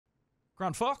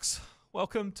Grant Fox,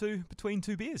 welcome to Between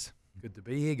Two Beers. Good to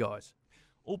be here, guys.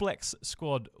 All Blacks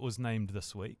squad was named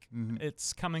this week.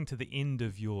 It's coming to the end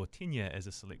of your tenure as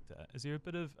a selector. Is there a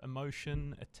bit of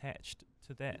emotion attached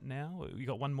to that now? You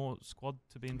got one more squad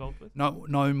to be involved with?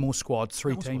 No more squads.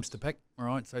 Three teams to pick. All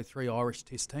right, so 3 Irish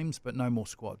Test teams, but no more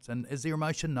squads. And is there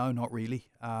emotion? No, not really.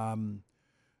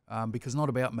 Because not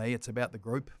about me. It's about the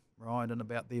group, right, and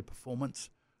about their performance.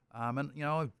 And you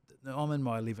know, I'm in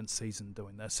my 11th season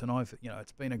doing this, and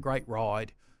it's been a great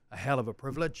ride, a hell of a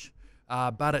privilege.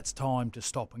 But it's time to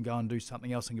stop and go and do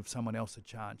something else and give someone else a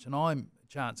chance. And I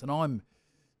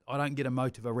don't get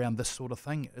emotive around this sort of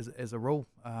thing as a rule.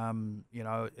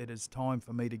 It is time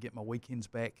for me to get my weekends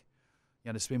back.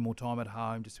 To spend more time at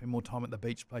home, to spend more time at the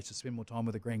beach place, to spend more time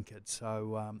with the grandkids.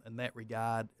 So in that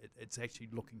regard, it's actually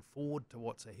looking forward to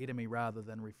what's ahead of me rather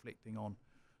than reflecting on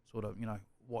sort of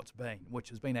what's been, which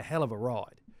has been a hell of a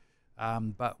ride.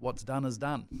 But what's done is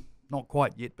done. Not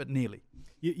quite yet, but nearly.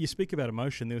 You speak about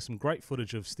emotion. There was some great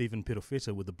footage of Stephen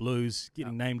Perofeta with the Blues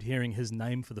getting named, hearing his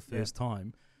name for the first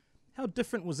time. How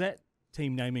different was that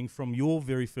team naming from your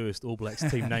very first All Blacks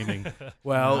team naming?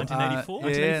 Well, 1984?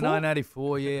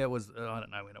 1984, yeah. It was, I don't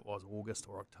know when it was, August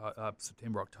or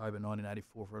September, October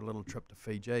 1984 for a little trip to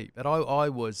Fiji. But I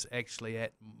was actually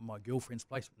at my girlfriend's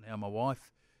place, now my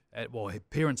wife, her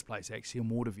parents' place actually in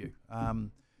Waterview.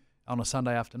 On a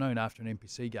Sunday afternoon after an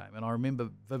NPC game. And I remember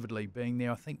vividly being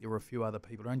there. I think there were a few other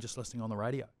people around just listening on the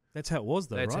radio. That's how it was,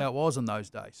 though, That's right? how it was in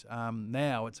those days.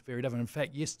 Now it's very different. In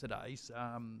fact, yesterday's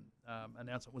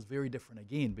announcement was very different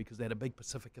again because they had a big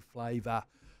Pacifica flavour,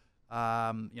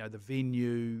 the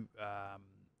venue,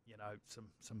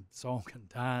 some song and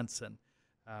dance and,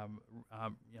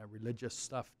 religious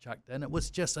stuff chucked in. It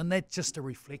was just, and that's just a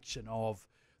reflection of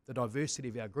the diversity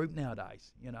of our group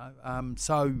nowadays,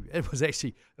 so it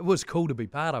was cool to be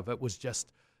part of. It was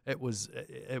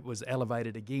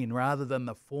elevated again rather than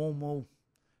the formal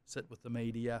sit with the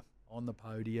media on the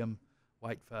podium,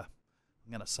 wait for, I'm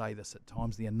going to say this at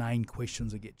times, the inane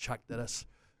questions that get chucked at us.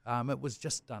 It was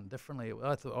just done differently.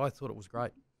 I thought it was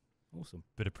great. Awesome.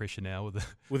 Bit of pressure now with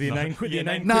the inane questions.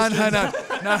 No.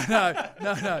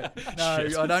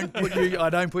 I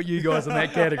don't put you guys in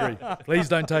that category. Please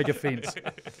don't take offence.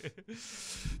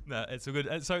 No, it's all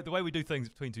good. So the way we do things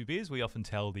Between Two Beers, we often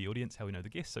tell the audience how we know the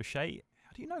guests. So Shay,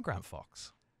 how do you know Grant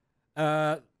Fox?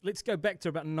 Let's go back to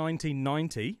about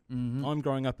 1990. I'm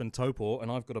growing up in Taupo, and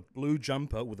I've got a blue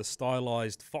jumper with a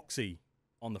stylised foxy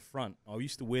on the front. I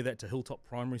used to wear that to Hilltop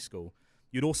Primary School.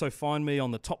 You'd also find me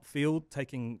on the top field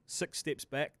taking 6 steps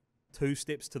back, 2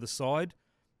 steps to the side,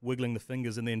 wiggling the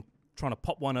fingers and then trying to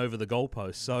pop one over the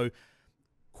goalpost. So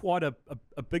quite a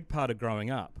big part of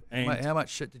growing up. And mate, how much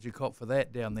shit did you cop for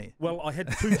that down there? Well, I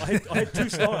had two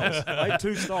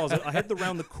styles. I had the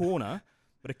round the corner,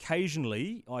 but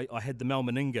occasionally I had the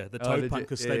Malmaninga, the toe punk,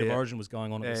 because State of Origin was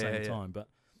going on at the same time. But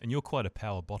and you're quite a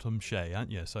power bottom, Shay,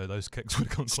 aren't you? So those kicks would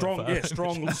have gone strong, quite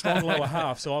far. strong lower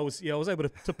half. So I was able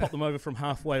to pop them over from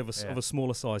halfway of a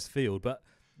smaller sized field. But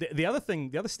the other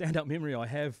standout memory I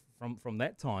have from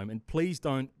that time, and please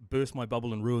don't burst my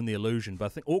bubble and ruin the illusion, but I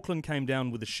think Auckland came down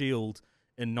with the Shield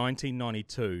in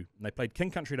 1992, and they played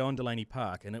King Country at Owen Delaney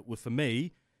Park, and for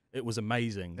me, it was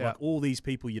amazing. Like all these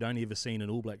people you'd only ever seen in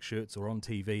All Black shirts or on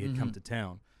TV had come to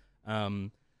town.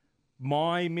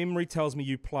 My memory tells me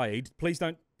you played. Please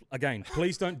don't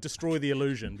destroy the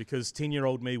illusion, because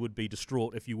 10-year-old me would be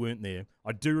distraught if you weren't there.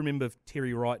 I do remember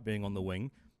Terry Wright being on the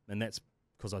wing, and that's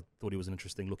because I thought he was an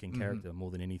interesting-looking character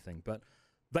more than anything. But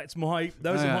those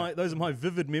are my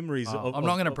vivid memories. I'm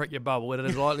not going to prick your bubble. It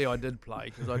is likely I did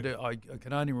play, because I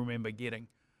can only remember getting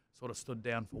sort of stood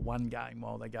down for one game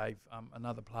while they gave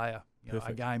another player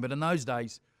a game. But in those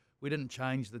days, we didn't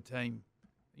change the team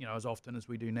as often as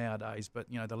we do nowadays. But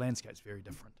the landscape's very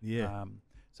different. Yeah.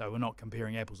 So we're not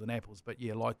comparing apples and apples, but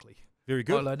likely. Very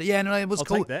good. Yeah, no, it was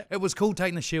cool. Take that. It was cool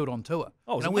taking the Shield on tour.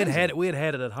 Oh, we had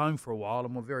had it at home for a while,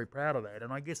 and we're very proud of that.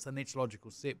 And I guess the next logical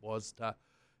step was to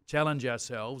challenge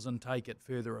ourselves and take it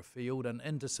further afield and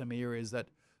into some areas that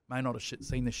may not have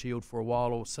seen the Shield for a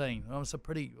while or seen. It was a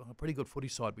pretty good footy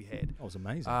side we had. That was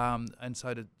amazing. And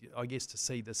so to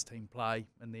see this team play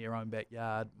in their own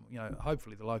backyard,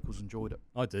 hopefully the locals enjoyed it.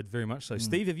 I did, very much so.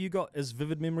 Steve, have you got as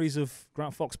vivid memories of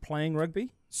Grant Fox playing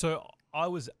rugby? So I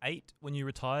was 8 when you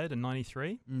retired in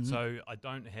 93, so I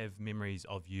don't have memories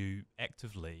of you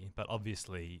actively, but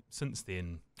obviously since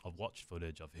then I've watched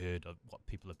footage, I've heard of what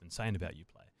people have been saying about you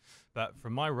play. But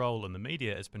from my role in the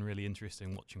media, it's been really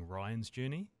interesting watching Ryan's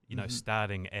journey,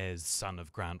 starting as son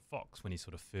of Grant Fox when he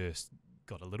sort of first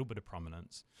got a little bit of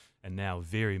prominence and now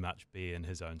very much being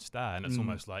his own star. And it's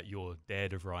almost like your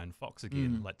dad of Ryan Fox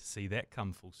again. I'd like to see that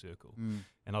come full circle.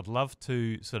 And I'd love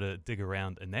to sort of dig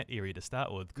around in that area to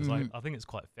start with, because I think it's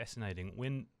quite fascinating.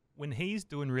 When he's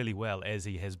doing really well, as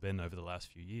he has been over the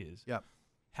last few years,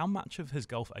 how much of his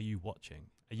golf are you watching?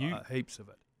 Are you heaps of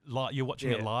it. You're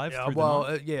watching it live? Yeah, through the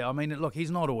night? yeah. I mean, look,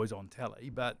 he's not always on telly,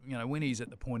 but you know, when he's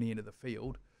at the pointy end of the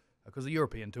field, because the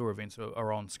European Tour events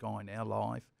are on Sky now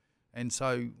live, and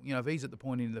so you know, if he's at the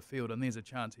pointy end of the field and there's a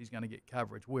chance he's going to get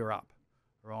coverage, we're up,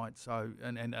 right? So,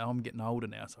 and I'm getting older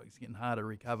now, so it's getting harder to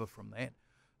recover from that.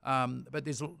 But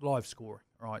there's live scoring,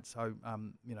 right? So,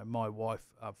 you know, my wife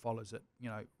follows it, you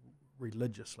know,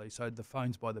 religiously. So the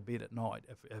phone's by the bed at night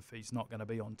if he's not going to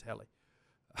be on telly.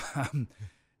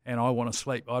 And I want to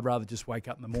sleep. I'd rather just wake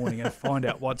up in the morning and find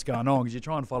out what's going on, because you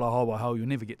try and follow hole by hole, you'll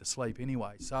never get to sleep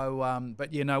anyway. So,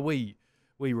 but you know, we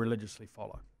religiously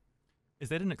follow. Is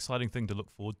that an exciting thing to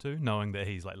look forward to, knowing that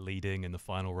he's like leading in the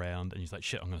final round and he's like,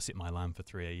 shit, I'm going to set my alarm for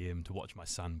 3 a.m. to watch my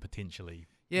son potentially?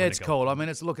 Yeah, it's cool. I mean,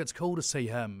 it's cool to see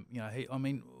him. You know, I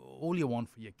mean, all you want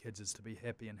for your kids is to be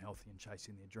happy and healthy and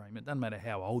chasing their dream. It doesn't matter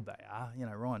how old they are. You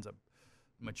know, Ryan's a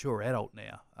mature adult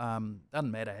now.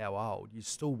 Doesn't matter how old, you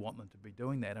still want them to be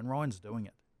doing that, and Ryan's doing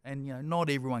it. And you know, not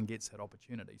everyone gets that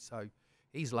opportunity, so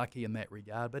he's lucky in that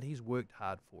regard, but he's worked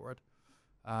hard for it.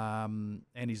 And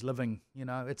he's living, you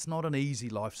know, it's not an easy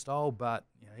lifestyle, but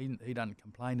you know, he doesn't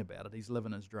complain about it. He's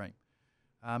living his dream.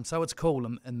 So it's cool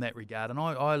in that regard, and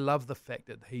I love the fact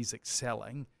that he's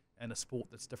excelling in a sport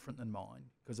that's different than mine,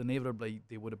 because inevitably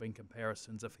there would have been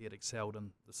comparisons if he had excelled in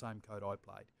the same code I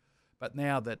played. But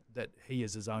now that he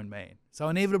is his own man. So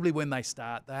inevitably when they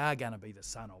start, they are going to be the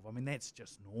son of. I mean, that's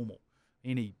just normal.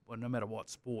 No matter what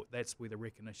sport, that's where the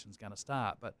recognition's going to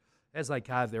start. But as they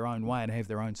carve their own way and have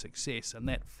their own success, and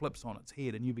that flips on its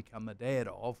head and you become the dad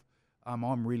of,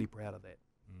 I'm really proud of that.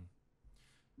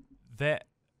 That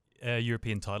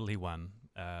European title he won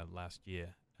last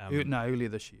year. Earlier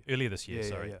this year. Earlier this year, Yeah,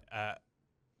 sorry. yeah.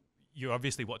 You're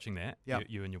obviously watching that,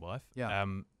 you and your wife. Yeah.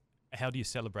 How do you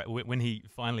celebrate when he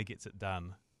finally gets it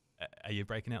done? Are you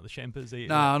breaking out the champers?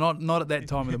 No, not at that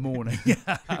time of the morning.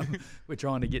 We're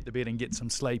trying to get to bed and get some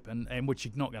sleep, and which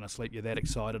you're not going to sleep. You're that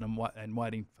excited and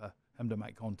waiting for him to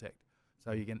make contact,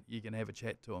 so you can have a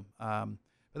chat to him.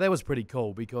 But that was pretty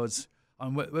cool, because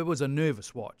it was a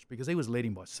nervous watch, because he was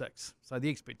leading by 6, so the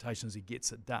expectation is he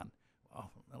gets it done.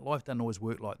 Well, life doesn't always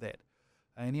work like that.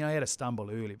 And you know, he had a stumble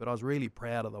early, but I was really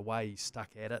proud of the way he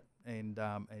stuck at it, and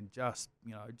just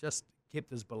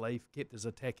kept his belief, kept his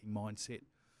attacking mindset,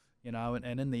 you know,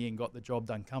 and in the end got the job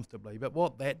done comfortably. But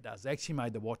what that does actually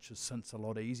made the watches since a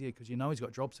lot easier, because you know he's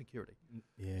got job security.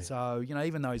 Yeah. So you know,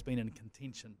 even though he's been in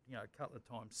contention, you know, a couple of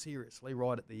times seriously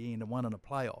right at the end and won in a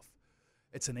playoff,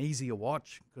 it's an easier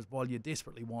watch, because while you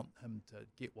desperately want him to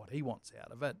get what he wants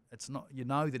out of it, it's not. You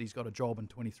know that he's got a job in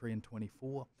 23 and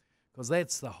 24. Because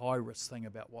that's the high-risk thing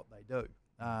about what they do,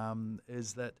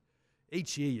 is that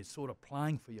each year you're sort of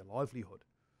playing for your livelihood.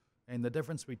 And the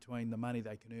difference between the money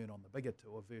they can earn on the bigger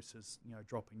tour versus, you know,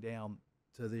 dropping down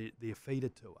to their feeder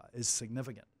tour is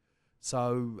significant.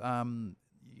 So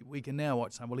we can now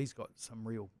watch well, he's got some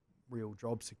real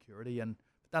job security, and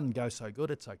if it doesn't go so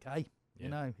good, it's okay. Yeah. You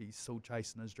know, he's still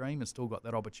chasing his dream and still got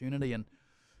that opportunity, and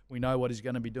we know what he's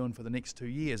going to be doing for the next 2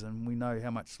 years, and we know how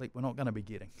much sleep we're not going to be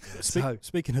getting.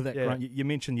 Speaking of that, Grant, you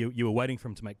mentioned you were waiting for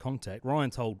him to make contact.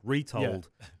 Ryan retold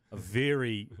a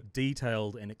very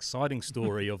detailed and exciting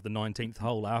story of the 19th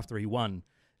hole after he won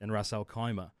in Ras Al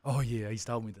Khaimah. Oh, yeah, he's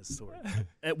told me this story.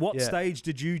 At what stage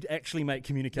did you actually make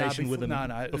communication with him?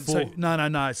 Before?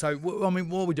 No. So, I mean,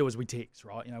 what we do is we text,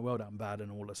 right? You know, well done, bud,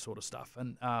 and all this sort of stuff.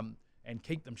 And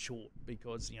keep them short,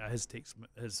 because you know his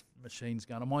machine's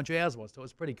going. And mind you, ours was too. It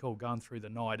was pretty cool going through the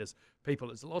night.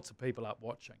 There's lots of people up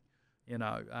watching, you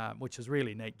know, which is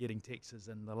really neat. Getting texts,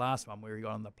 and the last one where he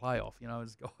got on the playoff, you know,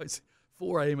 his guys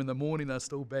 4 a.m. in the morning, they're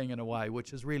still banging away,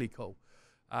 which is really cool.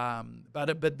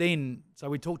 But then, so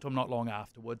we talked to him not long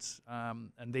afterwards,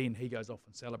 and then he goes off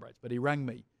and celebrates. But he rang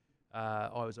me.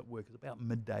 I was at work. It was about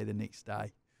midday the next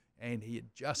day. And he had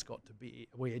just got to bed.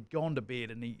 We had gone to bed,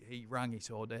 and he rang. He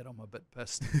said, "Oh, Dad, I'm a bit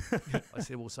pissed." I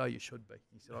said, "Well, so you should be."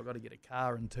 He said, "I've got to get a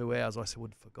car in 2 hours." I said, "Well,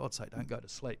 for God's sake, don't go to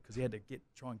sleep," because he had to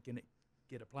try and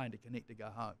get a plane to connect to go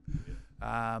home.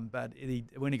 Yeah. But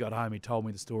when he got home, he told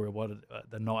me the story of what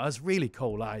the night. It was really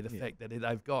cool, the fact that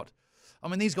they've got. I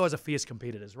mean, these guys are fierce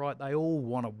competitors, right? They all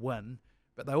want to win,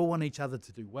 but they all want each other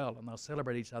to do well, and they'll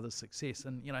celebrate each other's success.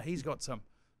 And you know, he's got some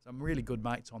really good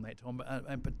mates on that time,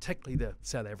 and particularly the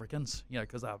South Africans, you know,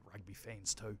 because they're rugby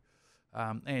fans too,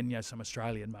 and you know, some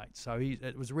Australian mates. So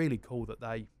it was really cool that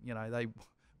they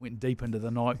went deep into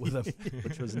the night with him,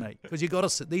 which was neat. Because you got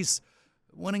to these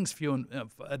winnings few and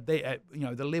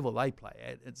the level they play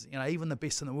at. It's even the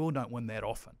best in the world don't win that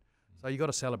often. So you got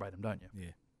to celebrate them, don't you?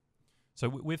 Yeah. So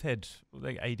we've had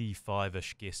like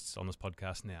 85-ish guests on this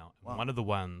podcast now. Wow. One of the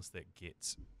ones that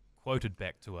gets quoted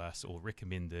back to us or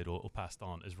recommended or passed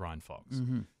on is Ryan Fox.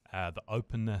 Mm-hmm. The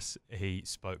openness he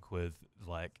spoke with,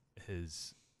 like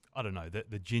his, I don't know,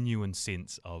 the genuine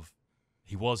sense of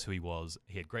he was who he was,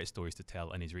 he had great stories to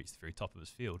tell, and he's reached the very top of his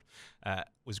field,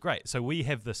 was great. So we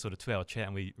have this sort of 2-hour chat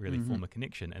and we really form a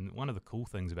connection. And one of the cool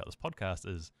things about this podcast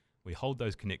is we hold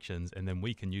those connections and then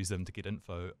we can use them to get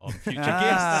info on future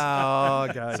guests. Oh,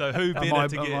 okay. So who better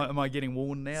to get... Am I getting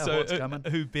warned now? What's coming?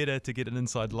 Who better to get an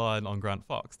inside line on Grant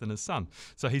Fox than his son?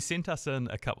 So he sent us in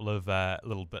a couple of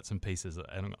little bits and pieces,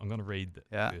 and I'm going to read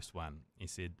the first one. He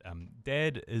said,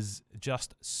 Dad is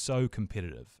just so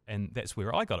competitive, and that's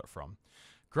where I got it from.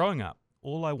 Growing up,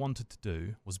 all I wanted to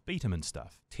do was beat him in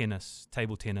stuff. Tennis,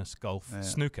 table tennis, golf,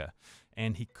 snooker.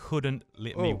 And he couldn't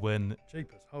let me win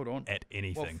Jeepers, hold on. at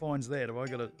anything. What fine's that? Have I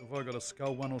got a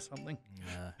skull one or something?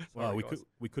 Well, we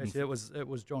couldn't. Actually, it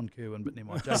was John Kirwan, but never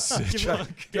mind.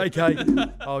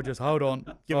 JK, I'll just hold on.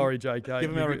 Sorry, JK.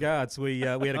 Give him our regards. We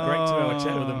had a great 2-hour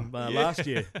chat with him last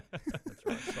year.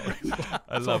 That's right. Sorry.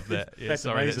 I love that. Yeah, That's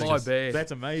sorry, amazing. My bad.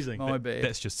 That's amazing. My bad.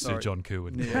 That's just Sir John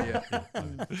Kirwan. Yeah.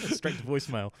 Straight to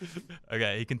voicemail.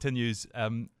 Okay, he continues.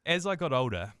 As I got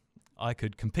older, I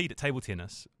could compete at table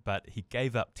tennis, but he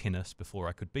gave up tennis before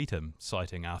I could beat him,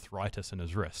 citing arthritis in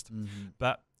his wrist. Mm-hmm.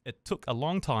 But it took a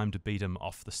long time to beat him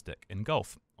off the stick in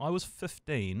golf. I was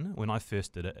 15 when I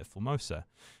first did it at Formosa,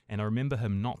 and I remember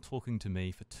him not talking to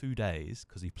me for 2 days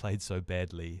because he played so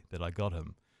badly that I got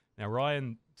him. Now,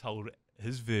 Ryan told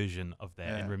his version of that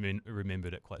and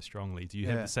remembered it quite strongly. Do you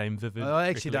have the same vivid? I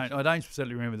actually don't. I don't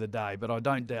specifically remember the day, but I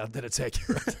don't doubt that it's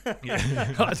accurate.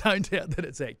 I don't doubt that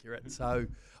it's accurate. So,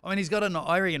 I mean,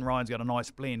 I reckon Ryan's got a nice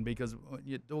blend, because when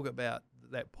you talk about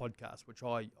that podcast, which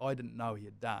I didn't know he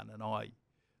had done, and I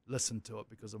listened to it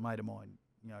because a mate of mine,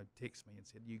 texted me and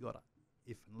said, "You got to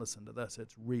effing listen to this.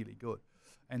 It's really good."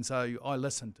 And so I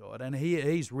listened to it, and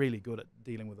he's really good at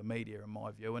dealing with the media, in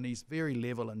my view, and he's very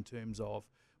level in terms of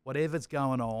whatever's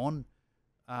going on,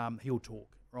 he'll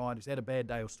talk, right? He's had a bad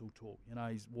day, he'll still talk.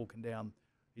 He's walking down,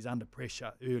 he's under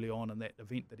pressure early on in that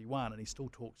event that he won, and he still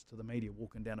talks to the media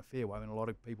walking down a fairway, and a lot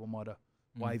of people might have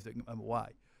waved him away.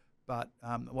 But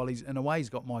he's in a way,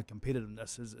 he's got my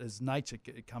competitiveness. His nature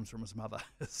it comes from his mother,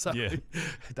 so it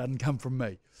doesn't come from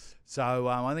me. So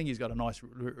I think he's got a nice,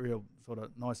 real sort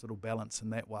of nice little balance in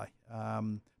that way.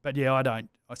 But yeah, I don't.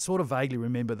 I sort of vaguely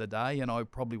remember the day, and I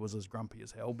probably was as grumpy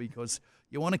as hell, because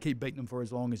you want to keep beating him for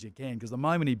as long as you can. Because the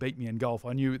moment he beat me in golf,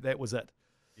 I knew that was it.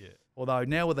 Yeah. Although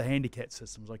now with the handicap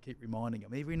systems, I keep reminding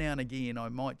him every now and again I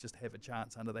might just have a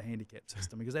chance under the handicap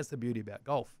system, because that's the beauty about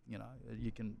golf.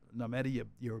 You can, no matter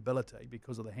your ability,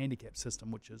 because of the handicap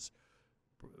system, which is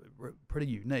pretty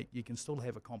unique, you can still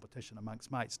have a competition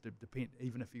amongst mates, depend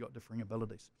even if you've got differing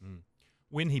abilities.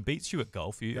 When he beats you at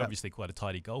golf, you're obviously quite a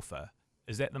tidy golfer.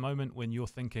 Is that the moment when you're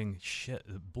thinking, shit,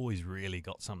 the boy's really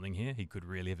got something here, he could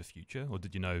really have a future? Or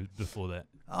did you know before that?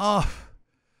 Oh,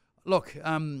 look,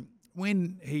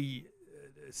 when he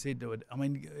said to it, I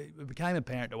mean, it became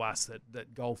apparent to us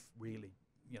that golf really,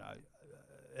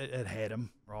 it had him,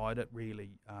 right? It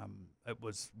really, it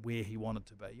was where he wanted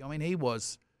to be. I mean, he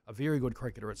was a very good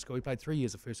cricketer at school. He played 3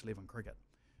 years of first 11 cricket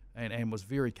and was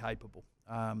very capable.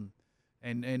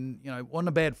 And wasn't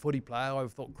a bad footy player. I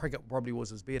thought cricket probably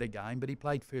was his better game, but he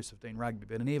played first 15 rugby.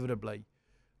 But inevitably,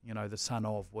 the son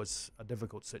of was a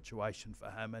difficult situation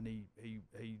for him, and he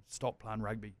stopped playing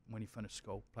rugby when he finished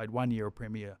school. Played 1 year of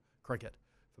Premier cricket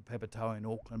for Papatoa in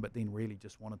Auckland, but then really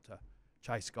just wanted to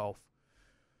chase golf.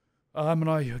 And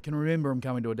I can remember him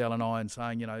coming to Adele and I and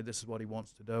saying, this is what he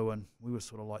wants to do, and we were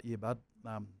sort of like, yeah, bud,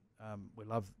 we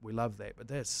love that, but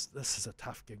this is a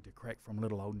tough gig to crack from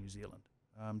little old New Zealand.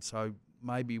 So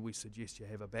maybe we suggest you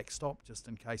have a backstop just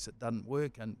in case it doesn't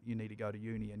work and you need to go to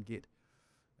uni and get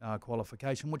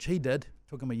qualification, which he did.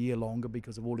 Took him a year longer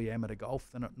because of all the amateur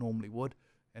golf than it normally would,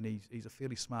 and he's a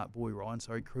fairly smart boy, Ryan,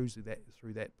 so he cruised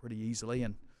through that pretty easily,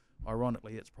 and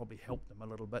ironically it's probably helped him a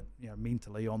little bit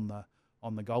mentally on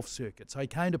the golf circuit. So he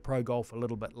came to pro golf a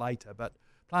little bit later, but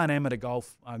playing amateur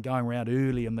golf, going around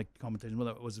early in the competition,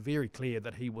 it was very clear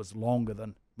that he was longer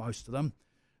than most of them.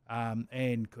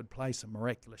 And could play some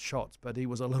miraculous shots, but he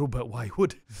was a little bit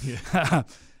wayward,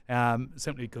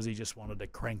 simply because he just wanted to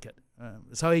crank it.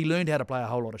 So he learned how to play a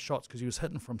whole lot of shots because he was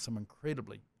hitting from some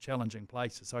incredibly challenging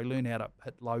places. So he learned how to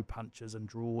hit low punches and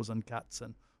draws and cuts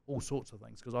and all sorts of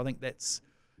things, because I think that's,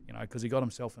 because he got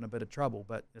himself in a bit of trouble.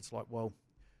 But it's like, well,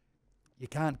 you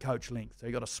can't coach length, so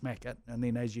you got to smack it. And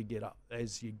then as you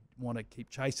want to keep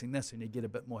chasing this and you get a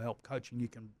bit more help coaching, you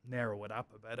can narrow it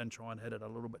up a bit and try and hit it a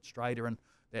little bit straighter, and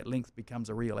that length becomes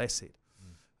a real asset.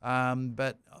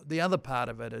 But the other part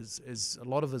of it is a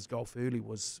lot of his golf early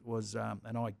was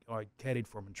and I caddied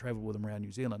for him and travelled with him around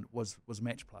New Zealand, was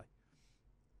match play.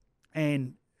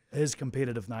 And his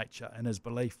competitive nature and his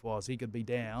belief was he could be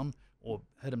down or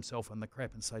hit himself in the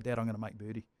crap and say, Dad, I'm going to make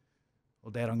birdie, or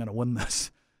Dad, I'm going to win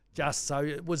this. Just so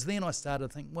it was then I started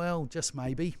to think, well, just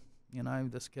maybe,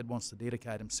 this kid wants to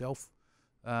dedicate himself.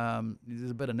 There's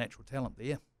a bit of natural talent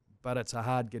there, but it's a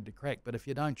hard gig to crack. But if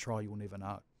you don't try, you'll never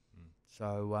know.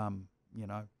 So,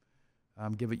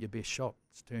 give it your best shot.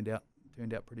 It's turned out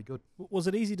pretty good. Was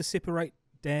it easy to separate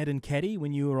Dad and caddy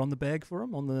when you were on the bag for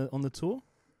him on the tour?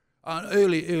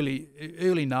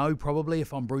 Early, no, probably,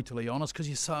 if I'm brutally honest, because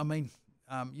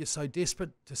you're so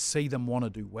desperate to see them want to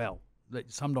do well that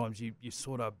sometimes you've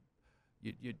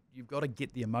got to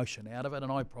get the emotion out of it.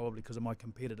 And I probably, because of my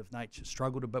competitive nature,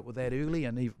 struggled a bit with that early,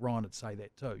 and Ryan would say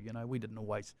that too. We didn't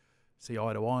always see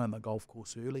eye to eye on the golf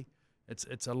course early.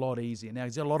 It's a lot easier now.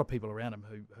 There's a lot of people around him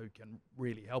who can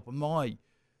really help him. The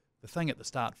thing at the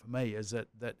start for me is that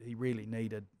he really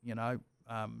needed,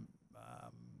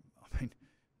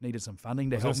 needed some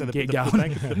funding to help him get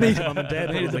going.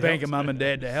 Needed the bank of mum and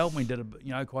dad to help me. Did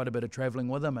quite a bit of travelling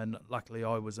with him, and luckily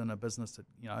I was in a business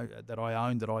that I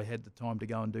owned, that I had the time to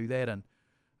go and do that,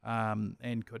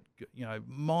 and could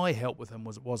my help with him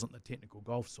wasn't the technical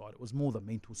golf side. It was more the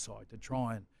mental side, to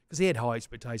try and, because he had high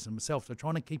expectations of himself, so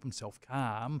trying to keep himself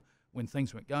calm when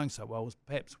things weren't going so well was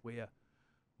perhaps where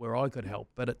I could help.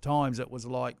 But at times it was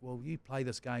like, well, you play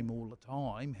this game all the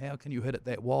time, how can you hit it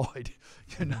that wide?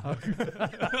 And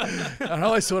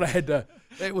I sort of had to,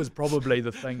 that was probably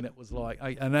the thing that was like,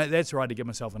 and that's right, to give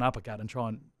myself an uppercut and try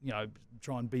and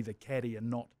be the caddy and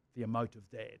not the emotive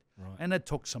dad. Right. And it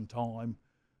took some time,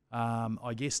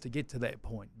 I guess, to get to that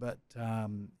point. But,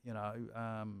 it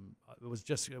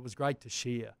was great to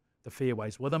share the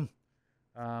fairways with him.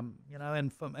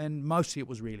 And mostly it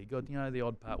was really good. The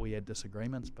odd part we had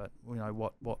disagreements, but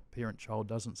what parent-child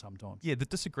doesn't sometimes. Yeah, the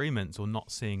disagreements or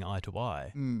not seeing eye to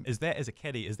eye. Is that, as a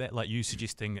caddy, is that like you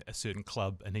suggesting a certain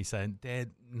club and he's saying, Dad,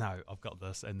 no, I've got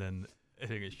this, and then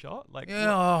hitting a shot? Like,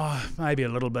 maybe a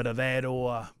little bit of that,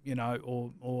 or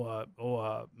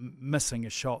missing a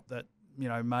shot that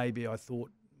maybe I thought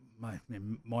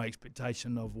my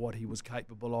expectation of what he was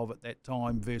capable of at that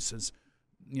time versus.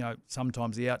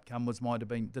 Sometimes the outcome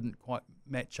didn't quite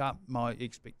match up my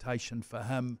expectation for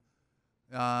him,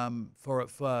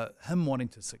 for him wanting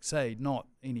to succeed, not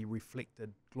any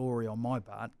reflected glory on my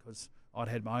part, because I'd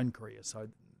had my own career, so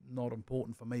not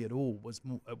important for me at all.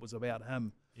 It was about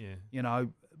him. Yeah.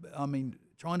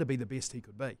 Trying to be the best he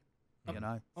could be.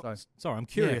 So sorry, I'm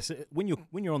curious. Yeah. When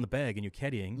you're on the bag and you're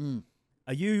caddying,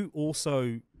 are you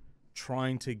also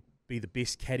trying to be the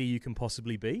best caddy you can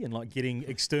possibly be, and like getting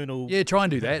external? Yeah, try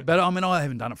and do that. But I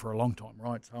haven't done it for a long time,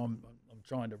 right? So I'm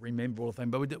trying to remember all the things.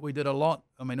 But we did a lot.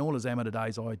 All his amateur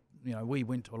days, we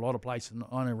went to a lot of places.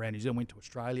 I know around New Zealand, went to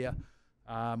Australia.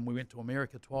 We went to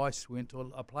America twice. We went to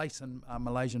a place in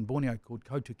Malaysian Borneo called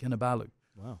Kota Kinabalu.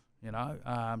 Wow.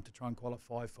 To try and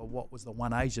qualify for what was the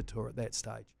One Asia tour at that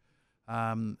stage.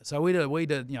 So we did.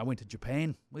 Went to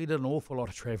Japan. We did an awful lot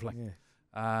of travelling.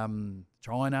 Yeah.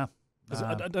 China.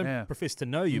 I don't profess to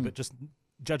know you, but just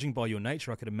judging by your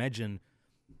nature, I could imagine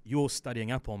you're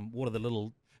studying up on what are the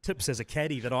little tips as a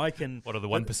caddy that I can... What are the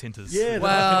 1%ers? Yeah,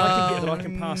 that I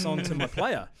can pass on to my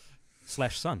player /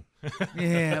 son.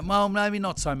 Yeah, well, maybe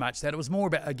not so much that. It was more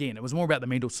about the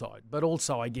mental side, but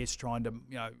also, I guess, trying to,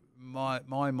 my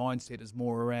mindset is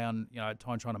more around,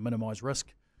 trying to minimise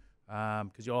risk,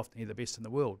 because you often hear the best in the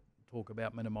world talk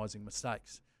about minimising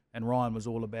mistakes. And Ryan was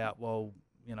all about, well,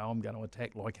 I'm going to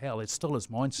attack like hell. It's still his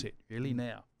mindset, really,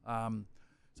 now.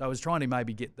 So I was trying to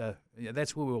maybe get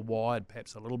that's where we were wired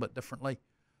perhaps a little bit differently.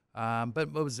 But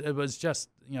it was just,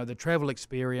 the travel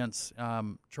experience,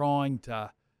 trying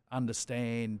to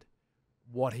understand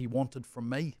what he wanted from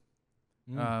me,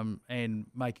 and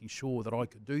making sure that I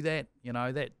could do that.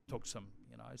 That took some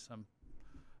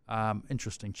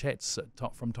interesting chats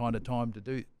from time to time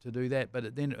to do that.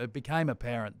 But then it became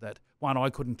apparent that, one,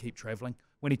 I couldn't keep travelling.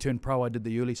 When he turned pro, I did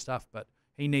the early stuff, but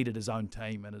he needed his own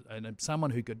team and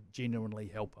someone who could genuinely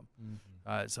help him.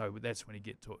 Mm-hmm. So that's when he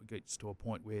gets to a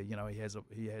point where he has a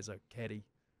caddy,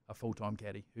 a full-time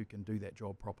caddy who can do that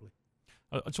job properly.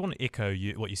 I just want to echo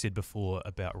what you said before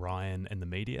about Ryan and the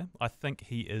media. I think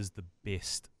he is the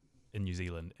best in New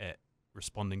Zealand at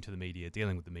responding to the media,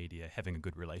 dealing with the media, having a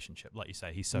good relationship. Like you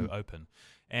say, he's so open.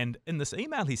 And in this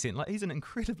email he sent, like, he's an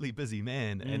incredibly busy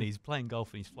man, and he's playing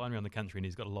golf and he's flying around the country and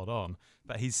he's got a lot on.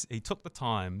 But he took the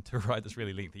time to write this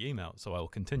really lengthy email, so I will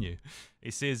continue.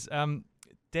 He says,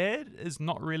 Dad is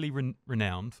not really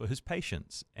renowned for his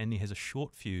patience, and he has a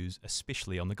short fuse,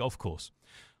 especially on the golf course.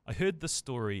 I heard this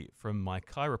story from my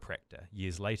chiropractor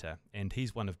years later, and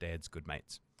he's one of Dad's good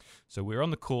mates. So we're on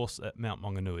the course at Mount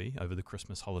Maunganui over the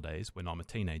Christmas holidays when I'm a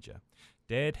teenager.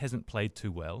 Dad hasn't played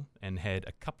too well and had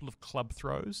a couple of club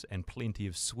throws and plenty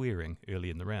of swearing early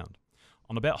in the round.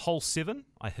 On about hole 7,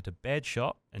 I hit a bad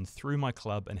shot and threw my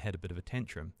club and had a bit of a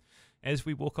tantrum. As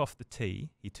we walk off the tee,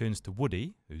 he turns to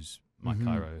Woody, who's my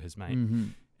chiro, his mate,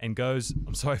 and goes,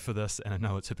 I'm sorry for this, and I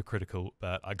know it's hypocritical,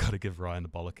 but I got to give Ryan the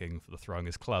bollocking for the throwing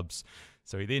his clubs.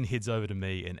 So he then heads over to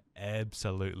me and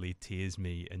absolutely tears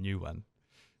me a new one.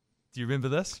 Do you remember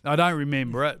this? I don't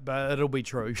remember it, but it'll be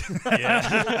true.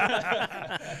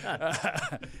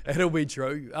 It'll be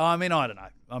true. I mean, I don't know.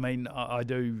 I mean, I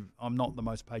do. I'm not the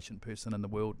most patient person in the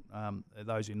world.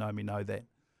 Those who know me know that.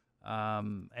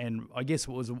 And I guess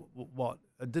it was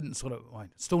it didn't sort of,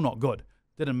 still not good.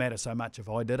 Didn't matter so much if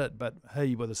I did it, but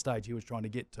he, with the stage he was trying to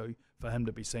get to, for him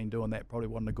to be seen doing that probably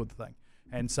wasn't a good thing.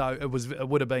 And so it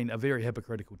would have been a very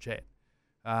hypocritical chat.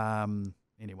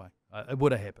 Anyway, it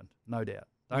would have happened, no doubt.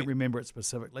 Don't remember it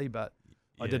specifically, but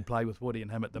I did play with Woody and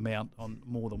him at the Mount on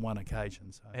more than one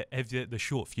occasion. So. Have the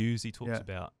short fuse he talks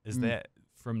about, is that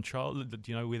from childhood?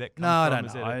 Do you know where that comes from? No, I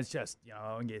don't know. It's just,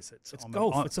 I guess it's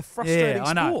golf. It's a frustrating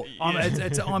sport.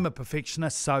 I'm a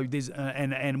perfectionist, so there's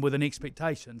and with an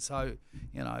expectation. So,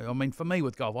 I mean, for me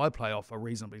with golf, I play off a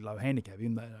reasonably low handicap,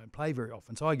 even though I don't play very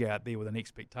often. So I go out there with an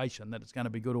expectation that it's going to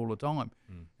be good all the time,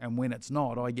 and when it's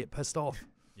not, I get pissed off.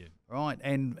 Yeah. Right,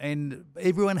 and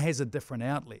everyone has a different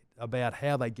outlet about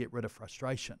how they get rid of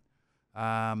frustration.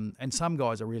 And some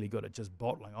guys are really good at just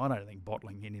bottling. I don't think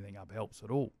bottling anything up helps at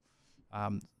all.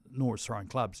 Nor is throwing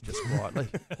clubs just quietly,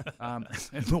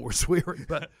 and nor is swearing.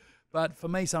 But for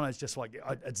me, sometimes it's just like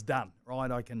it's done. Right,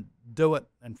 I can do it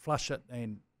and flush it,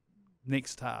 and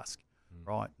next task.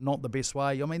 Right, not the best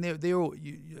way. I mean,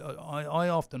 I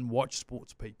often watch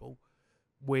sports people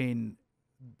when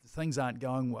things aren't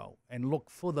going well and look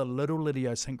for the little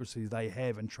idiosyncrasies they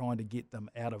have and trying to get them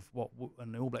out of what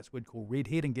an All Blacks would call red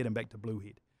head and get them back to blue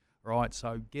head, right?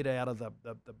 So get out of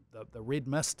the red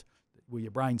mist where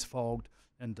your brain's fogged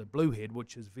into blue head,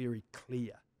 which is very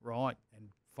clear, right, and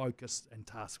focused and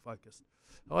task focused.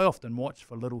 I often watch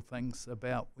for little things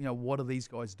about, what do these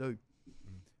guys do?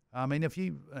 I mean, if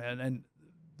you, and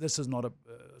this is not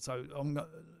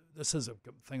this is a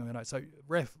thing I'm going to say. So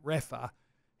Rafa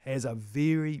has a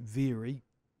very, very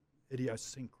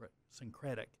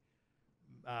idiosyncratic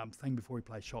thing before he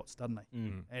plays shots, doesn't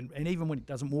he? And even when he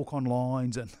doesn't walk on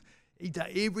lines, and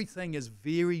everything is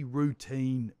very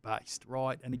routine based,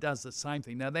 right? And he does the same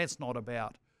thing. Now that's not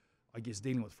about, I guess,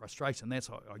 dealing with frustration. That's,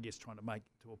 I guess, trying to make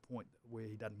to a point where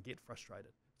he doesn't get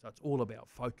frustrated. So it's all about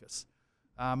focus.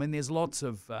 And there's lots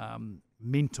of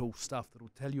mental stuff that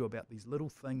will tell you about these little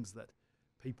things that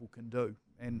people can do.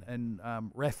 And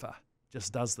Rafa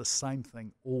just does the same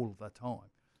thing all the time.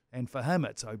 And for him,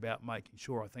 it's about making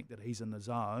sure, I think, that he's in the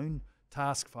zone,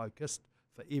 task-focused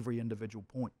for every individual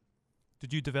point.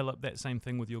 Did you develop that same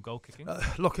thing with your goal kicking?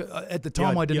 Look, at the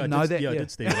time I didn't know that. Yeah, I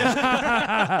did, Steve.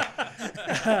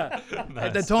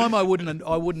 At the time I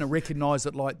wouldn't have recognised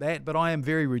it like that, but I am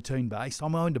very routine-based. I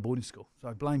owned a boarding school, so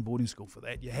I blame boarding school for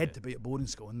that. You had to be at boarding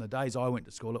school. In the days I went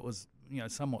to school, it was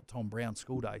somewhat Tom Brown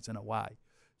school days in a way.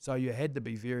 So you had to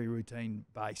be very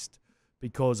routine-based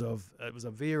because it was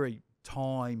a very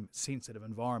time-sensitive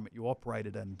environment you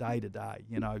operated in day to day.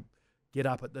 Get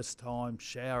up at this time,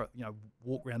 shower,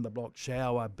 walk around the block,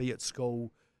 shower, be at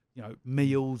school,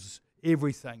 meals,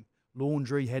 everything.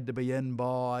 Laundry had to be in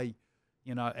by,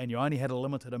 and you only had a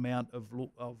limited amount of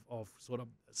sort of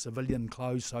civilian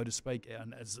clothes, so to speak,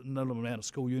 and as a little amount of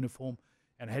school uniform,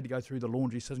 and had to go through the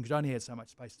laundry system because you only had so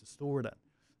much space to store it in.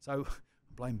 So I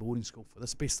blame boarding school for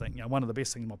this. Best thing, one of the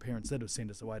best things my parents did was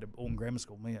send us away to Auckland Grammar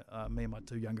School, me and my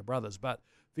two younger brothers, but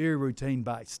very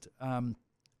routine-based.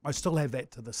 I still have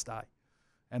that to this day.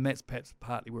 And that's perhaps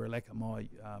partly where a lack of my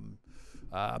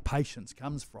patience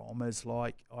comes from. Is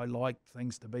like I like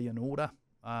things to be in order.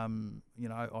 I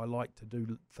like to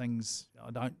do things. I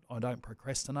don't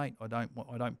procrastinate. I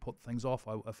don't put things off.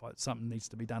 If something needs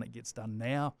to be done, it gets done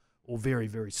now or very,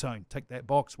 very soon. Tick that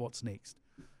box. What's next?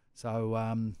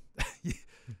 So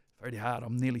very hard.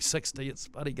 I'm nearly 60. It's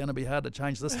bloody going to be hard to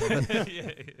change this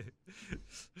habit.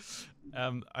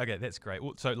 Okay, that's great.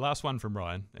 Well, so last one from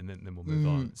Ryan, and then we'll move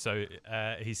on. So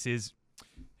he says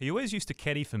He always used to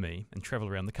caddy for me and travel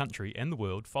around the country and the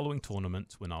world following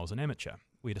tournaments when I was an amateur.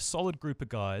 We had a solid group of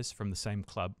guys from the same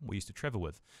club we used to travel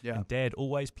with, and Dad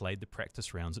always played the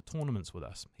practice rounds at tournaments with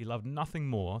us. He loved nothing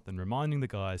more than reminding the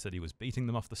guys that he was beating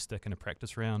them off the stick in a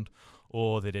practice round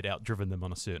or that he'd outdriven them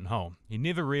on a certain hole. He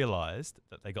never realised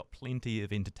that they got plenty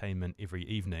of entertainment every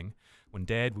evening when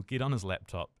Dad would get on his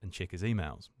laptop and check his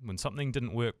emails. When something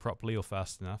didn't work properly or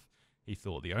fast enough, he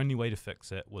thought the only way to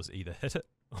fix it was either hit it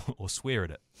or swear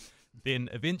at it. Then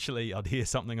eventually I'd hear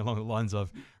something along the lines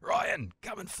of, "Ryan,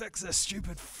 come and fix this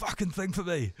stupid fucking thing for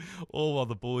me." All while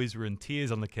the boys were in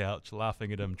tears on the couch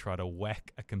laughing at him try to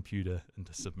whack a computer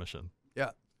into submission.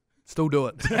 Yeah, still do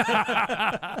it.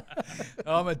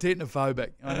 I'm a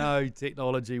technophobic. I know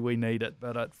technology, we need it,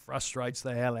 but it frustrates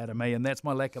the hell out of me, and that's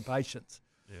my lack of patience.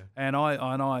 Yeah. And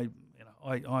I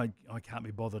can't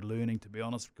be bothered learning, to be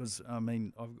honest, because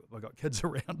I've got kids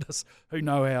around us who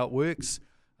know how it works.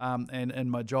 And in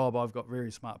my job, I've got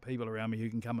very smart people around me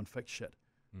who can come and fix shit.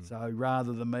 So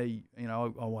rather than me, I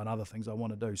want other things I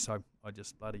want to do. So I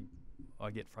just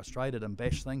I get frustrated and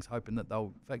bash things, hoping that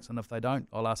they'll fix. And if they don't,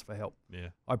 I'll ask for help. Yeah.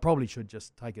 I probably should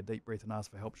just take a deep breath and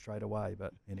ask for help straight away.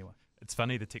 But anyway. It's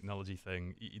funny, the technology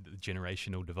thing, the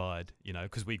generational divide,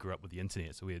 because we grew up with the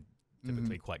internet, so we're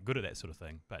typically quite good at that sort of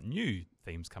thing. But new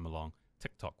themes come along.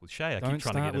 TikTok with Shay. I keep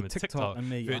trying to get him a TikTok.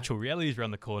 Virtual reality's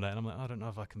around the corner, and I'm like, I don't know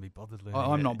if I can be bothered learning.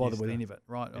 I'm not bothered with any of it,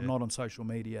 right? Yeah. I'm not on social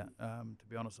media. To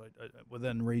be honest,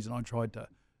 within reason, I tried to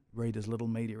read as little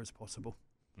media as possible,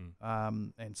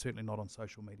 and certainly not on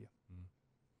social media.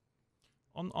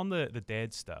 On the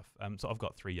dad stuff, so I've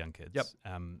got 3 young kids,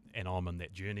 and I'm on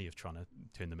that journey of trying to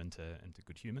turn them into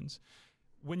good humans.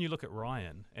 When you look at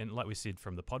Ryan, and like we said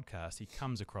from the podcast, he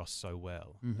comes across so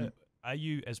well. Are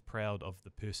you as proud of the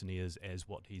person he is as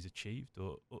what he's achieved,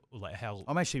 or like how?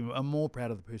 I'm more proud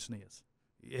of the person he is.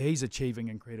 He's achieving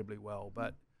incredibly well,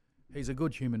 but he's a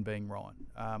good human being, Ryan.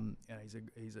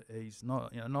 He's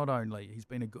not not only he's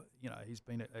been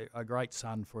a great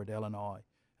son for Adele and I,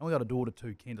 and we got a daughter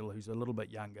too, Kendall, who's a little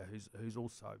bit younger, who's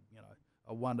also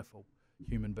a wonderful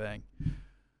human being.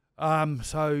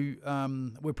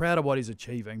 We're proud of what he's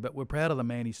achieving, but we're proud of the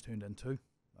man he's turned into,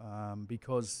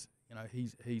 because.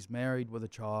 He's married with a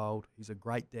child. He's a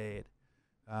great dad,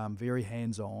 very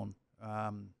hands-on,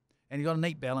 and he's got a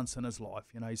neat balance in his life.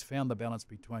 He's found the balance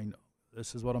between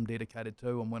this is what I'm dedicated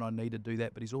to and when I need to do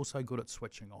that, but he's also good at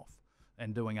switching off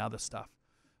and doing other stuff.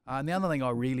 And the other thing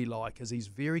I really like is he's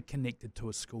very connected to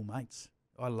his schoolmates.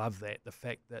 I love that, the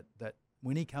fact that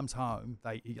when he comes home,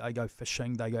 they go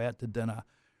fishing, they go out to dinner,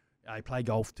 they play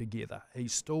golf together.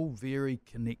 He's still very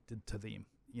connected to them.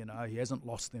 He hasn't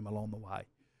lost them along the way.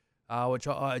 Which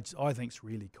I think is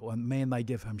really cool. And man, they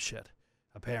give him shit,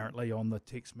 apparently, on the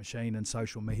text machine and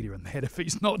social media and that if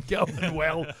he's not going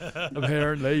well.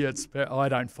 Apparently, I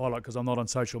don't follow it because I'm not on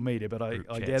social media, but I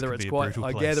gather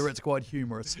it's quite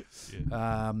humorous.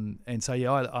 Yeah. As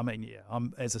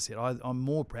I said, I'm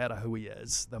more proud of who he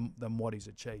is than what he's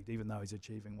achieved, even though he's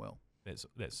achieving well. That's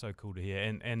so cool to hear.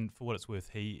 And for what it's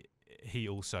worth, he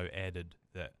also added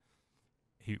that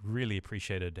he really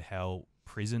appreciated how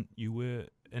present you were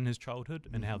in his childhood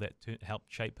and how that helped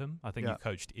shape him. I think you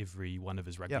coached every one of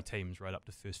his rugby teams right up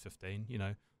to first 15,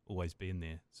 always being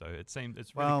there. So it's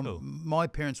really cool. My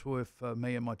parents were for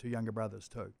me and my 2 younger brothers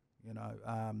too.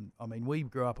 We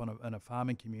grew up in a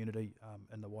farming community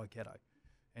in the Waikato.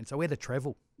 And so we had to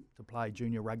travel to play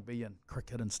junior rugby and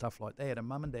cricket and stuff like that. And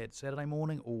Mum and Dad, Saturday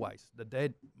morning, always.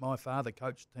 My father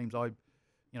coached teams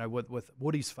with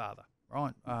Woody's father,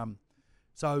 right?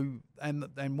 So,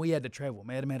 and we had to travel.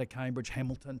 We had them out of Cambridge,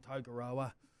 Hamilton,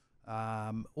 Tokoroa,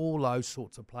 all those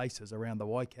sorts of places around the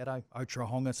Waikato,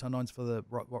 Otrahonga sometimes for the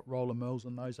roller mills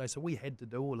in those days. So we had to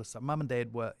do all this stuff. Mum and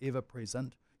Dad were ever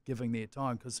present, giving their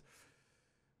time, because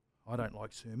I don't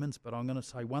like sermons, but I'm going to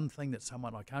say one thing that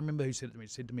someone, I can't remember who said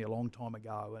to me a long time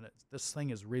ago, and this thing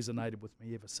has resonated with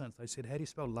me ever since. They said, how do you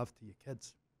spell love to your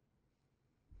kids?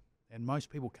 And most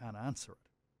people can't answer it.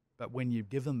 But when you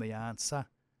give them the answer,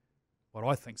 what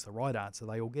I think's the right answer,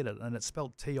 they all get it. And it's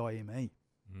spelled T-I-M-E,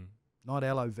 not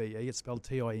L-O-V-E, it's spelled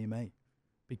T-I-M-E,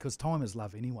 because time is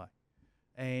love anyway.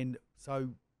 And so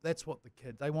that's what the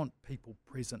kids, they want people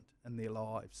present in their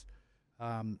lives,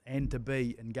 and to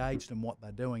be engaged in what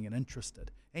they're doing and interested.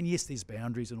 And yes, there's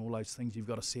boundaries and all those things you've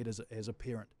got to set as a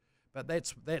parent. But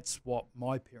that's what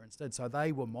my parents did. So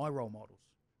they were my role models,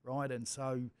 right? And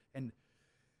so, and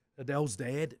Adele's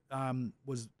dad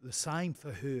was the same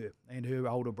for her and her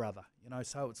older brother,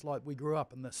 so it's like we grew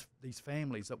up in these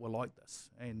families that were like this,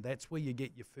 and that's where you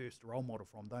get your first role model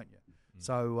from, don't you?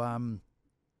 So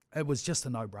it was just a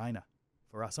no-brainer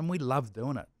for us, and we loved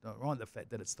doing it, right? The fact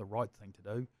that it's the right thing to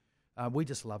do, we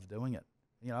just love doing it.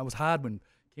 You know, it was hard when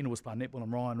Kendall was playing netball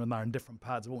and Ryan when they were in different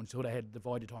parts of Auckland. You sort of had to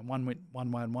divide your time. One went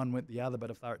one way and one went the other,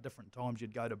 but if they were at different times,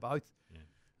 you'd go to both.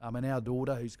 Yeah. And our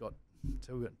daughter, who's got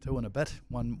two and a bit,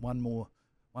 one more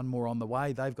on the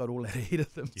way, they've got all that ahead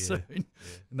of them soon. Yeah.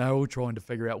 And they're all trying to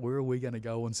figure out where are we going to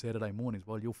go on Saturday mornings.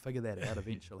 Well, you'll figure that out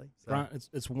eventually. So. Grant,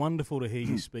 it's wonderful to hear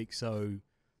you speak so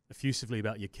effusively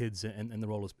about your kids and the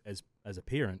role as a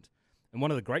parent. And one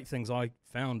of the great things I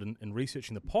found in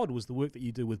researching the pod was the work that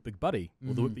you do with Big Buddy,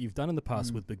 or the work that you've done in the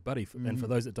past with Big Buddy. And for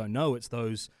those that don't know, it's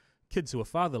those kids who are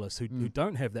fatherless, who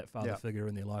don't have that father figure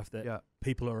in their life, that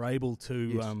people are able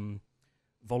to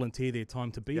volunteer their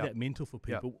time to be that mentor for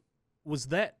people. Was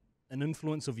that an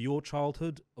influence of your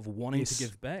childhood, of wanting to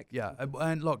give back? Yeah,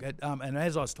 and look, and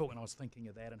as I was talking, I was thinking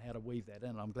of that and how to weave that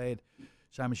in. I'm glad,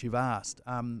 Seamus, you've asked.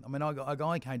 I mean, a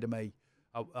guy came to me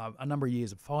a number of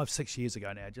years, 5-6 years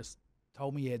ago now, just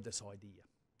told me he had this idea.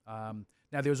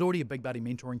 Now, there was already a Big Buddy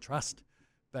Mentoring Trust,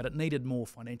 but it needed more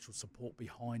financial support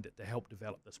behind it to help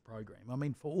develop this program. I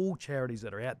mean, for all charities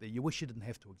that are out there, you wish you didn't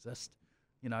have to exist,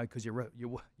 you know, because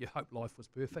you hope life was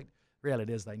perfect.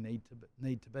 Reality is they need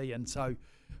to be. And so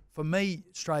for me,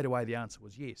 straight away, the answer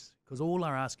was yes, because all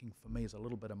they're asking for me is a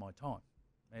little bit of my time,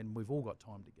 and we've all got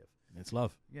time to give. It's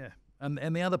love. Yeah.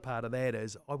 And the other part of that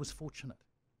is I was fortunate,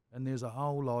 and there's a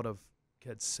whole lot of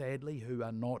kids, sadly, who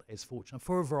are not as fortunate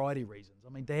for a variety of reasons. I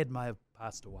mean, Dad may have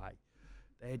passed away.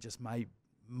 Dad just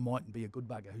mightn't be a good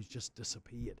bugger who's just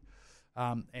disappeared.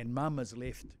 And Mum is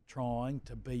left trying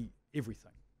to be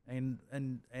everything. And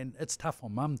it's tough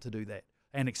on Mum to do that,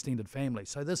 and extended family.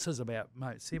 So this is about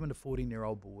 7 to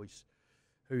 14-year-old boys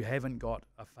who haven't got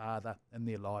a father in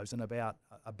their lives, and about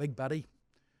a Big Buddy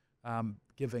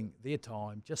giving their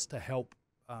time just to help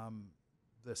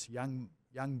this young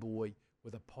boy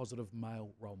with a positive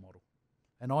male role model.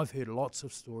 And I've heard lots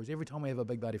of stories. Every time we have a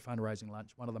Big Buddy fundraising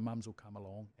lunch, one of the mums will come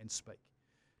along and speak.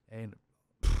 And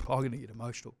I'm going to get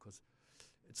emotional because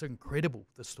it's incredible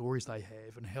the stories they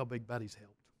have and how Big Buddy's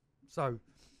helped. So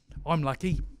I'm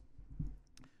lucky.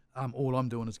 All I'm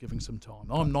doing is giving some time.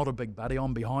 I'm not a Big Buddy.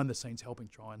 I'm behind the scenes helping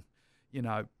try and, you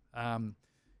know,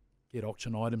 get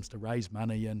auction items to raise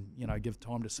money and, you know, give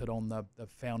time to sit on the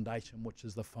foundation, which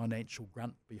is the financial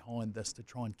grunt behind this, to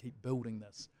try and keep building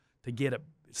this, to get it.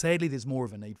 Sadly, there's more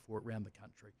of a need for it around the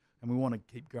country, and we want to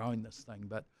keep growing this thing.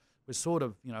 But we're sort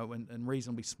of, you know, in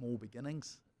reasonably small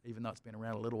beginnings, even though it's been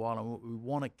around a little while, and we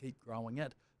want to keep growing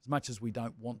it as much as we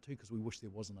don't want to, because we wish there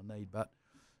wasn't a need. But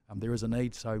there is a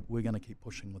need, so we're going to keep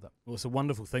pushing with it. Well, it's a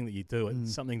wonderful thing that you do.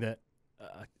 It's something that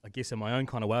I guess in my own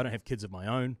kind of way, I don't have kids of my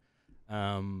own.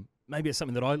 Maybe it's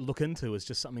something that I look into. It's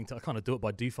just something I kind of do it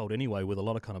by default anyway, with a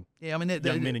lot of kind of young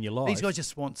men in your life. These guys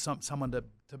just want someone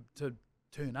to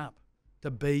turn up, to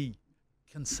be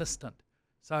consistent.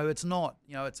 So it's not,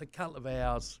 you know, it's a couple of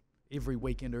hours every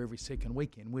weekend or every second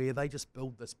weekend where they just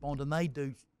build this bond, and they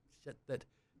do shit that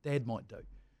Dad might do.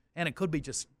 And it could be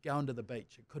just going to the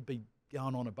beach. It could be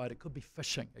going on a boat. It could be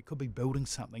fishing. It could be building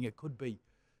something. It could be,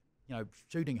 you know,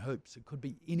 shooting hoops. It could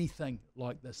be anything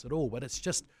like this at all. But it's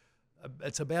just,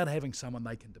 it's about having someone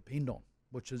they can depend on,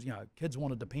 which is, you know, kids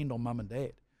want to depend on Mum and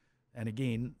Dad. And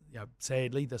again, you know,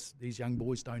 sadly, these young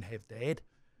boys don't have Dad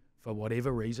for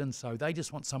whatever reason, so they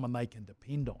just want someone they can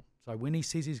depend on. So when he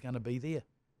says he's going to be there,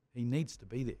 he needs to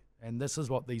be there. And this is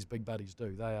what these Big Buddies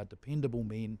do. They are dependable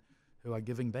men who are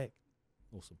giving back.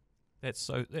 Awesome. That's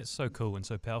so cool and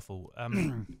so powerful.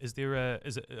 Is it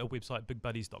a website,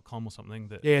 bigbuddies.com or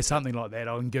something? Yeah, something like that.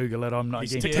 I can Google it. I'm not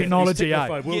again technology.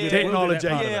 Technology.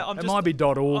 It might be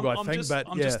 .org, I think.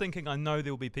 I'm just thinking. I know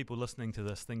there will be people listening to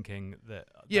this thinking that.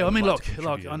 Yeah, I mean, look.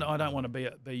 I don't want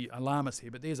to be alarmist here,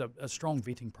 but there's a strong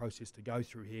vetting process to go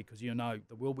through here, because, you know,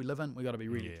 the world we live in, we've got to be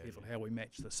really careful how we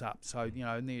match this up. So, you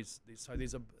know, and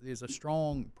there's a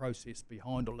strong process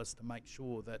behind all this to make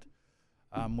sure that.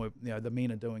 The men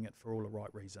are doing it for all the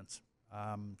right reasons.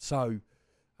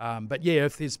 But yeah,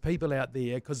 if there's people out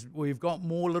there, because we've got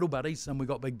more little buddies than we've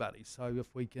got big buddies, so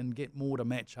if we can get more to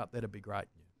match up, that'd be great.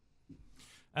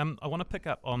 I want to pick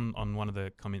up on one of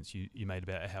the comments you made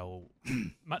about how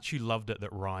much you loved it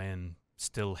that Ryan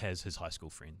still has his high school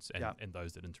friends and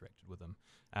those that interacted with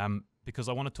him. Because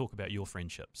I want to talk about your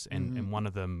friendships, and one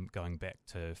of them going back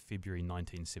to February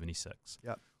 1976.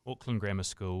 Auckland Grammar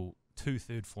School. 2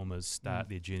 third formers start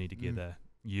their journey together,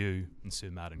 you and Sir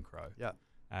Martin Crowe.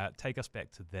 Take us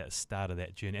back to that start of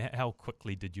that journey. How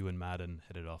quickly did you and Martin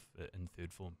hit it off in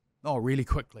third form? Oh, really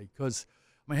quickly, because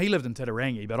I mean, he lived in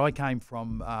Titirangi, but I came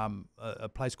from a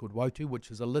place called Wotu, which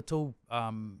is a little,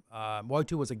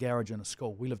 Wotu was a garage and a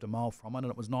school. We lived a mile from it, and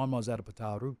it was 9 miles out of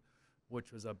Pataru,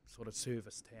 which was a sort of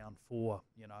service town for,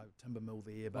 timber mill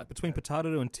there. But between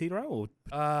Potataro and Tiro, or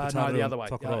no, the other way.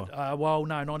 Tokoroa? Well,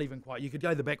 no, not even quite. You could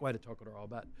go the back way to Tokoroa,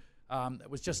 but it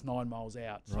was just 9 miles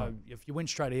out. Right. So if you went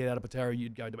straight ahead out of Potataro,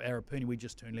 you'd go to Arapuni. We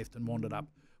just turned left and wandered up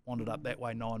that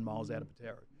way 9 miles out of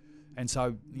Potataro. And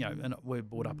so, and we're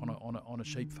brought up on a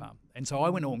sheep farm. And so I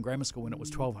went to Auckland Grammar School when it was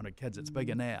 1,200 kids. It's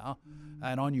bigger now.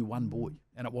 And I knew one boy,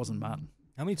 and it wasn't Martin.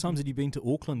 How many times had you been to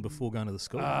Auckland before going to the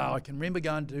school? I can remember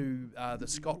going to the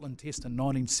Scotland test in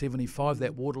 1975,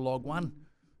 that waterlog one.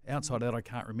 Outside of that, I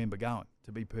can't remember going,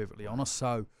 to be perfectly honest.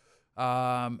 So,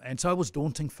 and so it was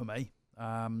daunting for me.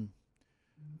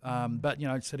 But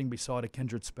sitting beside a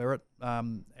kindred spirit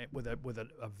with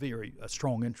a very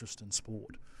strong interest in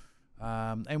sport,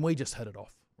 and we just hit it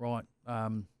off, right?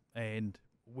 And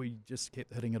we just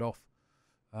kept hitting it off,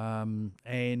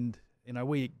 and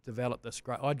we developed this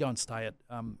great. I'd go and stay at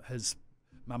his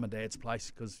mum and dad's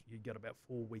place because you get about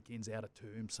 4 weekends out of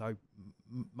term. So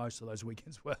most of those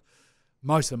weekends were.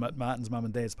 Most of them at Martin's mum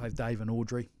and dad's place, Dave and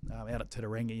Audrey, out at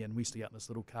Titirangi, and we used to get in this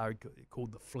little car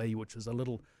called the Flea, which is a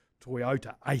little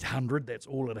Toyota 800. That's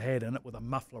all it had in it, with a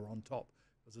muffler on top,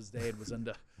 because his dad was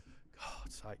into,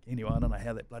 God's sake. Anyway, I don't know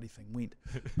how that bloody thing went,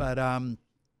 but and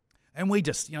we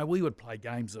just, we would play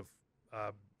games of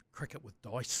cricket with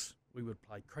dice. We would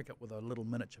play cricket with a little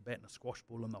miniature bat and a squash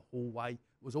ball in the hallway.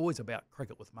 It was always about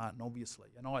cricket with Martin, obviously,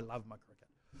 and I love my cricket.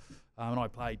 And I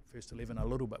played first 11 a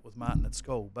little bit with Martin at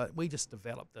school, but we just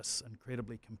developed this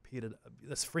incredibly competitive,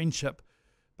 this friendship.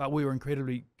 But we were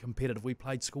incredibly competitive. We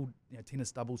played school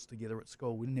tennis doubles together at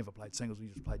school. We never played singles, we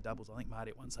just played doubles. I think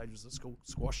Marty at one stage was the school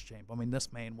squash champ. I mean,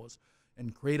 this man was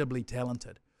incredibly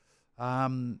talented.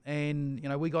 And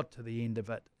we got to the end of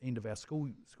our school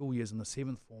years in the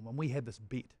 7th form, and we had this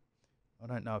bet. I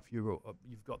don't know if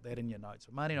you've got that in your notes,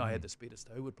 but Marty and I had this bet as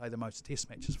to who would play the most test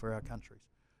matches for our countries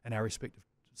and our respective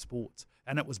sports.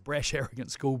 And it was brash, arrogant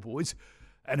schoolboys,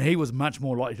 and he was much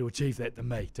more likely to achieve that than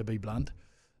me, to be blunt.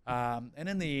 And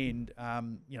in the end,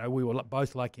 we were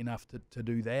both lucky enough to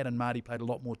do that, and Marty played a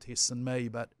lot more tests than me.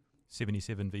 But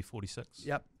 77 v 46,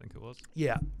 yep, I think it was.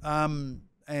 Yeah,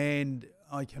 and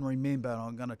I can remember, and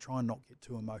I'm going to try and not get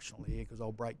too emotional here because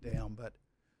I'll break down, but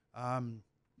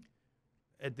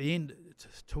at the end,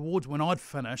 towards when I'd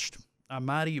finished,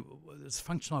 Marty, this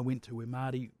function I went to where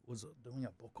Marty was doing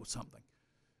a book or something,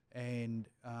 and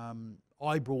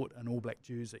I brought an All Black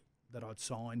jersey that I'd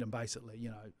signed, and basically,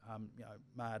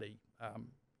 Marty,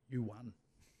 you won,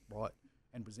 right,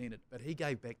 and presented. But he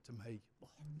gave back to me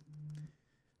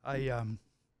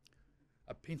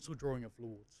a pencil drawing of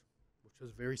Lords, which was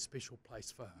a very special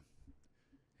place for him.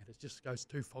 And it just goes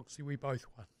to Foxy, we both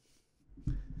won.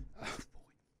 Oh,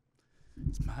 boy.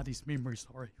 It's Marty's memory,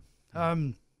 sorry.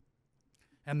 And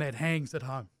that hangs at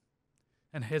home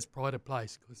and has pride of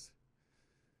place because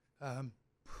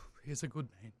he's a good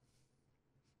man.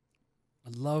 I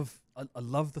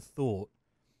love the thought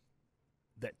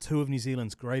that two of New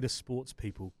Zealand's greatest sports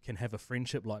people can have a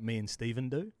friendship like me and Stephen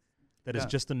do. That is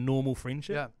just a normal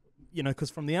friendship. Yeah. Because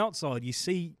from the outside, you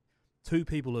see two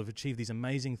people who have achieved these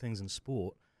amazing things in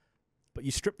sport, but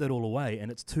you strip that all away,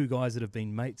 and it's two guys that have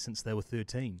been mates since they were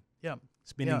 13. Yeah.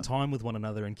 Spending time with one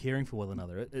another and caring for one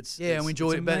another. And we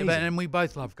enjoy it. But and we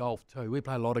both love golf too. We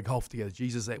play a lot of golf together.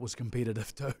 Jesus, that was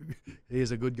competitive too. He is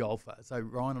a good golfer. So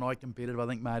Ryan and I competitive. I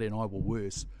think Marty and I were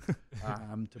worse,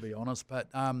 to be honest. But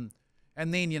and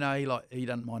then he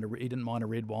didn't mind a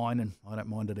red wine, and I don't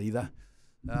mind it either.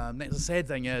 The sad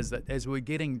thing is that as we're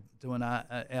getting to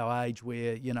our age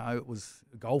where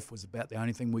golf was about the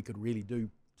only thing we could really do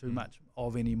too much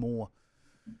of anymore.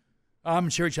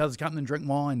 Share each other's company and drink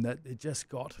wine. That it just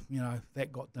got,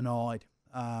 that got denied.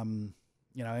 And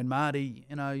Marty,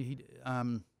 he,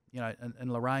 in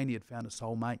Lorraine, he had found a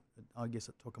soulmate. I guess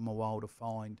it took him a while to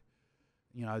find,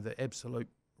 the absolute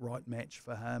right match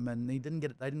for him, and they didn't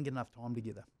get enough time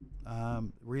together.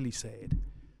 Really sad.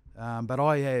 But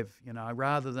I have,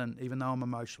 rather than, even though I'm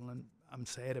emotional and I'm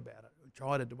sad about it,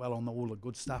 try to dwell on all the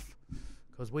good stuff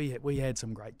because we had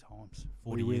some great times.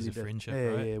 40 years of friendship,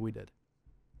 right? Yeah, we did.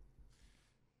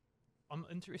 I'm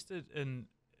interested in,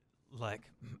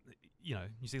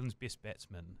 New Zealand's best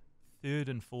batsman, 3rd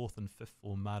and 4th and 5th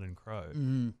form Martin Crowe.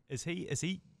 Mm-hmm. Is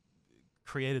he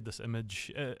created this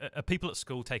image? Are people at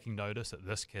school taking notice that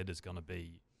this kid is going to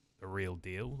be a real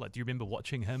deal? Do you remember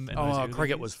watching him?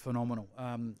 Cricket was phenomenal.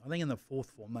 I think in the 4th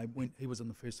form he was in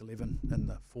the first 11, and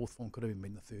the 4th form could have even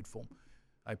been the 3rd form.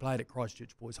 They played at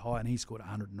Christchurch Boys High, and he scored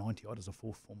 190 odd as a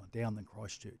 4th former down in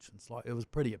Christchurch. It was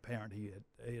pretty apparent he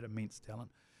had immense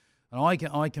talent. And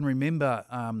I can remember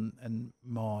in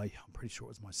I'm pretty sure it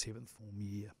was my 7th form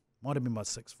year, might have been my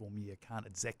 6th form year, can't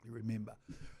exactly remember.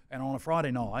 And on a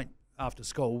Friday night, after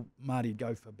school, Marty'd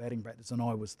go for batting practice, and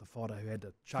I was the fighter who had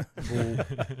to chuck the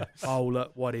ball, bowl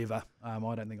it, whatever. I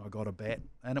don't think I got a bat,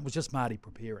 and it was just Marty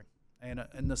preparing. And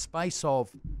in the space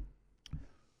of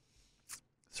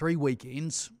 3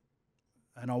 weekends,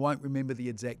 and I won't remember the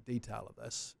exact detail of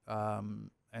this,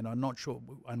 and I'm not sure.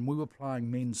 And we were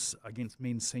playing against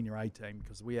men's senior A team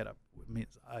because we had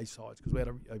men's A sides because we had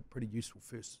a pretty useful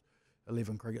first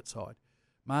 11 cricket side.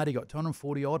 Marty got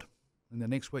 240 odd, and the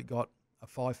next week got a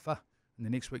 5-for, and the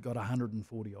next week got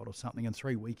 140 odd or something in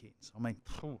 3 weekends. I mean,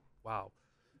 wow,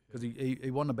 because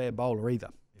he wasn't a bad bowler either.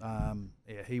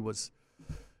 He was.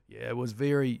 Yeah, it was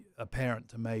very apparent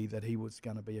to me that he was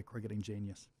going to be a cricketing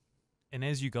genius. And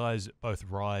as you guys both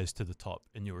rise to the top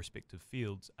in your respective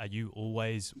fields, are you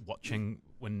always watching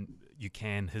when you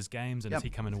can his games, and is he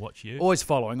coming to watch you? Always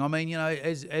following. I mean,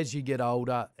 as you get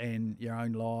older and your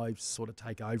own lives sort of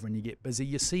take over and you get busy,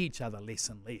 you see each other less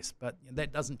and less. But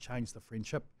that doesn't change the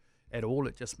friendship at all.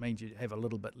 It just means you have a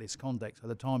little bit less contact. So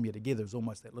the time you're together is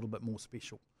almost that little bit more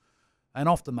special. And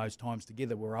often those times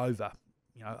together were over,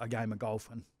 a game of golf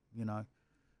and, a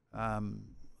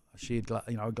shared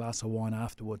a glass of wine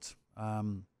afterwards. I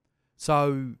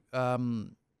don't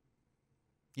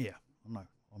know.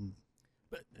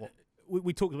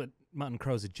 We talked about Martin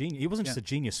Crowe as a genius. He wasn't just a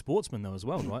genius sportsman though, as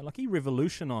well, right? Like he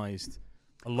revolutionised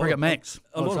a lot Cricket of Max.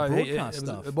 a lot of broadcast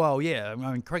stuff. Well, yeah. I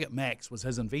mean, Cricket Max was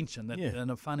his invention. That in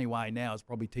a funny way now is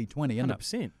probably T20, isn't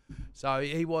 100%. it? So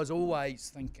he was always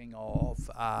thinking of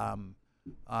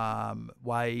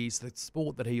ways. The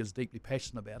sport that he was deeply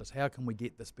passionate about is how can we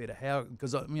get this better?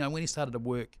 Because when he started to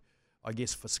work, I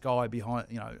guess for Sky behind,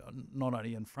 not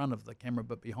only in front of the camera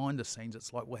but behind the scenes,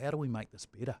 it's like, well, how do we make this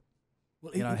better?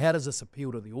 Well, how does this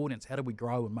appeal to the audience? How do we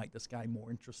grow and make this game more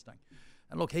interesting?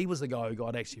 And look, he was the guy who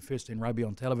got actually first in rugby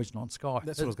on television on Sky.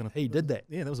 That's what I was going to. He did that.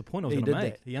 Yeah, that was the point I was going to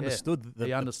make. He understood.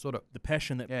 He understood it. The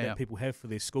passion that people have for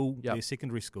their school, their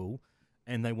secondary school,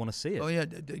 and they want to see it. Well, yeah.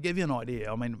 To give you an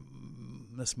idea, I mean,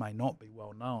 this may not be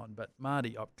well known, but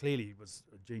Marty clearly was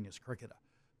a genius cricketer,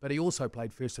 but he also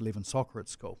played first 11 soccer at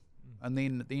school. And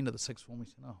then at the end of the sixth form, he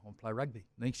said, I'll play rugby.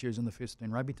 Next year he was in the first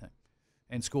 10 rugby team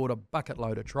and scored a bucket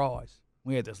load of tries.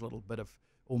 We had this little bit of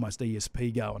almost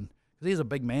ESP going. Because he's a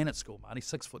big man at school, Marty,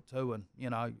 6'2", and,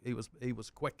 he was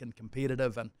quick and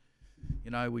competitive. And,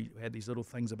 we had these little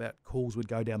things about calls would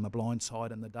go down the blind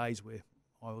side in the days where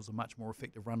I was a much more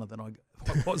effective runner than I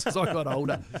was as I got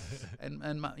older.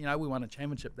 And we won a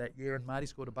championship that year, and Marty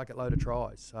scored a bucket load of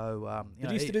tries. So, Did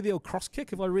he used to do the old cross kick,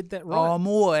 have I read that right? Oh,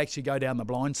 more actually go down the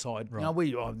blind side. Right.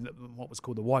 What was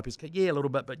called the wipers kick, a little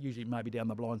bit, but usually maybe down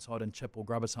the blind side and chip or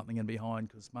grub or something in behind,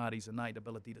 because Marty's innate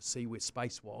ability to see where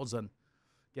space was and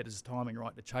get his timing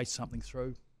right to chase something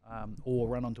through, or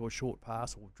run onto a short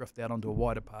pass or drift out onto a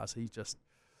wider pass. He's just...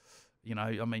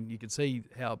 you could see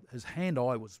how his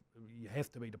hand-eye was, you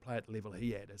have to be to play at the level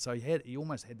he had. So he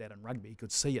almost had that in rugby. He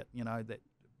could see it, that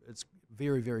it's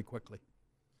very, very quickly.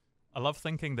 I love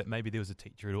thinking that maybe there was a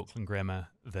teacher at Auckland Grammar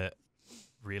that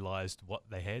realised what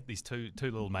they had. These two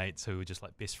little mates who were just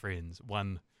like best friends.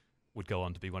 One would go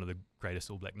on to be one of the greatest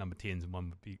All Black number 10s, and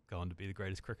one would go on to be the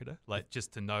greatest cricketer. Like,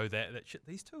 just to know that shit,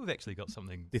 these two have actually got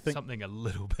something a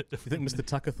little bit different. You think Mr.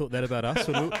 Tucker thought that about us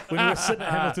when we were sitting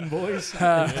at Hamilton Boys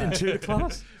in tutor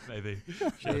class? Maybe.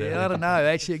 I don't know.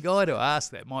 Actually, a guy to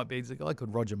ask that might be a guy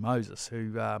called Roger Moses,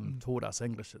 who taught us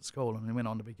English at school, and he went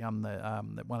on to become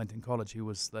at Wellington College. He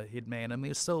was the head man, and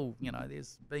there's still,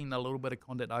 there's been a little bit of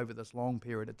contact over this long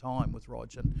period of time with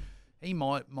Roger. And he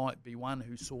might be one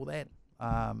who saw that.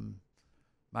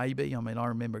 Maybe. I mean, I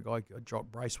remember a guy, Jock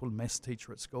Bracewell, maths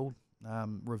teacher at school,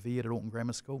 revered at Auckland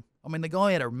Grammar School. I mean, the guy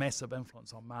who had a massive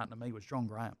influence on Martin and me was John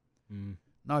Graham.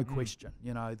 No question.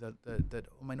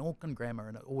 Auckland Grammar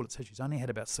and all its histories only had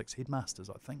about 6 headmasters,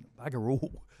 I think, bugger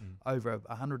all, over a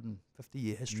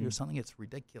 150-year history or something. It's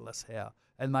ridiculous how,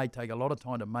 and they take a lot of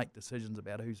time to make decisions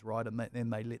about who's right, and then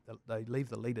they leave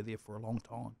the leader there for a long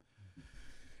time.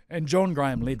 And John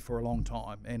Graham led for a long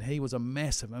time, and he was a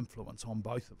massive influence on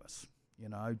both of us.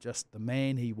 Just the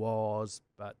man he was,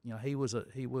 but he was a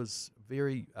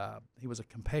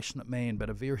compassionate man, but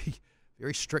a very,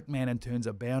 very strict man in terms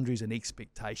of boundaries and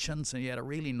expectations. And he had a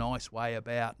really nice way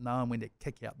about knowing when to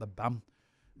kick out the bum,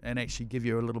 and actually give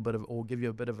you a little bit of, or give you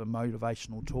a bit of a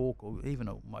motivational talk, or even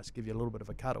almost give you a little bit of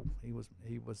a cuddle. He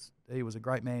was a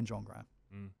great man, John Graham.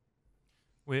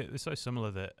 We're so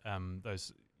similar that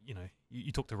those.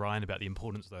 You talk to Ryan about the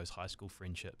importance of those high school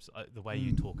friendships. The way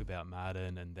you talk about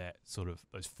Martin and that sort of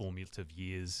those formative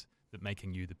years that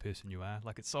making you the person you are.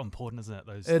 Like, it's so important, isn't it?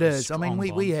 It is. I mean,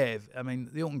 we have. I mean,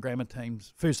 the Auckland Grammar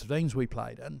teams, first teams we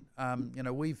played in.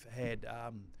 We've had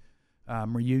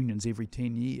reunions every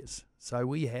 10 years. So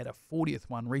we had a 40th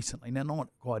one recently. Now, not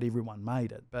quite everyone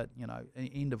made it, but,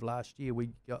 end of last year we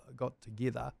got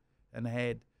together and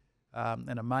had,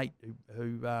 and a mate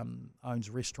who owns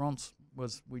restaurants,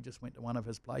 we just went to one of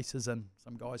his places, and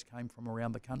some guys came from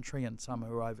around the country and some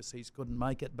who were overseas couldn't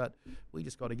make it, but we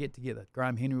just got to get together.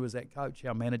 Graham Henry was that coach.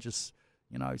 Our manager's,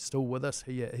 still with us.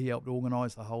 He helped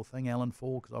organise the whole thing. Alan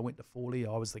Ford, because I went to Fawley,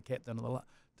 I was the captain of the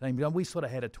team. We sort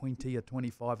of had a 20, a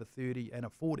 25, a 30 and a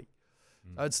 40.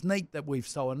 So it's neat that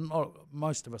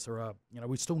most of us are,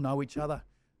 we still know each other.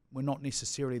 We're not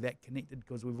necessarily that connected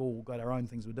because we've all got our own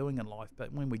things we're doing in life.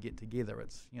 But when we get together,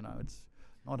 it's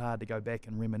not hard to go back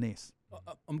and reminisce.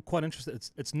 I'm quite interested.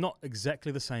 It's not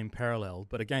exactly the same parallel,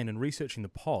 but again, in researching the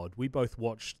pod, we both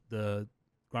watched the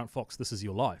Grant Fox "This Is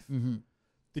Your Life." Mm-hmm.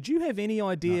 Did you have any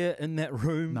idea in that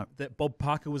room that Bob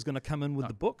Parker was going to come in with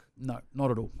the book? No,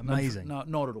 not at all. Amazing. No,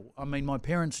 not at all. I mean, my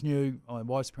parents knew, my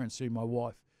wife's parents knew my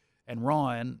wife, and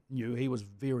Ryan knew. He was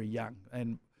very young,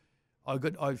 and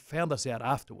I found this out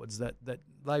afterwards that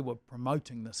they were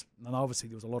promoting this, and obviously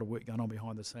there was a lot of work going on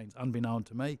behind the scenes, unbeknown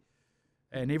to me.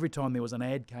 And every time there was an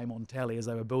ad came on telly as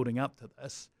they were building up to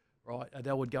this, right,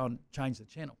 Adele would go and change the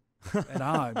channel at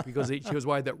home because she was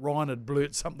worried that Ryan had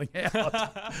blurted something out.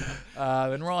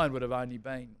 And Ryan would have only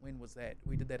been, when was that?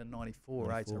 We did that in 94,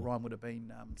 right? So Ryan would have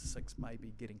been 6,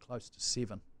 maybe getting close to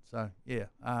 7. So, yeah.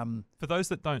 For those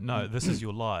that don't know, This Is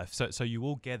Your Life. So you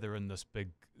all gather in this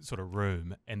big sort of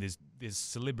room, and there's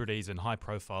celebrities and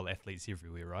high-profile athletes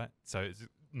everywhere, right? So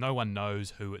no one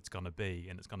knows who it's going to be,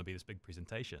 and it's going to be this big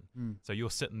presentation. So you're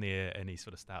sitting there, and he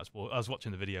sort of starts. I was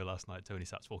watching the video last night too, and he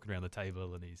starts walking around the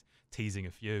table, and he's teasing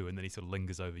a few, and then he sort of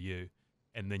lingers over you,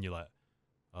 and then you're like,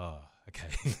 oh, okay.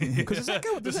 Because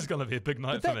this is going to be a big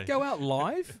night for me. Did that go out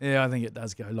live? Yeah, I think it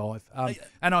does go live.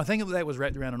 And I think that was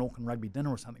wrapped around an Auckland rugby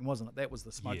dinner or something, wasn't it? That was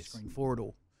the smoke screen for it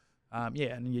all. Yeah,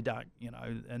 and you don't,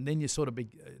 and then you sort of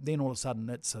then all of a sudden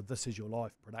it's a This Is Your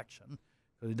Life production,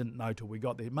 because we didn't know till we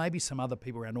got there. Maybe some other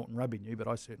people around Auckland rugby knew, but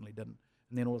I certainly didn't.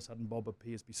 And then all of a sudden Bob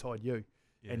appears beside you,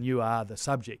 and you are the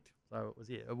subject. So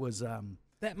it was.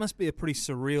 That must be a pretty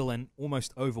surreal and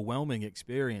almost overwhelming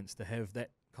experience to have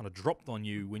that kind of dropped on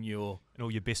you when you're... And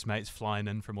all your best mates flying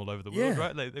in from all over the world,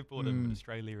 right? They brought in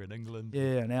Australia and England.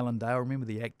 Yeah, and Alan Dale, remember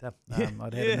the actor?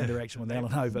 I'd had an interaction with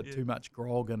Alan over too much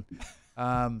grog. And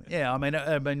I mean,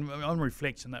 on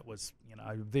reflection, that was,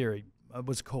 it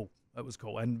was cool. It was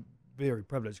cool and very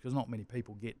privileged, because not many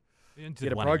people get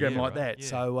a program like that. Yeah.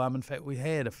 So, in fact, we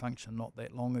had a function not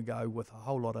that long ago with a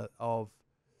whole lot of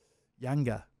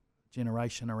younger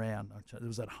generation around. It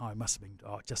was at home, must have been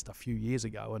just a few years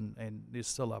ago, and there's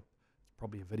still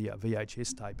probably a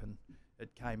VHS tape, and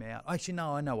it came out. Actually,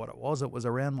 no, I know what it was. It was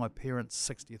around my parents'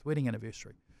 60th wedding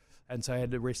anniversary, and so I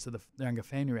had the rest of the younger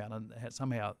family around, and had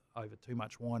somehow over too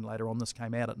much wine later on, this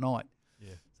came out at night.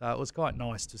 Yeah. So it was quite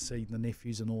nice to see the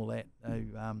nephews and all that,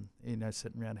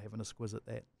 sitting around having a squiz at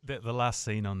that. The last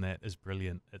scene on that is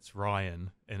brilliant. It's Ryan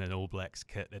in an All Blacks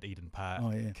kit at Eden Park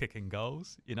kicking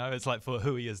goals. It's like, for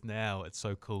who he is now, it's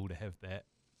so cool to have that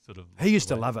sort of... He used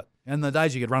to love it. And the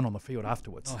days you could run on the field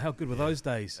afterwards. Oh, how good were those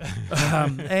days?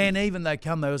 And even there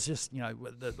was just,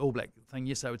 the All Black thing.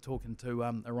 Yes, they were talking to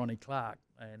Ronnie Clark,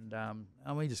 and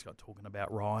we just got talking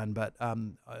about Ryan, but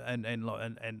and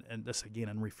this again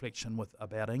in reflection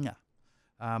about Inga,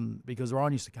 because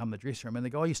Ryan used to come in the dressing room, and the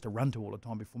guy I used to run to all the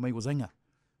time before me was Inga.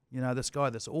 This guy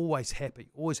that's always happy,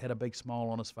 always had a big smile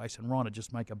on his face, and Ryan would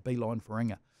just make a beeline for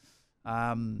Inga.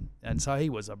 And so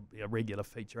he was a regular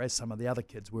feature, as some of the other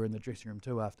kids were in the dressing room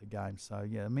too after games. So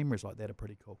yeah, memories like that are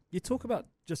pretty cool. You talk about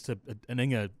just an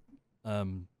Inga, what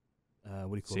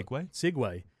do you call it?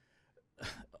 Segue.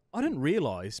 I didn't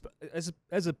realise, but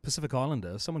as a Pacific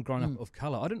Islander, someone growing up of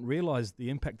colour, I didn't realise the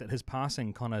impact that his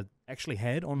passing kind of actually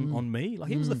had on me. Like,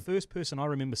 he was the first person I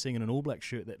remember seeing in an All Black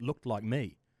shirt that looked like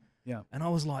me. Yeah. And I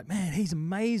was like, man, he's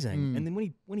amazing. And then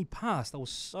when he passed, I was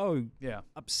so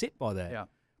upset by that. Yeah.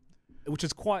 Which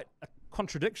is quite a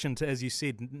contradiction to, as you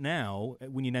said, now,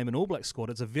 when you name an All Black squad,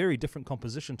 it's a very different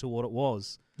composition to what it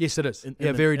was. Yes, it is.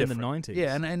 Very different. In the 90s.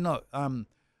 Yeah, and look,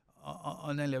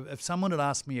 if someone had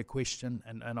asked me a question,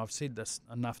 and I've said this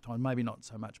enough times, maybe not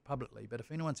so much publicly, but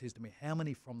if anyone says to me, how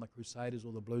many from the Crusaders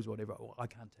or the Blues or whatever, well, I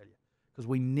can't tell you, because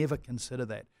we never consider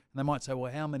that. And they might say,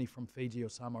 well, how many from Fiji or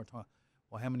Samoa,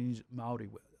 or how many Māori?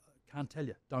 Can't tell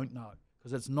you, don't know,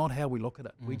 because it's not how we look at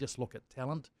it. We just look at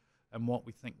talent and what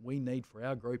we think we need for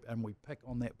our group, and we pick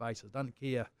on that basis. Don't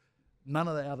care. None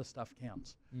of the other stuff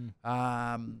counts.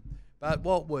 But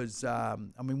what was,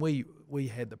 we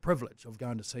had the privilege of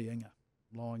going to see Inga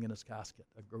lying in his casket,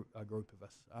 a group of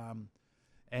us.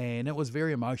 And it was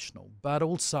very emotional, but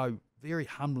also very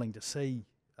humbling to see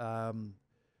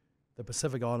the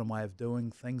Pacific Island way of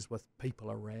doing things with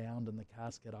people around and the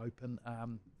casket open.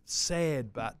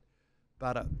 Sad, but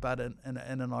in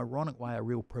an ironic way, a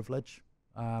real privilege.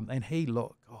 And he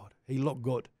looked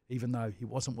good, even though he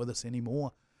wasn't with us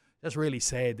anymore. Just really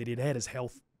sad that he'd had his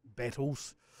health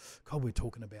battles. God, we're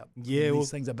talking about these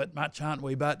things a bit much, aren't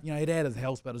we? But he'd had his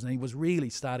health battles, and he was really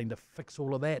starting to fix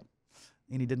all of that,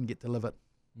 and he didn't get to live it.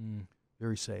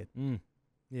 Very sad.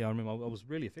 Yeah, I remember I was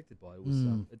really affected by it. It was,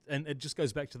 and it just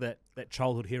goes back to that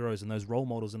childhood heroes and those role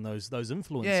models and those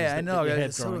influences. Yeah, that you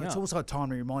had growing it's up. also a time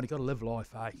to remind you got to live life,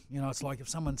 eh? It's like if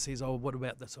someone says, "Oh, what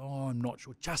about this?" "Oh, I'm not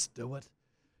sure." Just do it.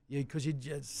 Yeah, because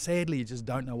sadly you just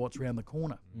don't know what's around the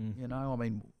corner. I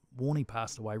mean, Warnie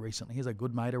passed away recently. He's a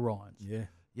good mate of Ryan's. Yeah.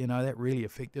 That really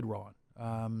affected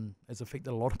Ryan. It's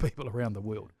affected a lot of people around the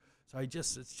world. So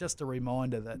it's just a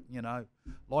reminder that,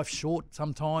 life's short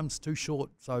sometimes, too short,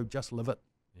 so just live it.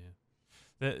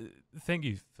 Yeah. Thank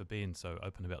you for being so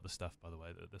open about this stuff, by the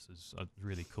way. This is a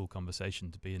really cool conversation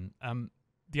to be in.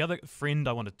 The other friend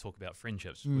I want to talk about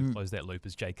friendships, we've closed that loop,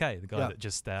 is JK, the guy that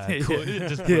just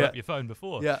put up your phone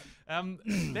before. Yeah.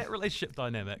 That relationship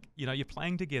dynamic, you're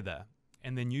playing together,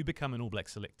 and then you become an All Black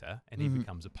selector, and he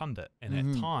becomes a pundit. And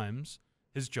at times,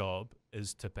 his job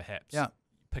is to perhaps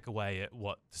pick away at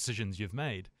what decisions you've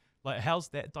made. Like, how's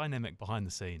that dynamic behind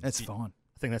the scenes? That's fine.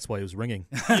 I think that's why he was ringing.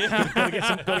 Got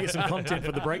to get some content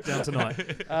for the breakdown tonight.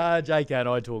 JK and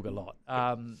I talk a lot.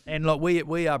 And look,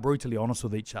 we are brutally honest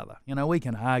with each other. We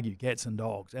can argue cats and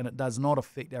dogs, and it does not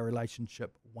affect our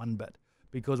relationship one bit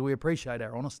because we appreciate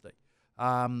our honesty.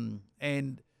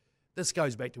 And this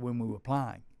goes back to when we were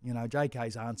playing.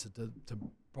 JK's answer to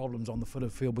problems on the foot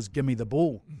of the field was give me the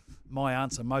ball. My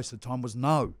answer most of the time was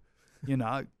no.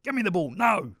 Give me the ball,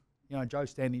 no. Joe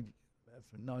Stanley,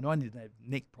 no, I didn't have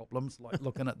neck problems, like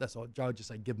looking at this, Joe would just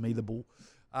say, give me the ball.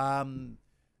 And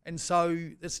so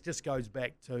this just goes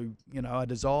back to, a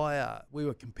desire. We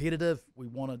were competitive. We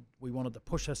wanted to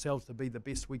push ourselves to be the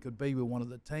best we could be. We wanted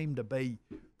the team to be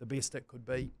the best it could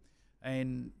be.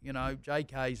 And,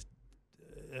 JK's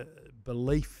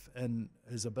belief in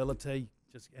his ability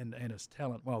and his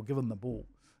talent, well, give him the ball.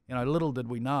 Little did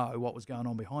we know what was going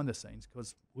on behind the scenes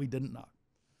because we didn't know.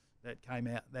 That came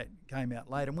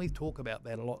out later, and we talk about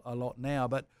that a lot now.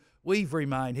 But we've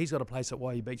remained. He's got a place at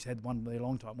Waihi Beach. Had one there a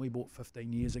long time. We bought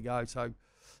 15 years ago. So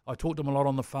I talk to him a lot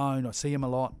on the phone. I see him a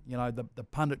lot. The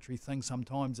punditry thing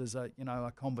sometimes is a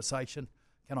conversation.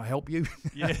 Can I help you?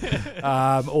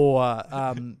 Yeah.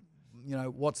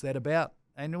 What's that about?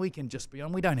 And we can just be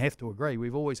on. We don't have to agree.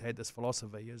 We've always had this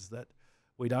philosophy is that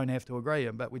we don't have to agree,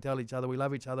 but we tell each other we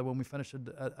love each other when we finish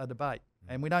a debate.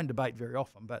 And we don't debate very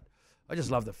often, but I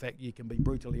just love the fact you can be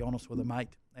brutally honest with a mate,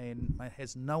 and it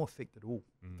has no effect at all.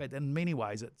 In fact, in many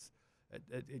ways,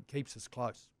 it keeps us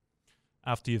close.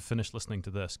 After you've finished listening to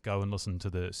this, go and listen to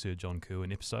the Sir John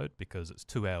Kirwan episode because it's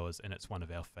 2 hours and it's one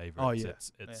of our favourites. Oh,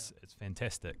 yeah. It's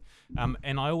fantastic.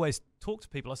 And I always talk to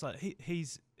people. I was like,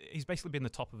 he's basically been the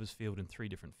top of his field in 3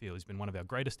 different fields. He's been one of our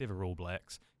greatest ever All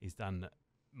Blacks. He's done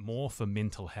more for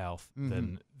mental health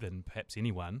than perhaps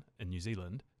anyone in New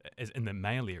Zealand, in the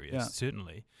male areas,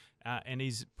 certainly. And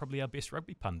he's probably our best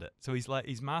rugby pundit. So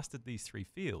he's mastered these 3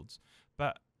 fields.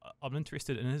 But I'm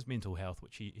interested in his mental health,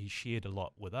 which he shared a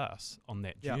lot with us on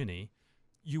that journey.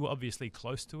 You were obviously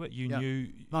close to it. You knew.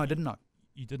 No, I didn't know.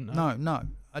 You didn't know? No,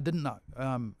 I didn't know.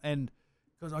 And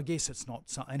because I guess it's not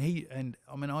something.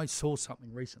 I saw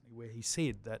something recently where he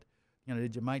said that,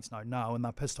 did your mates know? No, and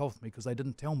they're pissed off with me because they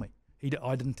didn't tell me.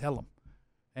 I didn't tell them,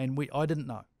 and I didn't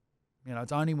know.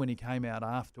 It's only when he came out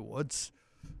afterwards.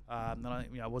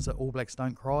 Was it All Blacks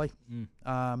Don't Cry?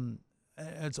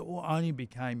 It's only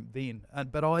became then.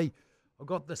 But I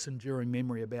got this enduring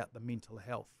memory about the mental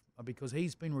health because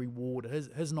he's been rewarded.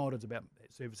 His night is about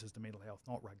services to mental health,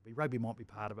 not rugby. Rugby might be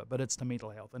part of it, but it's to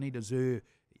mental health, and he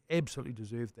absolutely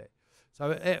deserved that.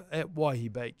 So at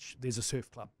Waihi Beach, there's a surf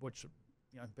club, which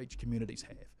beach communities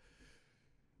have.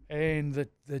 And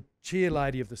the chair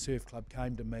lady of the surf club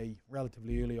came to me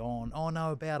relatively early on,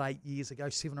 about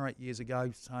 7 or 8 years ago,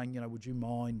 saying, would you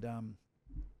mind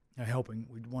helping?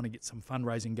 We want to get some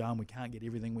fundraising going. We can't get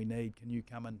everything we need. Can you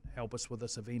come and help us with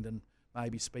this event and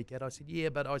maybe speak at? I said, yeah,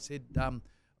 but I said,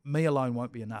 me alone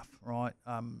won't be enough, right?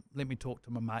 Let me talk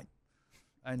to my mate.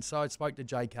 And so I spoke to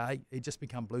JK. He'd just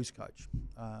become blues coach.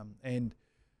 And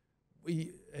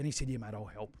he said, yeah, mate, I'll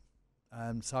help.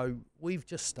 So we've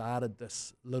just started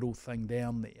this little thing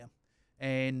down there.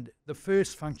 And the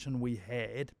first function we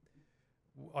had,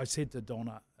 I said to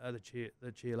Donna, the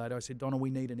chair lady, I said, Donna, we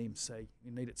need an MC.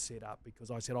 We need it set up because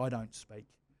I said, I don't speak.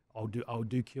 I'll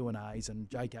do Q&As and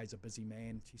JK's a busy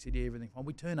man. She said, yeah, everything fine.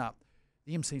 We turn up,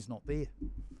 the MC's not there.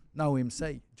 no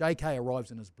MC. JK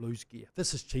arrives in his Blues gear.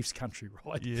 This is Chiefs country,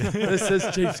 right? Yeah. This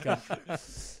is Chiefs country.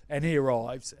 And he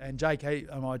arrives, and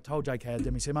JK, and I told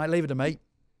JK, he said, mate, leave it to me.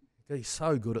 He's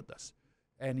so good at this.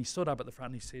 And he stood up at the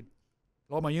front and he said,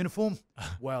 like my uniform?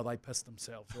 Wow, they pissed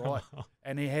themselves, right?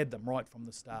 And he had them right from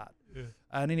the start. Yeah.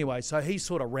 And anyway, so he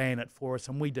sort of ran it for us,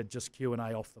 and we did just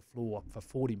Q&A off the floor for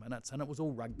 40 minutes, and it was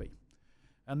all rugby.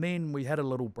 And then we had a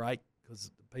little break because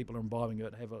people are imbibing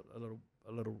it, have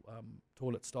a little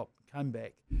toilet stop, came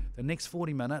back. The next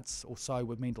 40 minutes or so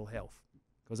with mental health,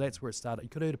 because that's where it started. You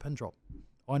could have heard a pin drop.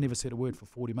 I never said a word for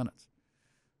 40 minutes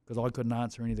because I couldn't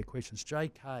answer any of the questions.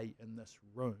 JK in this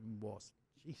room was,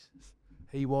 Jesus,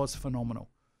 he was phenomenal.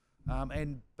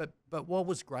 But what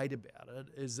was great about it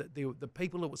is that the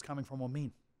people it was coming from were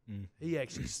men. Mm.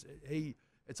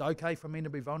 It's okay for men to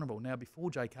be vulnerable. Now, before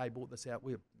JK brought this out,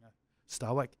 we were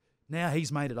stoic. Now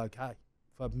he's made it okay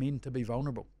for men to be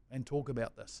vulnerable and talk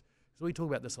about this. So we talk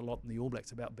about this a lot in the All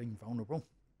Blacks about being vulnerable,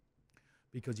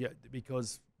 because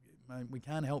we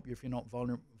can't help you if you're not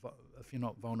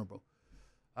vulnerable.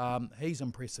 He's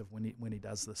impressive when he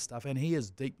does this stuff, and he is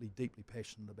deeply, deeply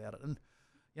passionate about it. And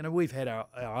you know, we've had our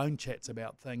own chats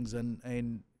about things,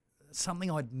 and something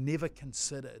I'd never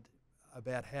considered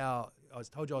about how I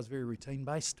told you I was very routine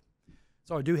based.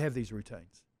 So I do have these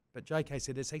routines. But JK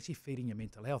said, it's actually feeding your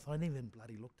mental health. I never even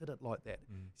bloody looked at it like that.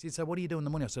 Mm. He said, so what do you do in the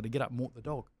morning? I said, I get up and walk the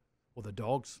dog, or the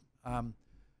dogs. And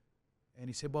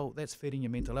he said, well, that's feeding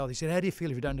your mental health. He said, how do you feel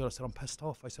if you don't do it? I said, I'm pissed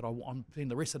off. I said, I'm spending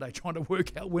the rest of the day trying to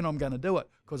work out when I'm going to do it,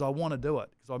 because I want to do it.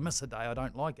 Because I miss a day, I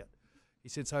don't like it. He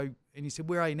said, and he said,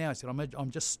 where are you now? I said,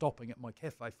 I'm just stopping at my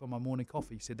cafe for my morning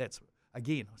coffee. He said, that's,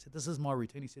 again. I said, this is my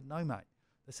routine. He said, no, mate,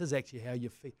 this is actually how you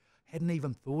feel. Hadn't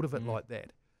even thought of it like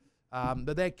that.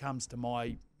 But that comes to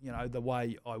my, the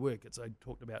way I work. I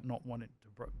talked about not wanting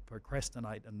to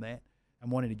procrastinate and that,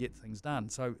 and wanting to get things done.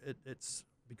 So it's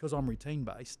because I'm routine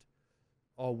based.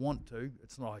 I want to.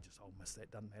 It's not I'll miss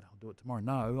that. Doesn't matter. I'll do it tomorrow.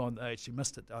 No, I actually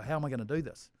missed it. How am I going to do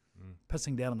this?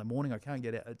 Pissing down in the morning. I can't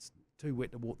get out. It's too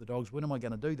wet to walk the dogs. When am I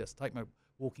going to do this? Take my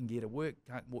walking gear to work.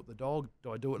 Can't walk the dog.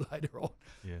 Do I do it later on?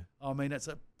 Yeah. I mean, it's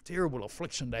a terrible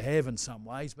affliction to have in some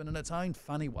ways, but in its own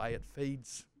funny way, it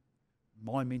feeds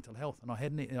my mental health, and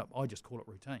I just call it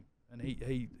routine. And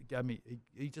he gave me,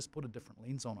 he just put a different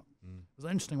lens on it. It was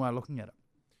an interesting way of looking at it.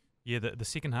 Yeah, the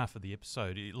second half of the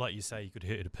episode, like you say, you could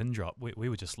hear it a pin drop. We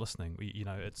were just listening.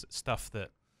 It's stuff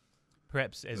that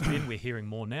perhaps as men we're hearing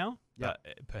more now, but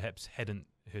perhaps hadn't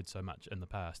heard so much in the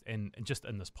past. And just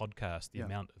in this podcast, the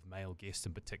amount of male guests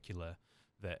in particular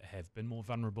that have been more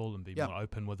vulnerable and been more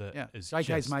open with it is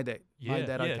JK's made that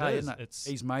okay, isn't it?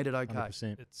 He's made it okay.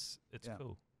 100%. It's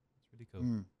cool. It's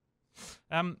really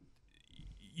cool.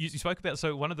 You spoke about,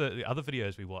 so one of the other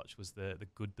videos we watched was the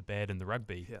good, the bad, and the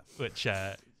rugby, which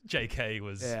JK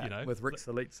was, with Rick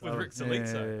Salito. With Rick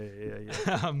Salito.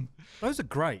 Yeah. Those are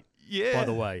great, yeah. by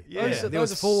the way. Yeah. There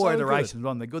was 4 iterations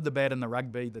on the good, the bad, and the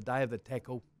rugby, the day of the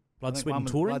tackle. Blood, Sweat and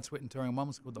Touring? Blood, Sweat and Touring. One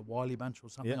was called the Wiley Bunch or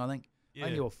something, I think. Yeah.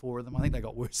 Only 4 of them. I think they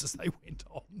got worse as they went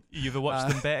on. You ever watched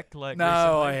them back? No, recently?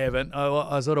 I haven't.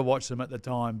 I sort of watched them at the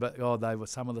time, but they were,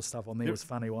 some of the stuff on there was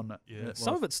funny, wasn't it? Yeah.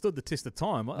 Some of it stood the test of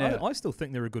time. I still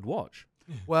think they're a good watch.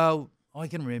 Well, I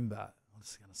can remember,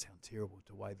 this is going to sound terrible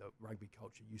to the way the rugby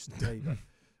culture used to be, but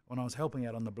when I was helping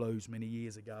out on the Blues many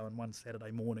years ago, and one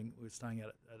Saturday morning we were staying at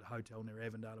a hotel near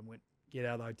Avondale, and went get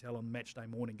out of the hotel on match day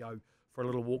morning, go for a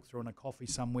little walk through and a coffee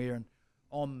somewhere, and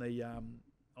on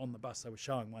the bus they were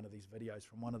showing one of these videos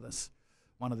from one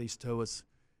of these tours,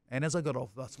 and as I got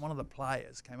off the bus, one of the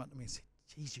players came up to me and said,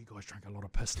 geez, you guys drank a lot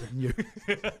of piss, didn't you?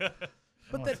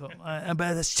 But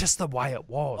it's just the way it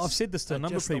was. I've said this to a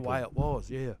number of people. Just the way it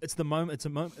was, yeah. It's the moment. It's a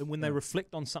moment when they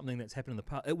reflect on something that's happened in the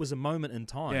past. It was a moment in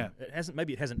time. Yeah. It hasn't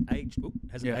aged.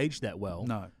 Aged that well.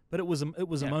 No. But it was a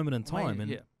moment in time,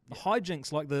 and the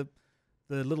hijinks, like the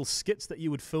little skits that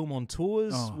you would film on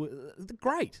tours, they're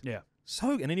great. Yeah.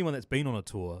 So, and anyone that's been on a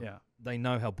tour, they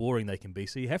know how boring they can be.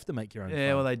 So you have to make your own. Yeah,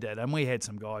 fun. well, they did, and we had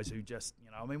some guys who just,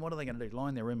 what are they going to do? Lie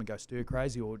in their room and go stir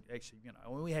crazy, or actually,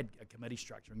 we had a committee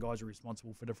structure, and guys were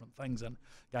responsible for different things, and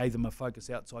gave them a focus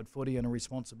outside footy and a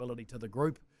responsibility to the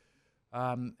group,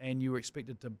 and you were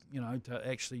expected to, to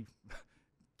actually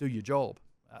do your job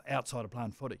outside of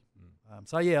playing footy.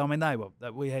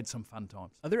 We had some fun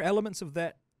times. Are there elements of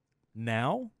that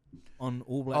now? On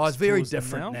All Blacks it's very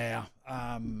different now.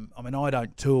 I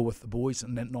don't tour with the boys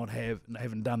and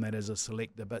haven't done that as a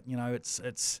selector, but it's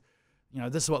this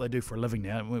is what they do for a living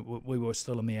now. We were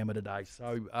still in the amateur days,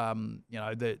 so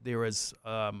there is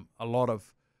a lot of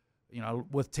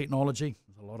with technology.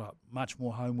 There's much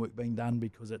more homework being done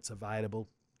because it's available.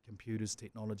 Computers,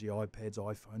 technology, iPads,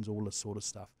 iPhones, all this sort of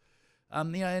stuff.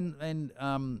 And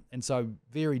so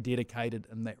very dedicated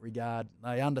in that regard.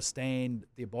 They understand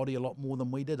their body a lot more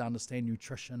than we did. Understand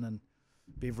nutrition and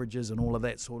beverages and all of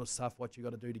that sort of stuff. What you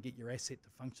got to do to get your asset to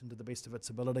function to the best of its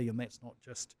ability, and that's not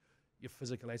just your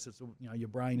physical assets, your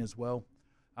brain as well.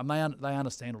 They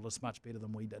understand all this much better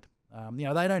than we did.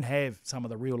 They don't have some of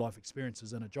the real life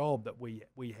experiences in a job that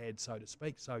we had, so to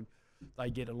speak. So they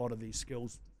get a lot of these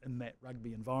skills in that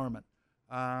rugby environment,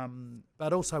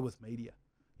 but also with media.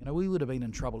 We would have been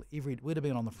in trouble we'd have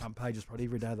been on the front pages probably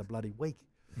every day of the bloody week.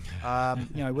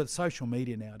 With social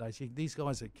media nowadays, these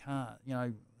guys that can't,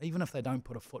 even if they don't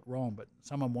put a foot wrong, but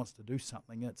someone wants to do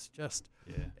something, it's just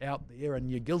out there,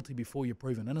 and you're guilty before you're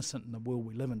proven innocent in the world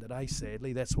we live in today,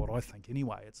 sadly. That's what I think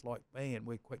anyway. It's like, man,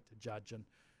 we're quick to judge, and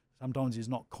sometimes there's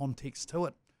not context to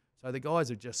it. So the guys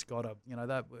have just got to,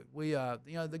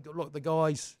 the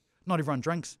guys, not everyone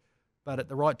drinks, but at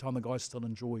the right time, the guys still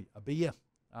enjoy a beer.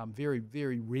 Very,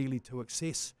 very rarely to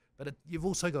excess, but you've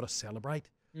also got to celebrate.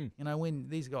 When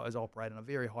these guys operate in a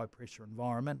very high-pressure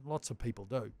environment, lots of people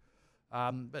do,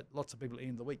 but lots of people at the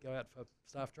end of the week go out for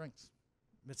staff drinks.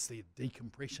 It's the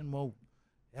decompression. Well,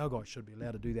 our guys should be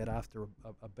allowed to do that after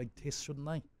a big test, shouldn't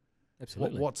they?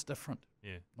 Absolutely. What's different?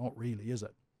 Yeah. Not really, is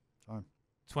it? So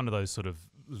it's one of those sort of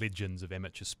legends of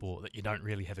amateur sport that you don't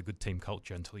really have a good team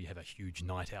culture until you have a huge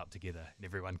night out together and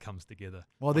everyone comes together.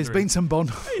 Well, there's been some been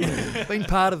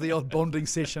part of the odd bonding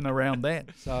session around that.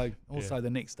 So also the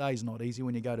next day's not easy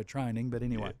when you go to training, but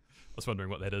anyway. I was wondering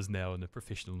what that is now in a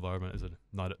professional environment. Is it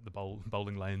a night at the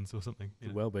bowling lanes or something?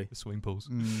 Could well be. The swimming pools.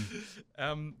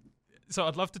 So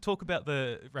I'd love to talk about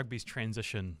the rugby's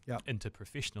transition into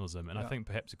professionalism, and I think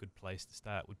perhaps a good place to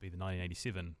start would be the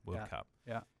 1987 World Cup.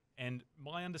 Yeah. And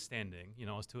my understanding,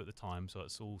 I was 2 at the time, so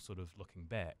it's all sort of looking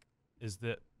back, is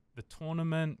that the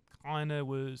tournament kind of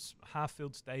was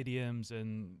half-filled stadiums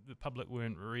and the public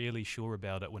weren't really sure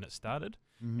about it when it started.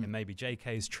 And maybe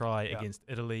JK's try against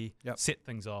Italy set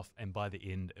things off, and by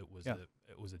the end it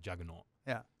was a juggernaut.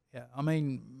 Yeah. I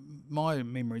mean, my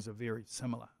memories are very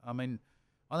similar. I mean,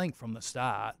 I think from the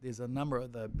start, there's a number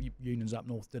of the unions up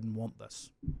north didn't want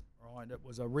this. Right, it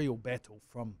was a real battle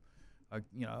from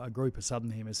a group of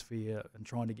Southern Hemisphere and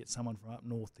trying to get someone from up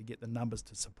north to get the numbers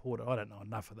to support it. I don't know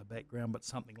enough of the background, but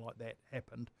something like that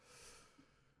happened.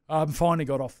 Finally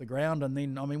got off the ground, and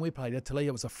then, we played Italy.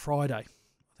 It was a Friday.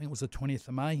 I think it was the 20th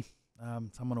of May.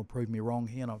 Someone will prove me wrong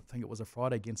here, and I think it was a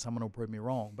Friday again. Someone will prove me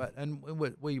wrong. And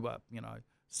we were,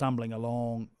 stumbling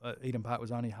along. Eden Park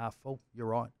was only half full. You're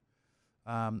right.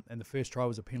 And the first try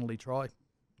was a penalty try.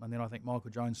 And then I think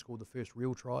Michael Jones scored the first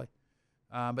real try.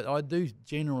 But I do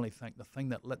generally think the thing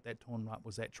that lit that tournament up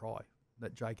was that try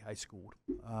that JK scored.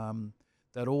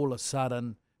 That all of a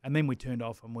sudden, and then we turned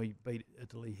off and we beat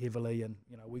Italy heavily, and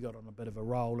we got on a bit of a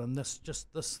roll, and this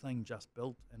thing just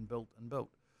built and built and built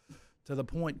to the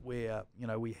point where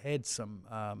we had some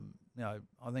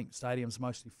I think stadiums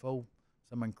mostly full,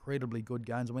 some incredibly good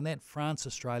games. I mean, that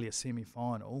France-Australia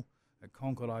semi-final at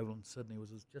Concord Oval in Sydney was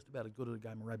just about as good a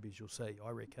game of rugby as you'll see,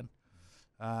 I reckon.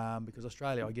 Because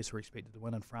Australia, I guess, were expected to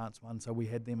win and France won, so we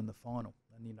had them in the final.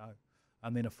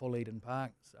 And then a full Eden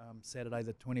Park, Saturday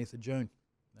the 20th of June.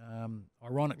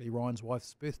 Ironically, Ryan's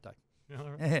wife's birthday.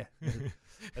 Yeah.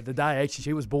 The day, actually,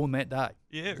 she was born that day.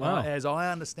 Yeah, wow. As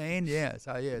I understand,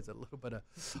 So, it's a little bit of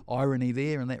irony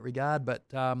there in that regard, but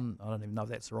I don't even know if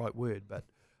that's the right word. But,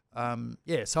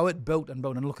 so it built and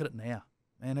built, and look at it now.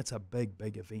 Man, it's a big,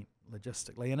 big event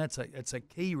logistically, and it's a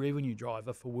key revenue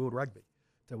driver for World Rugby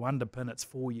to underpin its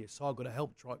 4-year cycle to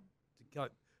help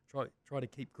try to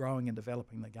keep growing and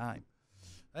developing the game.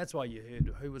 That's why you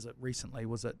heard, who was it recently?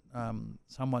 Was it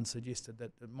someone suggested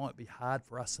that it might be hard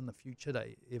for us in the future to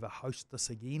ever host this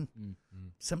again,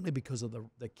 simply because of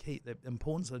the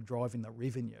importance of driving the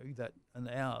revenue. That in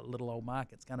our little old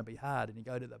market's going to be hard, and you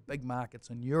go to the big markets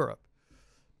in Europe,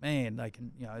 man, they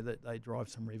can they drive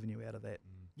some revenue out of that.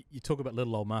 You talk about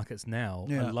little old markets now.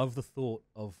 Yeah. I love the thought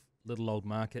of little old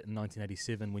market in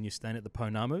 1987 when you're staying at the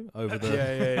Pounamu over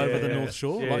the North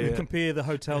Shore. You compare the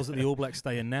hotels that the All Blacks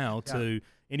stay in now to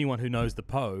anyone who knows the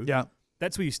Po. Yeah.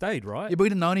 That's where you stayed, right? Yeah, but we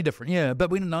didn't know any different. Yeah,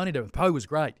 but we didn't know any different. Po was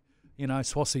great.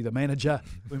 Swassi, the manager,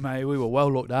 we were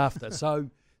well looked after. So,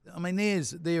 I mean, we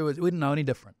didn't know any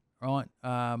different, right?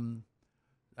 And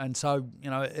so,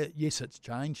 yes, it's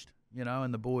changed.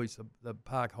 And the boys, the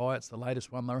Park Hyatt's the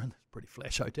latest one they're in. It's a pretty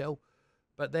flash hotel.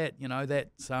 But that's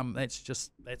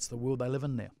the world they live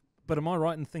in now. But am I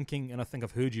right in thinking, and I think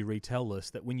I've heard you retell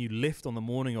this, that when you left on the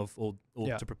morning of, or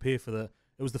to prepare for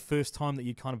it was the first time that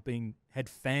you kind of had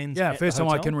fans? Yeah, at first the time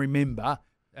I hotel? can remember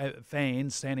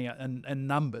fans standing out in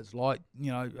numbers, like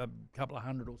a couple of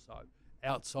hundred or so,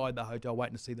 outside the hotel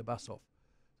waiting to see the bus off.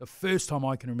 The first time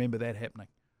I can remember that happening,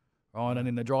 right? And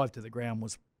then the drive to the ground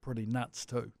was pretty nuts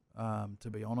too, to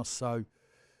be honest. So,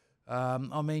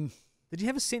 I mean... Did you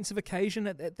have a sense of occasion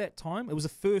at that time? It was the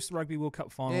first Rugby World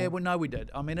Cup final. Yeah, well, no, we did.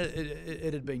 I mean,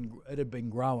 it had been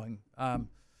growing, and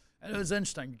it was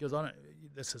interesting because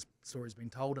story's been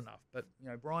told enough. But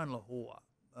Brian Lahore,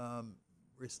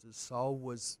 rest his soul,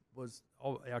 was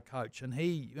our coach, and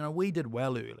he, we did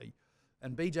well early,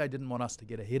 and BJ didn't want us to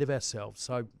get ahead of ourselves.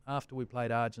 So after we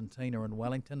played Argentina in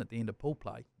Wellington at the end of pool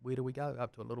play, where do we go?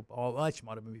 Up to a little. Oh, actually,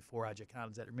 might have been before Arja. I can't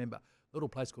exactly remember. Little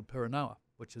place called Puranoa,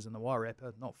 which is in the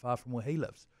Wairarapa, not far from where he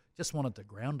lives. Just wanted to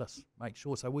ground us, make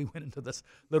sure. So we went into this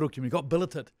little community, got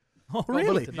billeted. Oh,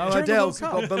 really? No hotels,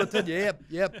 got billeted. Yeah.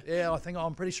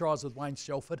 I'm pretty sure I was with Wayne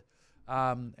Shelford,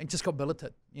 and just got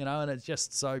billeted. And it's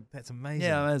just so. That's amazing.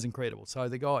 Yeah, that's incredible. So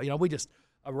the guy, we just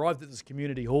arrived at this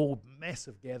community hall,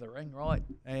 massive gathering, right?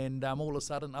 And all of a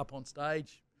sudden, up on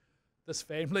stage, this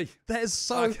family. That is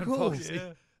so cool.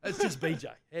 Yeah. It's just BJ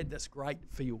had this great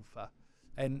feel for.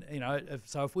 And,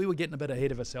 if we were getting a bit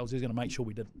ahead of ourselves, he was going to make sure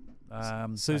we didn't.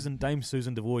 Dame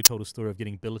Susan Devoy told a story of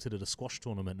getting billeted at a squash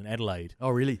tournament in Adelaide. Oh,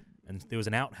 really? And there was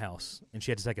an outhouse, and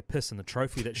she had to take a piss in the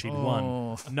trophy that she'd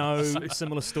won. No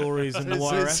similar stories in the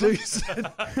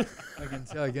Wairarapa.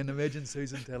 I can imagine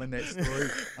Susan telling that story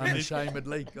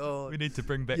unashamedly. God. We need to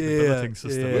bring back the billeting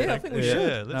system. I think we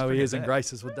should. No, he isn't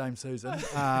gracious with Dame Susan.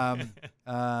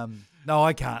 No,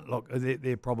 I can't. Look,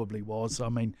 there probably was. I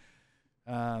mean...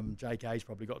 JK's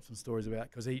probably got some stories about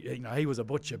because he was a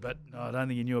butcher, but I don't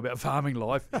think he knew about farming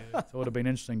life. So it would have been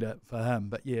interesting for him.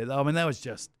 But yeah, I mean that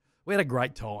was we had a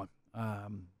great time.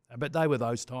 But they were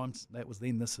those times. That was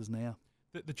then. This is now.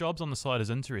 The jobs on the side is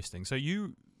interesting. So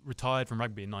you retired from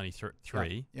rugby in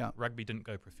 '93. Yeah. Rugby didn't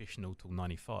go professional till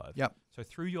 '95. Yep. So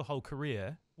through your whole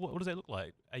career, what does that look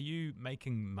like? Are you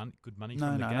making good money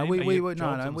from the game? No,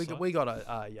 we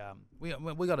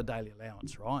got a daily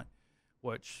allowance, right?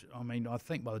 Which, I mean, I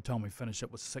think by the time we finished,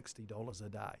 it was $60 a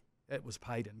day. It was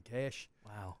paid in cash.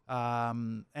 Wow.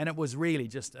 And it was really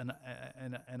just an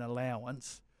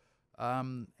allowance.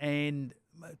 And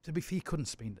to be fair, couldn't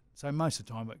spend it. So most of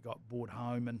the time it got brought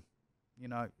home and,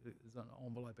 there's an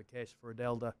envelope of cash for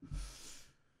Adele.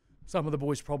 Some of the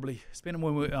boys probably spent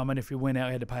them. If we went out,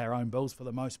 we had to pay our own bills for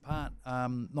the most part.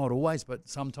 Not always, but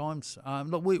sometimes.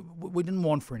 Look, we didn't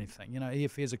want for anything.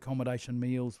 Airfares, accommodation,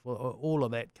 meals, all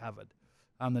of that covered.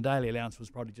 The daily allowance was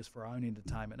probably just for our own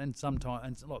entertainment, and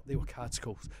sometimes, look, there were card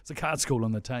schools. It's a card school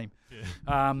on the team,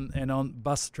 and on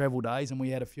bus travel days, and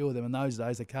we had a few of them. In those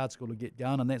days, the card school would get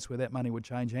going, and that's where that money would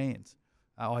change hands.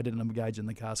 I didn't engage in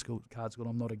the card school.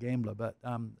 I'm not a gambler, but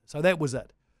so that was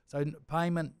it. So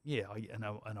payment, in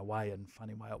a way, in a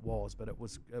funny way, it was, but it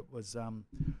was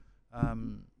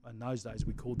in those days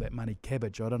we called that money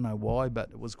cabbage. I don't know why, but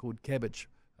it was called cabbage,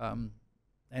 and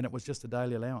it was just a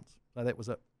daily allowance. So that was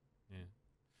it. Yeah.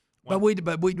 But we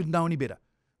didn't know any better.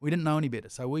 We didn't know any better,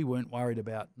 so we weren't worried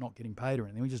about not getting paid or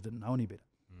anything. We just didn't know any better.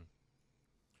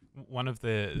 One of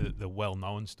the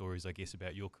well-known stories, I guess,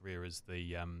 about your career is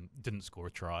the didn't score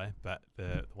a try, but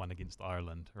the one against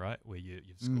Ireland, right, where you've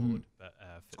scored. But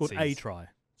scored a try.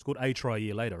 Scored a try a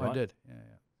year later, right? I did. Yeah.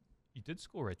 You did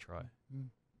score a try,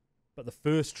 but the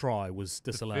first try was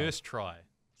disallowed. The first try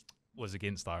was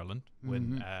against Ireland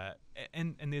when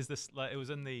and there's this it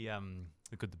was in the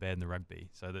good, the bad, and the rugby.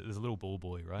 So there's a little ball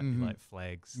boy, right? He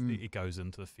flags. He goes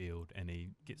into the field and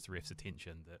he gets the ref's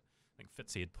attention that I think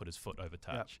Fitzy had put his foot over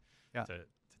touch to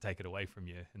take it away from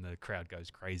you, and the crowd goes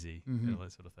crazy and all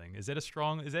that sort of thing. Is that a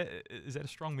strong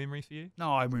memory for you?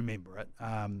 No, I remember it.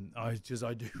 I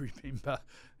do remember.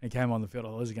 He came on the field.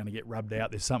 I was going to get rubbed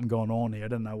out. There's something going on here. I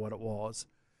didn't know what it was.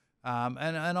 And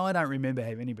I don't remember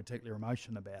having any particular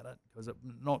emotion about it because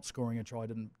not scoring a try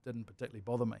didn't particularly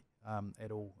bother me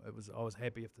at all. I was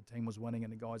happy if the team was winning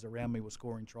and the guys around me were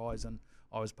scoring tries, and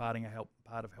I was part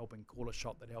of helping call a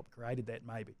shot that helped created that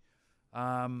maybe.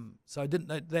 So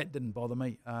that didn't bother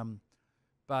me.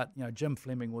 But Jim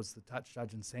Fleming was the touch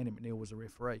judge and Sandy McNeil was a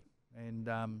referee, and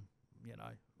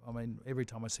every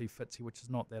time I see Fitzy, which is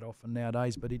not that often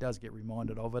nowadays, but he does get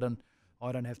reminded of it, and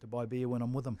I don't have to buy beer when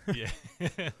I'm with him. Yeah.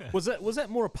 Was that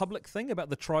more a public thing about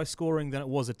the try scoring than it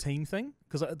was a team thing?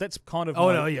 Because that's kind of.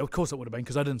 Oh no, yeah, of course it would have been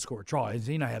because I didn't score a try.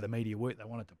 You know how the media work; they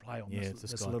wanted to play on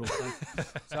this little thing.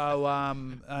 So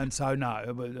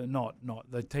no,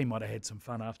 not the team might have had some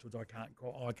fun afterwards. I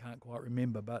can't quite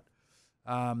remember, but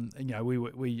I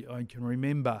can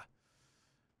remember.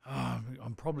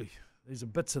 I'm probably. There's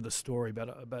bits of the story,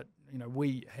 but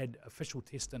we had official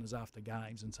test dinners after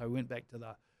games, and so we went back to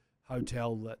the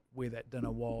hotel where that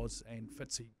dinner was, and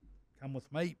Fitzy come with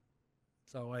me,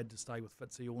 so I had to stay with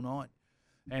Fitzy all night.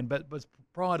 But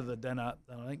prior to the dinner,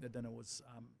 I think the dinner was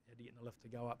had to get in the lift to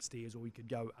go upstairs, or we could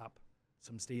go up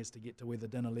some stairs to get to where the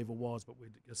dinner level was. But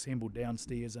we'd assembled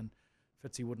downstairs, and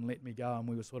Fitzy wouldn't let me go, and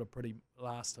we were sort of pretty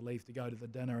last to leave to go to the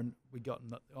dinner. And we got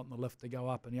on the lift to go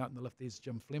up, and he opened the lift. There's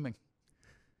Jim Fleming,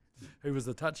 who was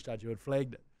the touch judge who had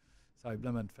flagged it. So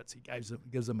Blimmin Fitzy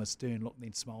gives him a stern look, and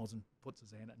then smiles and puts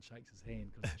his hand out and shakes his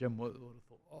hand, because Jim would have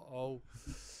thought, oh.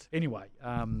 Anyway,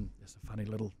 just a funny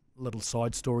little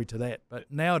side story to that.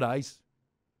 But nowadays,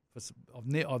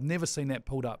 I've never seen that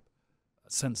pulled up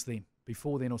since then,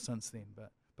 before then or since then.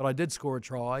 But I did score a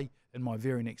try in my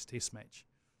very next Test match.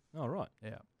 Oh, right.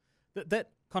 Yeah. That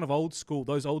kind of old school,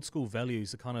 those old school values,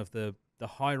 the kind of the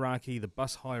hierarchy, the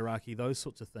bus hierarchy, those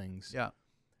sorts of things. Yeah.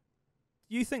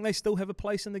 Do you think they still have a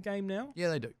place in the game now? Yeah,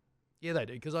 they do. Yeah, they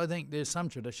do. Because I think there's some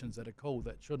traditions that are cool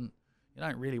that you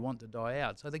don't really want to die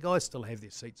out. So the guys still have their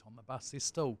seats on the bus. There's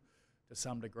still, to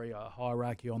some degree, a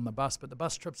hierarchy on the bus. But the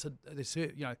bus trips,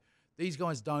 these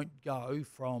guys don't go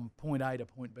from point A to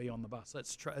point B on the bus.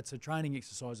 It's a training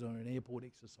exercise or an airport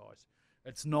exercise.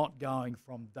 It's not going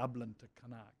from Dublin to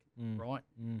Canuck, right?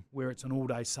 Where it's an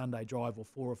all-day Sunday drive or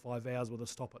 4 or 5 hours with a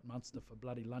stop at Munster for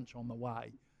bloody lunch on the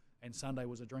way. And Sunday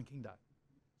was a drinking day.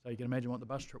 So you can imagine what the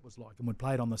bus trip was like. And we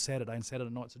played on the Saturday, and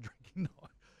Saturday night's a drinking night.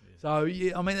 Yeah. So,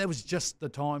 yeah, I mean, that was just the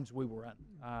times we were in.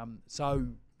 So,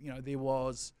 there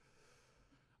was...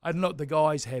 And look, the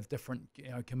guys have different,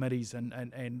 committees and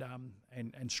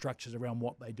structures around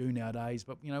what they do nowadays.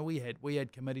 But we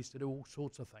had committees to do all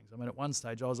sorts of things. I mean, at one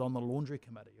stage I was on the laundry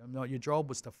committee. Your job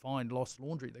was to find lost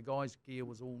laundry. The guys' gear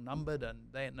was all numbered and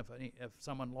that. And if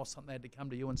someone lost something, they had to come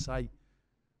to you and say,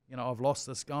 I've lost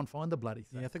this. Go and find the bloody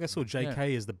thing. Yeah, I think I saw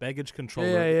JK as the baggage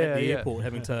controller at the airport,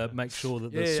 having to make sure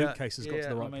that the suitcases got to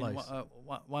the right place.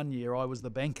 One year I was the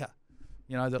banker,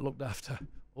 that looked after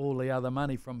all the other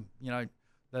money from the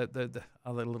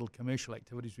other little commercial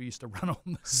activities we used to run on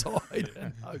the side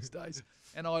in those days.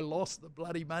 And I lost the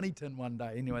bloody money tin one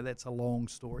day. Anyway, that's a long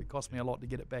story. It cost me a lot to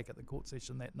get it back at the court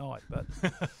session that night. But,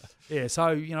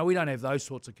 so, we don't have those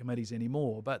sorts of committees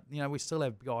anymore. But, we still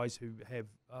have guys who have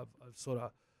sort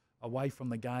of away from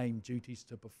the game duties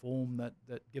to perform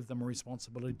that give them a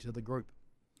responsibility to the group.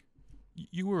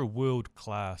 You were a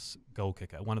world-class goal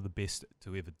kicker, one of the best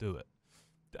to ever do it.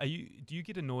 Do you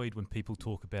get annoyed when people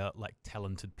talk about like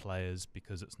talented players,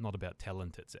 because it's not about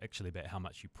talent, it's actually about how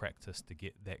much you practice to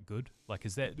get that good? Like,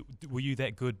 were you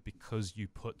that good because you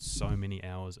put so many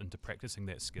hours into practicing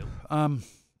that skill?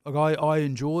 Look, I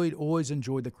always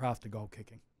enjoyed the craft of goal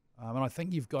kicking, and I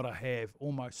think you've got to have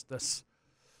almost this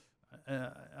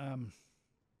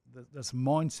this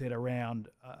mindset around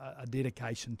a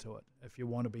dedication to it if you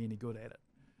want to be any good at it,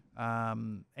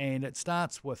 and it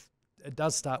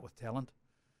does start with talent.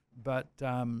 But,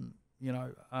 hard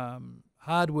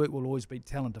work will always beat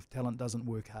talent if talent doesn't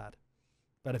work hard.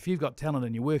 But if you've got talent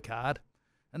and you work hard,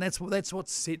 and that's what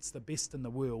sets the best in the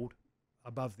world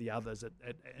above the others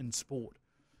in sport.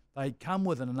 They come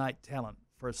with an innate talent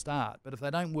for a start, but if they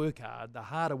don't work hard, the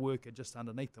harder worker just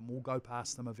underneath them will go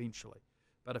past them eventually.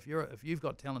 But if you've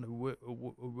got talent who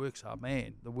works hard,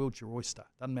 man, the world's your oyster.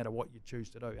 Doesn't matter what you choose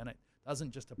to do, and it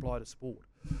doesn't just apply to sport.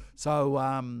 So,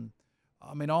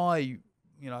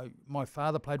 my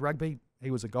father played rugby.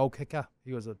 He was a goal kicker.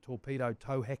 He was a torpedo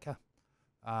toe hacker.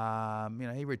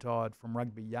 He retired from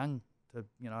rugby young to,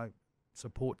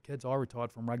 support kids. I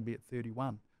retired from rugby at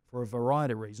 31 for a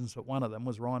variety of reasons, but one of them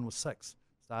was Ryan was 6,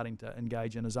 starting to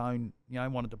engage in his own,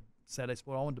 wanted to Saturday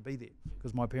sport. I wanted to be there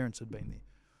because my parents had been there.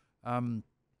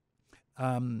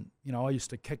 I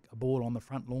used to kick a ball on the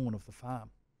front lawn of the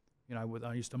farm.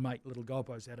 I used to make little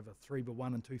goalposts out of a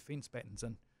 3x1 and 2 fence battens,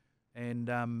 and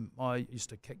I used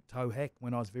to kick toe hack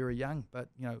when I was very young. But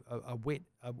a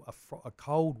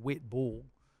cold, wet ball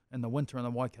in the winter in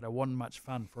the Waikato wasn't much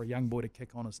fun for a young boy to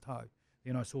kick on his toe.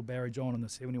 Then I saw Barry John and the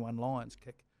 71 Lions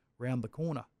kick round the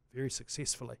corner very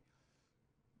successfully.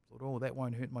 Thought, oh, that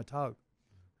won't hurt my toe.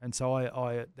 And so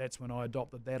I that's when I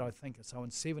adopted that, I think. So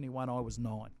in 71 I was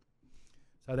 9.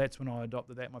 So that's when I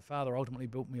adopted that. My father ultimately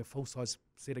built me a full-size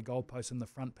set of goalposts in the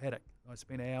front paddock. I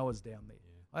spent hours down there.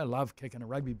 I love kicking a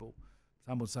rugby ball.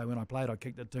 Some would say when I played I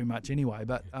kicked it too much anyway.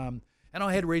 But and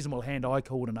I had reasonable hand-eye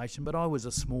coordination, but I was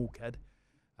a small kid.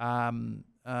 You're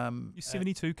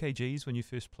 72 kgs when you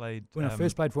first played? When I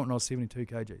first played Fortnite, I was 72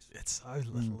 kgs. It's so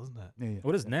little, isn't it? Yeah.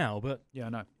 Well, it is now, but... Yeah, I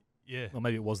know. Yeah. Well,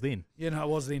 maybe it was then. Yeah, no, it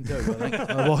was then too, I think.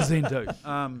 It was then too.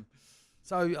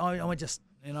 So I just,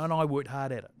 and I worked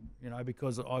hard at it,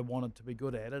 because I wanted to be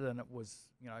good at it, and it was,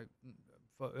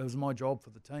 it was my job for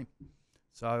the team.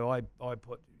 So I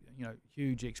put,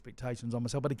 huge expectations on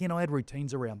myself. But again, I had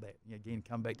routines around that. Again,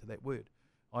 come back to that word.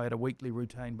 I had a weekly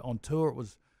routine. On tour, it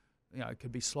was it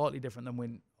could be slightly different than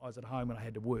when I was at home and I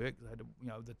had to work.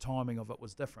 The timing of it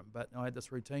was different. But I had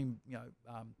this routine,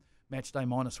 match day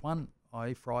 -1,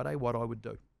 i.e. Friday, what I would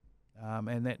do,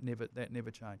 and that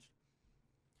never changed.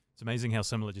 It's amazing how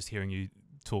similar, just hearing you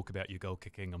talk about your goal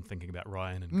kicking. I'm thinking about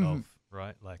Ryan and golf,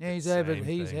 right? Like, yeah,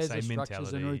 he has the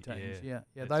structures and routines. Yeah,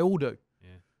 they all do.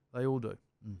 Yeah, they all do.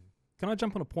 Can I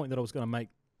jump on a point that I was going to make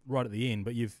right at the end,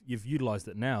 but you've utilised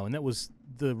it now, and that was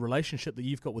the relationship that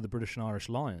you've got with the British and Irish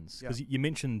Lions. Because you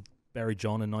mentioned Barry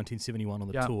John in 1971 on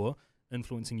the tour,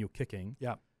 influencing your kicking.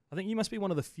 Yeah, I think you must be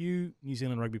one of the few New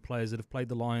Zealand rugby players that have played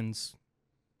the Lions,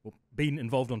 or been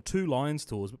involved on 2 Lions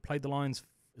tours, but played the Lions,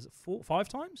 is it 5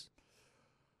 times?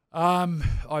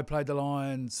 I played the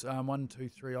Lions 1, 2,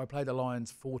 3. I played the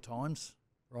Lions 4 times,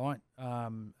 right?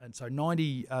 And so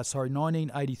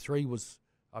 1983 was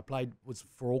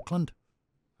for Auckland.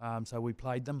 So we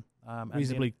played them.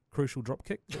 Reasonably crucial drop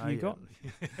kick that you got.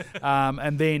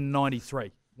 And then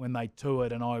 93 when they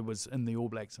toured, and I was in the All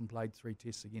Blacks and played 3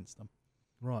 tests against them.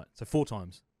 Right. So 4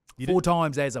 times. 4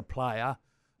 times as a player.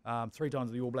 3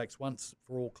 times the All Blacks, once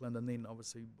for Auckland, and then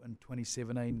obviously in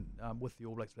 2017 with the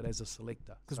All Blacks, but as a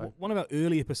selector. Because one of our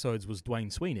early episodes was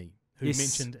Dwayne Sweeney, who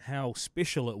mentioned how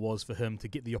special it was for him to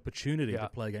get the opportunity to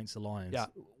play against the Lions. Yeah.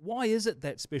 Why is it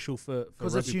that special for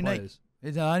rugby it's unique. Players?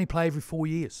 They only play every 4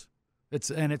 years. It's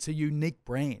a unique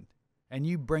brand, and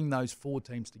you bring those 4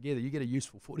 teams together, you get a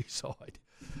useful footy side,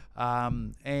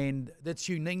 and that's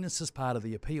uniqueness is part of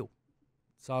the appeal.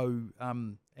 So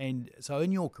so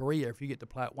in your career, if you get to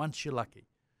play it once, you're lucky.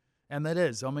 And that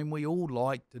is, I mean, we all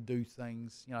like to do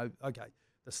things, okay,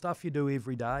 the stuff you do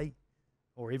every day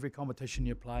or every competition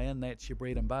you play in, that's your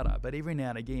bread and butter. But every now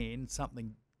and again,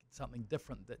 something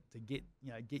different that to get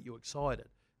you excited.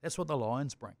 That's what the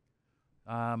Lions bring.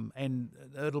 And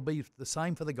it'll be the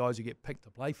same for the guys who get picked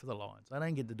to play for the Lions. They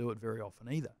don't get to do it very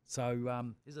often either.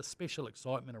 So there's a special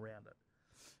excitement around it.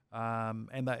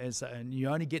 And you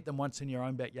only get them once in your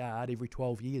own backyard every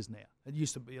 12 years now. It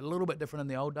used to be a little bit different in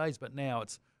the old days, but now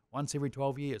it's once every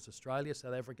 12 years. Australia,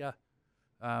 South Africa,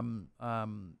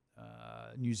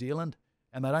 New Zealand,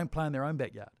 and they don't play in their own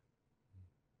backyard.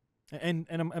 And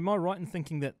am I right in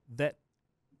thinking that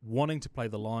wanting to play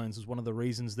the Lions is one of the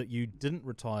reasons that you didn't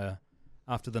retire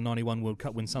after the 91 World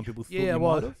Cup when some people thought you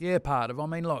might have? Yeah, part of. I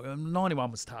mean, look,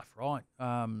 91 was tough, right?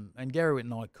 And Gary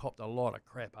and I copped a lot of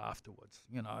crap afterwards,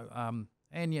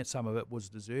 and yet some of it was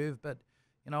deserved. But,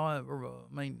 I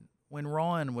mean, when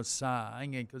Ryan was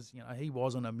saying, because, he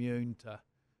wasn't immune to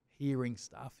hearing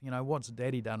stuff, what's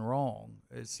Daddy done wrong,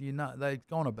 is, they've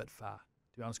gone a bit far,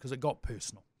 to be honest, because it got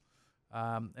personal.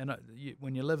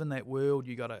 When you live in that world,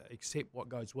 you got to accept what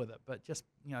goes with it. But just,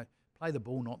 play the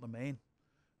ball, not the man.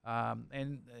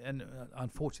 And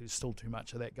unfortunately, there's still too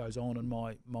much of that goes on, in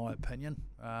my opinion.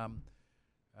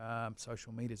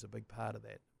 Social media is a big part of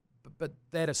that. But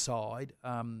that aside,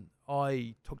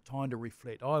 I took time to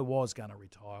reflect. I was going to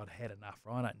retire. I'd had enough.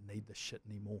 Right? I don't need this shit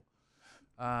anymore.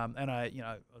 And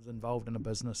I was involved in a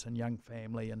business and young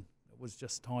family, and it was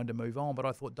just time to move on. But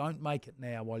I thought, don't make it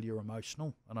now while you're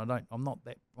emotional. And I'm not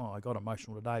that. Well, I got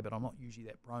emotional today, but I'm not usually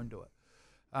that prone to it.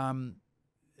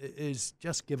 Is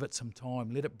just give it some time,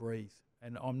 let it breathe.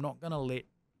 And I'm not going to let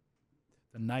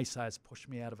the naysayers push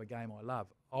me out of a game I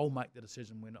love. I'll make the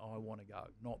decision when I want to go,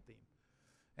 not them.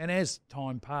 And as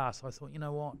time passed, I thought, you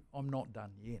know what, I'm not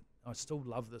done yet. I still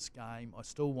love this game. I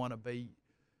still want to I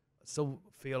still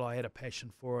feel I had a passion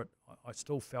for it. I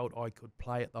still felt I could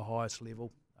play at the highest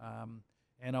level.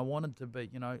 And I wanted to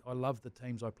be, I loved the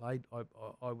teams I played.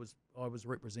 I was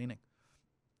representing.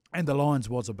 And the Lions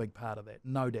was a big part of that,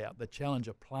 no doubt. The challenge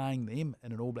of playing them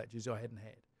in an All Black jersey I hadn't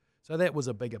had. So that was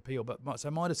a big appeal. But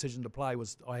my decision to play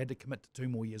was I had to commit to 2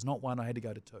 more years. Not 1, I had to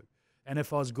go to 2. And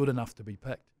if I was good enough to be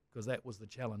picked, because that was the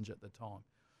challenge at the time.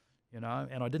 And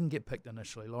I didn't get picked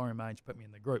initially. Laurie Mange put me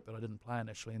in the group, but I didn't play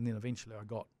initially. And then eventually I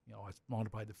got, I might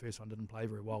have played the first one, didn't play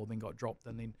very well, then got dropped,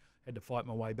 and then had to fight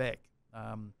my way back.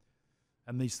 And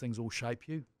these things all shape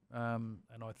you.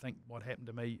 And I think what happened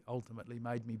to me ultimately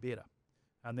made me better.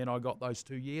 And then I got those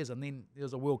 2 years, and then there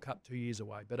was a World Cup 2 years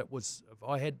away. But it was, if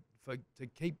I had to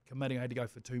keep committing, I had to go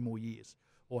for 2 more years,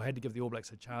 or I had to give the All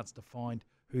Blacks a chance to find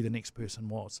who the next person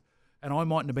was. And I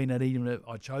mightn't have been at even if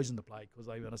I'd chosen to play, because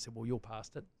they said, well, you're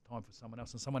past it, time for someone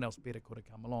else. And someone else better could have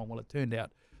come along. Well, it turned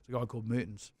out it's a guy called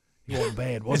Mertens. He wasn't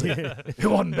bad, was he? He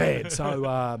wasn't bad.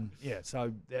 So,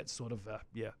 so that's sort of a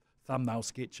thumbnail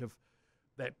sketch of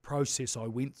that process I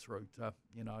went through to,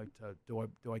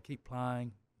 do I keep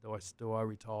playing? Do I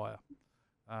retire?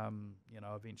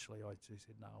 Eventually I just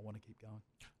said, no, I want to keep going.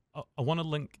 I want to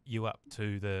link you up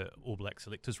to the All Black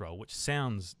selectors role, which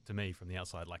sounds to me from the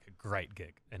outside like a great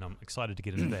gig, and I'm excited to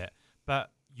get into that.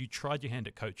 But you tried your hand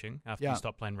at coaching after Yeah. you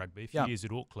stopped playing rugby, a few Yeah. years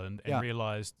at Auckland, and Yeah.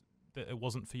 realised that it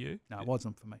wasn't for you? No, it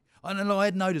wasn't for me. And I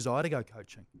had no desire to go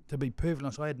coaching. To be perfectly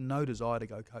honest, I had no desire to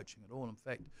go coaching at all. In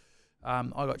fact, I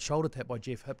got shoulder tapped by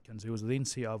Jeff Hipkins, who was the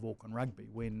NCO of Auckland Rugby,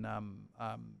 when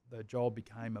the job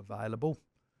became available.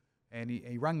 And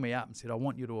he rang me up and said, I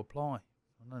want you to apply.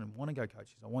 I don't want to go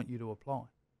coaching. I want you to apply.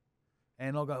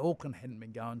 And Auckland hadn't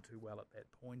been going too well at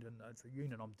that point, and it's a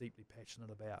unit I'm deeply passionate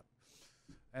about.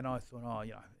 And I thought,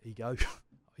 ego,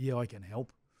 yeah, I can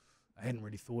help. I hadn't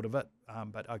really thought of it,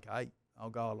 but okay, I'll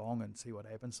go along and see what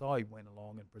happens. So I went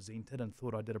along and presented and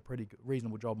thought I did a pretty good,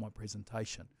 reasonable job on my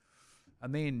presentation.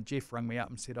 And then Jeff rang me up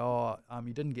and said,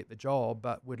 you didn't get the job,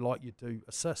 but we'd like you to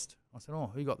assist. I said,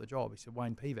 who got the job? He said,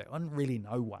 Wayne Pivac. I didn't really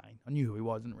know Wayne. I knew who he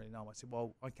was, didn't really know him. I said,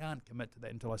 well, I can't commit to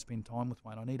that until I spend time with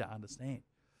Wayne. I need to understand.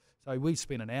 So we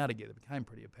spent an hour together. It became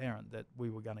pretty apparent that we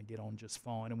were going to get on just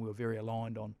fine, and we were very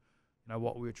aligned on,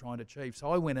 what we were trying to achieve.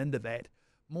 So I went into that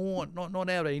more, not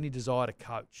out of any desire to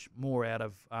coach, more out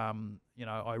of,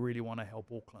 I really want to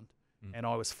help Auckland. And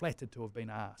I was flattered to have been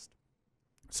asked.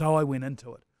 So I went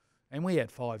into it. And we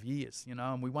had 5 years,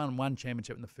 and we won one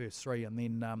championship in the first three, and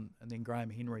then Graham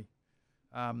Henry,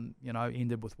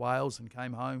 ended with Wales and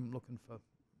came home looking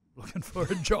for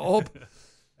a job.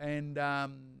 And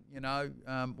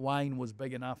Wayne was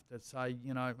big enough to say,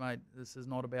 mate, this is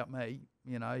not about me.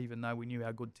 Even though we knew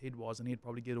how good Ted was, and he'd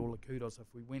probably get all the kudos if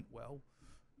we went well.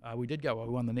 We did go well.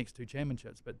 We won the next two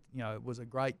championships, but it was a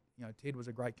great. Ted was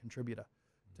a great contributor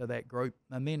to that group.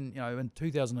 And then, in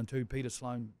 2002, Peter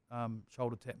Sloan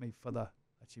shoulder tapped me for was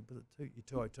it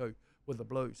 202 with the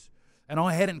Blues. And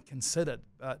I hadn't considered,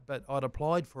 but I'd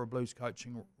applied for a Blues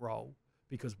coaching role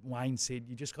because Wayne said,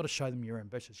 you just got to show them you're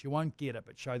ambitious. You won't get it,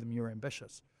 but show them you're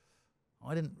ambitious.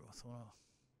 I thought,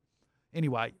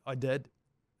 Anyway, I did,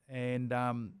 and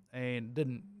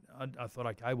didn't. I thought,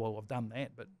 okay, well, I've done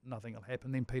that, but nothing will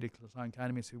happen. Then Peter Sloan came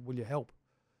to me and said, will you help?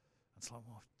 It's like,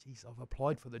 geez, I've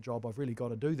applied for the job. I've really got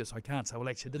to do this. I can't say, well,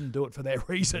 actually, I didn't do it for that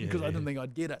reason because I didn't think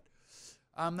I'd get it.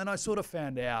 Then I sort of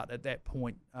found out at that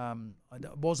point,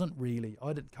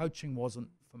 coaching wasn't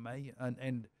for me.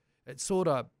 And it's sort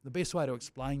of, the best way to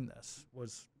explain this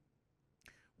was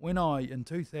when in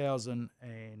 2000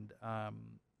 and,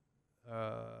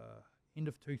 end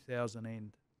of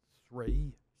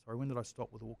 2003, when did I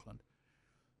stop with Auckland?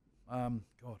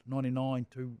 99,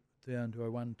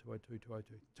 2001, 202,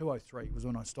 202. 203 was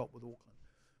when I stopped with Auckland.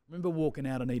 I remember walking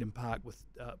out in Eden Park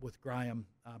with Graham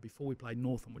before we played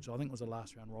Northam, which I think was a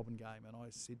last round robin game, and I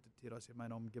said to Ted,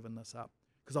 mate, I'm giving this up.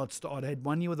 Because I'd had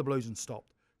 1 year with the Blues and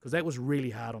stopped, because that was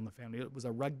really hard on the family. It was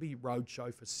a rugby road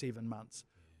show for 7 months,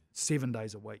 7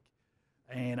 days a week.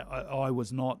 And I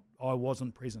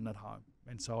wasn't present at home.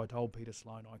 And so I told Peter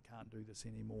Sloan, I can't do this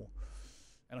anymore.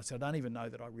 And I said, I don't even know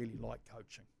that I really like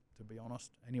coaching, to be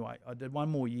honest. Anyway, I did 1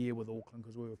 more year with Auckland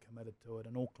because we were committed to it,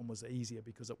 and Auckland was easier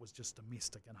because it was just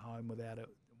domestic and home without it.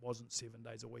 It wasn't 7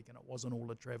 days a week, and it wasn't all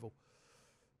the travel.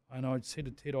 And I said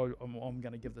to Ted, I'm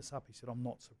going to give this up. He said, I'm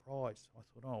not surprised. I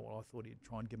thought, I thought he'd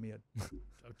try and give me a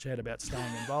chat about staying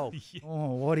involved. Yeah.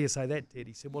 Why do you say that, Ted?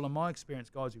 He said, well, in my experience,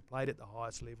 guys who played at the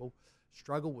highest level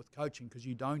struggle with coaching because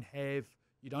you don't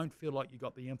feel like you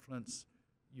got the influence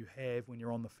you have when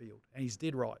you're on the field. And he's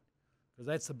dead right, because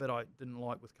that's the bit I didn't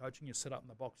like with coaching. You sit up in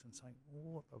the box and say,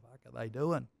 what the fuck are they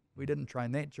doing? We didn't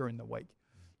train that during the week.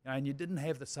 And you didn't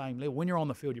have the same level. When you're on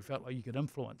the field, you felt like you could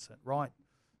influence it, right?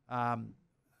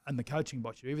 And the coaching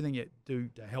box, everything you do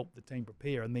to help the team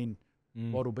prepare, and then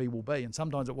what'll be will be. And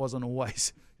sometimes it wasn't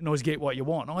always, you always get what you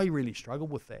want. And I really struggled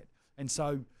with that. And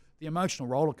so the emotional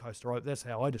roller coaster, that's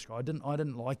how I describe it. I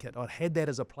didn't like it. I had that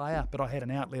as a player, but I had an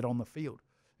outlet on the field.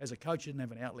 As a coach, you didn't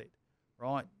have an outlet,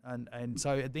 right? And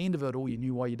so at the end of it all, you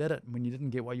knew why you did it. And when you didn't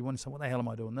get what you wanted, so what the hell am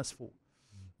I doing this for?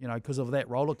 Because of that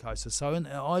roller coaster. So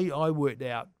I worked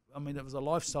out, it was a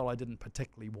lifestyle I didn't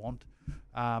particularly want,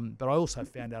 but I also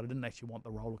found out I didn't actually want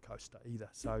the roller coaster either.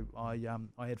 So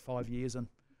I had 5 years, and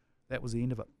that was the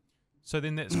end of it. So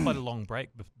then that's quite a long break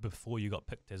before you got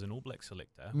picked as an All Black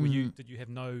selector. Did you have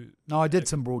no... No, I did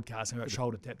some broadcasting. I got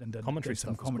shoulder tapped and did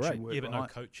some commentary work. Yeah, but no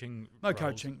coaching No roles.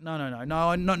 coaching.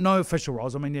 No official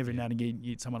roles. Every now and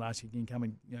again, someone asks you, can come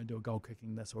and do a goal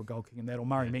kicking this or a goal kicking that. Or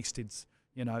Murray Mexted's,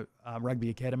 Rugby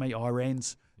Academy,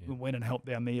 Irans, went and helped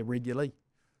down there regularly.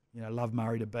 Love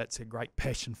Murray to bits, had great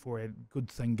passion for it, good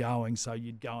thing going. So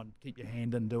you'd go and keep your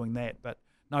hand in doing that, but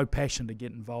no passion to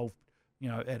get involved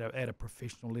at a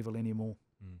professional level anymore.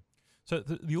 So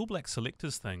the All Black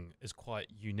selectors thing is quite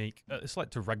unique. It's like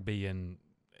to rugby in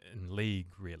league,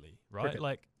 really, right? Cricket.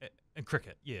 Like in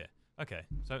cricket, yeah. Okay,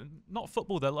 so not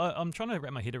football though. I'm trying to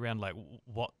wrap my head around like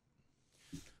what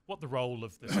what the role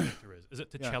of the selector is. Is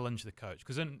it to challenge the coach?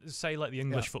 Because in, say, like the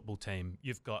English football team,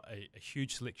 you've got a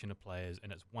huge selection of players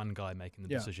and it's one guy making the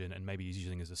decision and maybe he's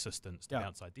using his assistants to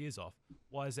bounce ideas off.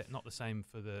 Why is that not the same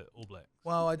for the All Blacks?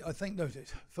 Well, I think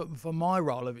that for my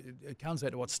role, it comes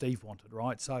out to what Steve wanted,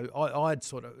 right? So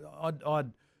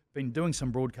I'd been doing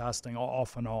some broadcasting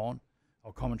off and on,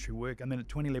 or commentary work, and then at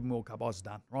 2011 World Cup I was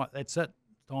done, right? That's it.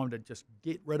 It's time to just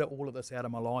get rid of all of this out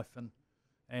of my life and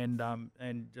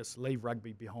just leave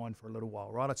rugby behind for a little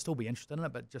while, right? I'd still be interested in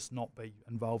it, but just not be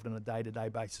involved on a day-to-day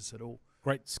basis at all.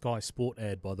 Great Sky Sport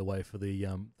ad, by the way, for the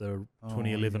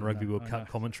 2011 Rugby World Cup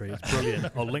commentary. It's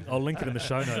brilliant. I'll link it in the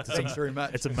show notes. Thanks very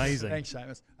much. It's amazing. Thanks,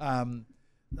 Seamus.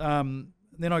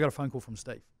 Then I got a phone call from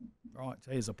Steve. Right,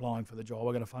 so he's applying for the job.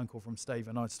 I got a phone call from Steve,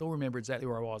 and I still remember exactly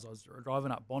where I was. I was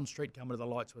driving up Bond Street, coming to the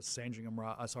lights with Sandringham,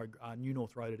 New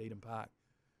North Road at Eden Park.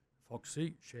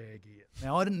 Foxy, Shaggy.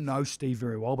 Now, I didn't know Steve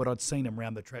very well, but I'd seen him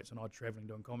around the traps when I was travelling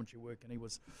doing commentary work, and he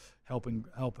was helping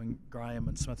Graham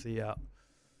and Smithy out.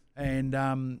 And,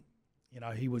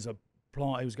 he was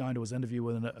going to his interview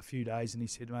within a few days, and he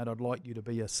said, mate, I'd like you to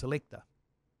be a selector.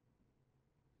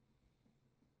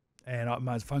 And I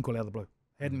made a phone call out of the blue.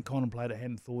 Hadn't contemplated,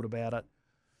 hadn't thought about it.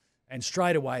 And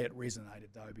straight away it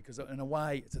resonated, though, because in a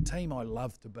way it's a team I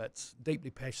love to bits, deeply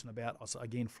passionate about. I was,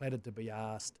 again, flattered to be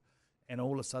asked. And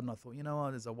all of a sudden I thought, you know what,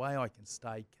 there's a way I can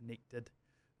stay connected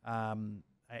and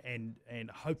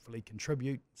hopefully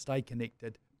contribute, stay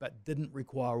connected, but didn't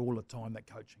require all the time that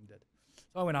coaching did.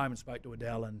 So I went home and spoke to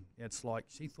Adele, and it's like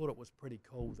she thought it was pretty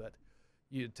cool that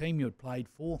the team you had played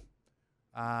for,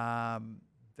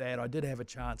 that I did have a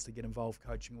chance to get involved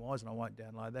coaching-wise, and I won't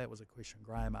download that. It was a question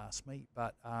Graham asked me,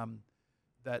 but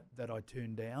that I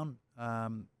turned down,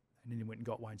 and then he went and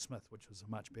got Wayne Smith, which was a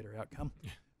much better outcome.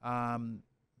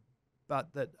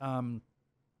 But that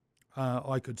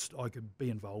I could be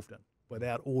involved in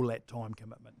without all that time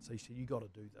commitment. So he said, you got to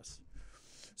do this.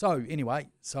 So anyway,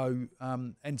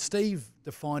 and Steve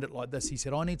defined it like this. He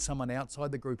said, I need someone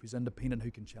outside the group who's independent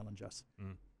who can challenge us.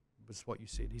 Was what you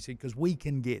said. He said, because we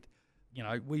can get,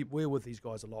 we're with these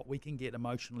guys a lot. We can get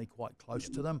emotionally quite close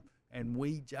to them, and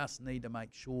we just need to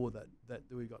make sure that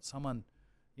we've got someone,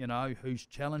 who's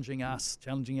challenging us,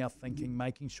 challenging our thinking,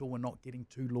 making sure we're not getting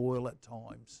too loyal at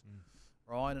times.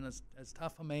 Right, and as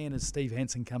tough a man as Steve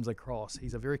Hansen comes across,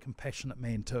 he's a very compassionate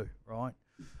man too, right?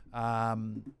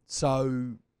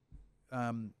 So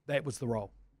that was the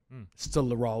role, still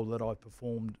the role that I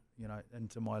performed,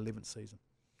 into my 11th season.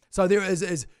 So there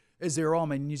is there. I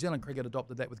mean, New Zealand cricket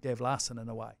adopted that with Gav Larson in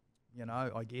a way,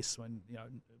 I guess when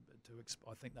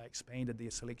I think they expanded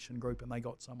their selection group and they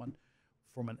got someone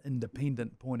from an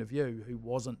independent point of view who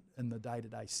wasn't in the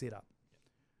day-to-day setup.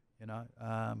 They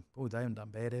haven't done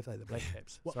bad, have they, the Black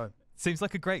Caps? So seems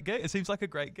like a great gig. It seems like a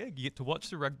great gig. You get to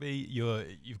watch the rugby.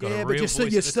 You've got a real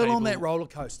but you're still on that table. roller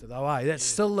coaster, though, eh? That's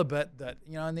still the bit that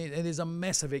and there's a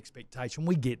massive expectation.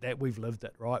 We get that. We've lived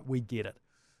it, right? We get it.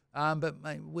 But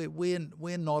mate,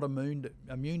 we're not immune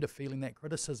to feeling that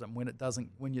criticism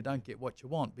when you don't get what you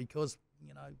want, because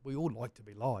we all like to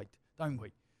be liked, don't we?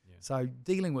 Yeah. So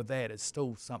dealing with that is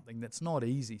still something that's not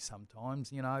easy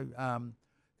sometimes,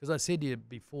 Because I said to you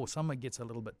before, some gets a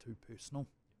little bit too personal,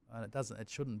 and it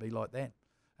shouldn't be like that.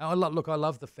 I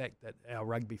love the fact that our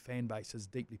rugby fan base is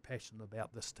deeply passionate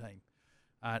about this team,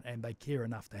 and they care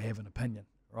enough to have an opinion,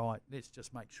 right? Let's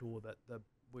just make sure that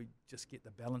we just get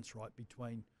the balance right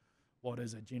between what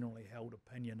is a generally held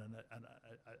opinion and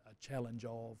a challenge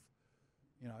of,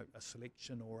 a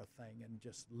selection or a thing, and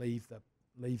just leave the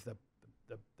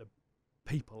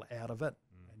people out of it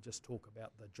and just talk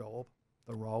about the job,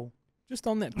 the role. Just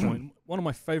on that point, one of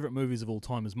my favourite movies of all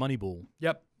time is Moneyball.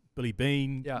 Yep. Billy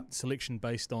Bean, selection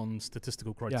based on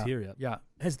statistical criteria. Yeah.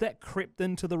 Has that crept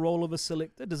into the role of a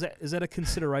selector? Is that a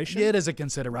consideration? Yeah, it is a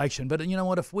consideration. But you know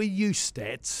what? If we use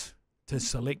stats to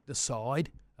select the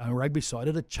side, a rugby side,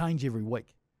 it'd change every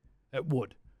week. It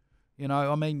would.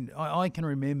 I can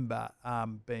remember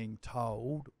being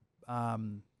told,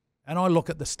 and I look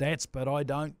at the stats, but I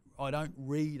don't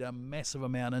read a massive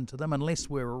amount into them unless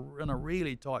we're in a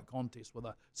really tight contest with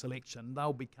a selection.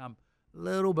 They'll become a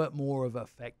little bit more of a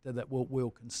factor that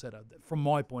we'll consider, from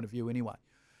my point of view anyway.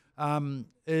 Going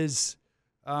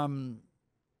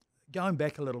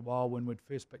back a little while when we'd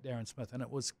first picked Aaron Smith, and it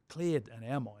was clear in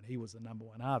our mind he was the number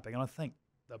one halfback, and I think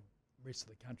the rest of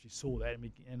the country saw that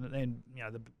and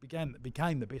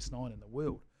became the best nine in the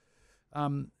world.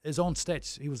 Is on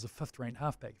stats, he was the 5th ranked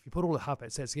halfback. If you put all the halfback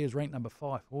stats, he was ranked number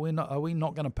 5. Well, are we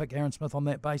not going to pick Aaron Smith on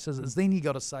that basis? Then you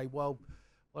got to say, well,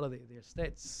 what are their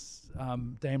stats,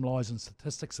 damn lies and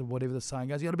statistics, or whatever the saying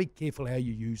goes. You got to be careful how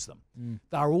you use them.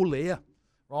 They're all there,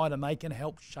 right? And they can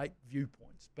help shape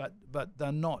viewpoints, but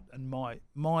they're not, in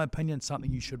my opinion,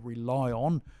 something you should rely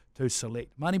on to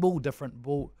select. Moneyball,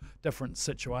 different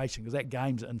situation, because that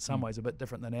game's in some ways a bit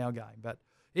different than our game, but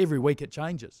every week it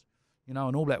changes. You know,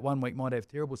 and All Black 1 week might have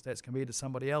terrible stats compared to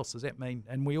somebody else. Does that mean,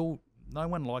 and no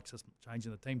one likes us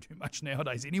changing the team too much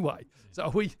nowadays anyway. So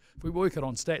if we work it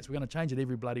on stats, we're going to change it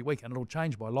every bloody week, and it'll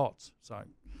change by lots. So,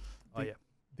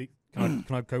 can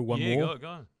I go one more?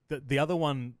 Yeah, go. The other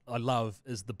one I love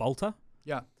is the bolter.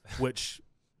 Yeah. Which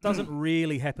doesn't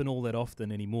really happen all that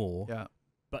often anymore. Yeah.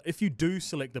 But if you do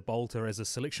select the bolter as a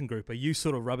selection group, are you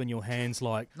sort of rubbing your hands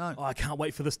like, no, I can't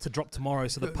wait for this to drop tomorrow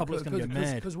so the public's going to go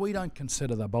mad? Because we don't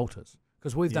consider the bolters.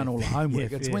 Because we've done all the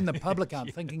homework. It's when the public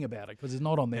aren't thinking about it because it's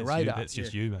not on their radar. That's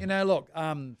just you, man. You know, look,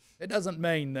 it doesn't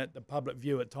mean that the public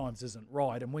view at times isn't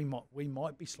right, and we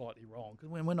might be slightly wrong because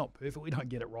we're not perfect. We don't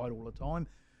get it right all the time.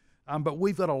 But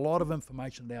we've got a lot of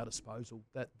information at our disposal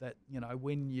that you know,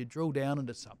 when you drill down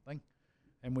into something,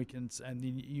 and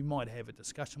you might have a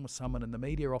discussion with someone in the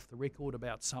media off the record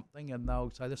about something, and they'll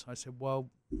say this. And I said,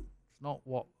 well, it's not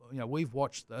what, you know, we've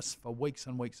watched this for weeks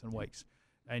and weeks and weeks.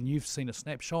 And you've seen a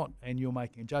snapshot and you're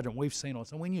making a judgment. We've seen it.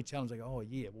 So when you challenge, they go, oh,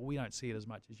 yeah, well, we don't see it as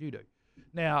much as you do.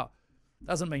 Now,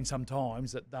 doesn't mean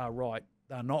sometimes that they're right,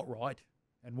 they're not right,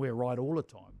 and we're right all the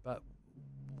time. But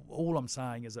all I'm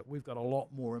saying is that we've got a lot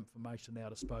more information at our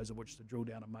disposal which to drill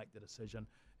down and make the decision.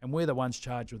 And we're the ones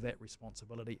charged with that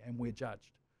responsibility, and we're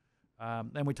judged.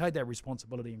 And we take that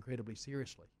responsibility incredibly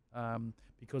seriously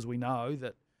because we know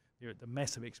that the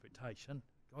massive expectation.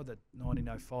 God, that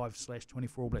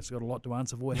 1905/24 All Blacks got a lot to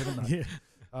answer for, haven't they?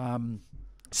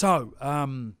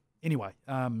 Anyway,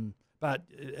 but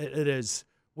it is,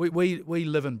 we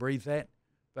live and breathe that.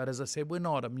 But as I said, we're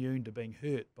not immune to being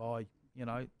hurt by, you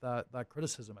know, the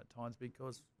criticism at times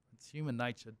because it's human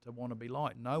nature to want to be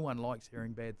liked. No one likes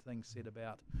hearing bad things said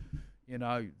about, you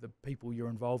know, the people you're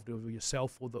involved with, or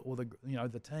yourself, or the you know,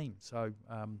 the team. So,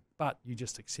 but you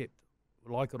just accept,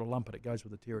 like it or lump it, it goes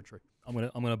with the territory. I'm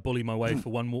gonna bully my way for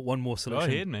one more selection.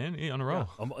 Go ahead, man. Yeah, on a roll.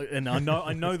 Yeah. And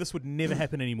I know this would never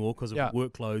happen anymore because of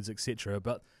workloads, etc.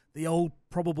 But the old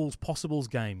probables possibles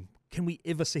game, can we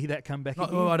ever see that come back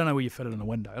again? Well, I don't know where you fit it in the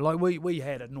window. Like we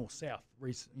had a north-south,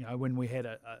 you know, when we had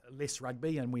a less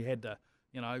rugby and we had to,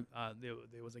 you know,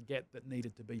 there was a gap that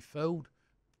needed to be filled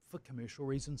for commercial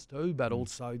reasons too, but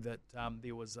also that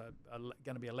there was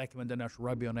going to be a lack of international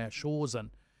rugby on our shores,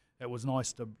 and it was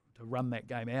nice to run that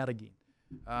game out again.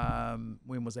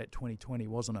 When was that? 2020,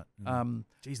 wasn't it?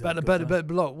 Jeez,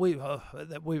 but look, we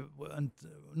and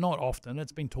not often.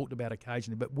 It's been talked about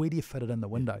occasionally, but where do you fit it in the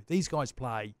window? These guys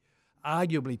play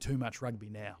arguably too much rugby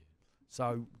now,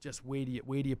 so just where do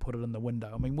you put it in the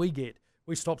window? I mean,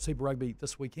 we stopped Super Rugby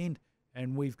this weekend,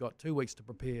 and we've got 2 weeks to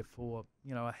prepare for,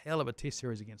 you know, a hell of a test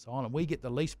series against Ireland. We get the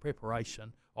least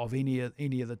preparation of any of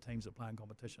the teams that play in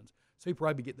competitions. Super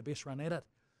Rugby get the best run at it.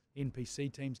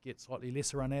 NPC teams get slightly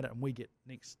lesser run at it, and we get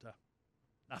next to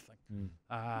nothing.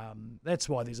 That's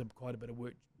why there's quite a bit of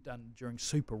work done during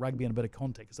Super Rugby and a bit of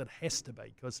contact, because it has to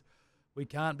be, because we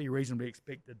can't be reasonably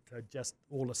expected to just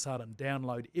all of a sudden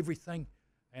download everything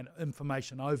and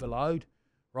information overload,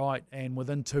 right, and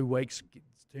within 2 weeks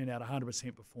turn out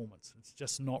 100% performance. It's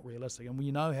just not realistic. And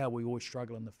we know how we always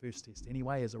struggle in the first test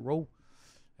anyway, as a rule,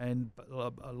 and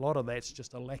a lot of that's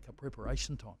just a lack of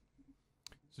preparation time.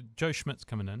 So Joe Schmidt's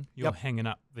coming in. You're hanging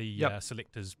up the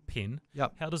selector's pen.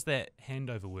 How does that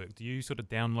handover work? Do you sort of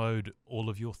download all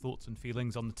of your thoughts and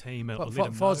feelings on the team?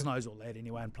 Foz knows all that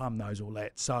anyway, and Plum knows all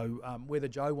that. So whether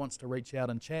Joe wants to reach out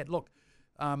and chat, look,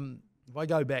 if I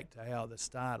go back to how the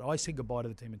start, I said goodbye to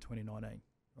the team in 2019.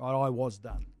 Right, I was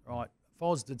done. Right,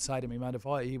 Foz did say to me, mate,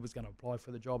 he was going to apply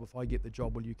for the job. If I get the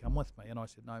job, will you come with me? And I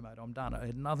said, no, mate, I'm done. It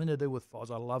had nothing to do with Foz.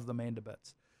 I love the man to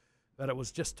bits. But it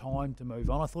was just time to move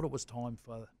on. I thought it was time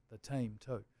for the team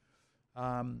too.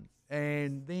 And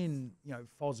then, you know,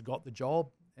 Foz got the job,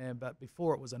 but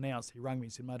before it was announced, he rang me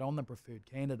and said, mate, I'm the preferred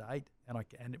candidate.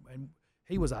 And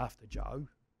he was after Joe,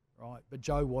 right? But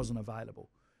Joe wasn't available.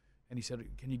 And he said,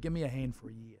 can you give me a hand for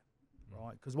a year,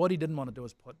 right? Because what he didn't want to do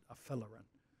is put a filler in,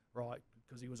 right?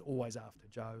 Because he was always after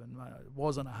Joe. And it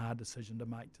wasn't a hard decision to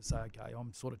make, to say, okay,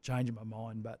 I'm sort of changing my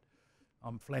mind, but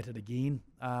I'm flattered again,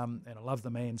 and I love the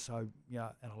man, so yeah,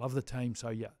 and I love the team, so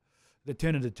yeah. They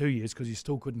turned into 2 years because you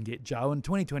still couldn't get Joe, and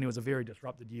 2020 was a very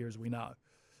disrupted year, as we know.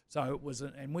 So it was,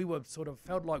 and we were sort of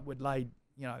felt like we'd laid,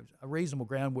 you know, a reasonable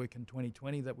groundwork in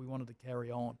 2020 that we wanted to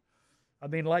carry on.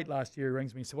 And then late last year, he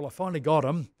rings me and said, well, I finally got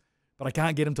him, but I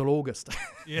can't get him till August.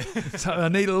 Yeah. So I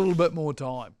need a little bit more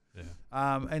time. Yeah.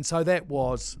 And so that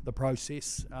was the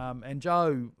process. And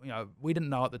Joe, you know, we didn't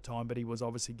know at the time, but he was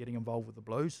obviously getting involved with the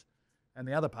Blues. And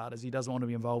the other part is he doesn't want to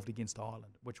be involved against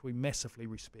Ireland, which we massively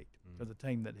respect because the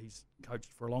team that he's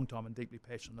coached for a long time and deeply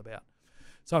passionate about.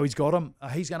 So he's got him.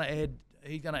 He's going to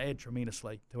add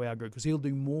tremendously to our group because he'll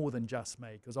do more than just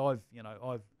me. Because I've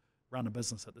run a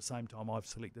business at the same time I've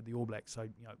selected the All Blacks, so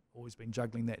always been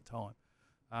juggling that time.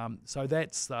 So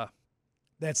that's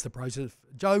the process.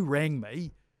 Joe rang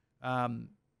me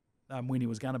when he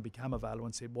was going to become available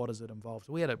and said, "What does it involve?"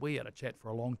 So we had a chat for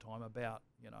a long time about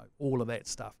all of that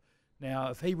stuff.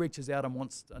 Now, if he reaches out and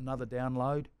wants another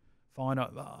download, fine. I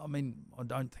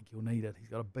don't think he'll need it. He's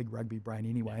got a big rugby brain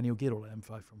anyway, and he'll get all the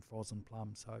info from Froz and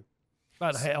Plum. So,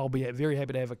 but I'll be very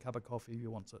happy to have a cup of coffee if he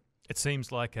wants it. It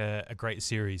seems like a great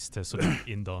series to sort of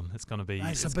end on. It's going to be.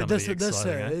 This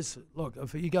is look.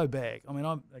 If you go back,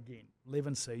 I'm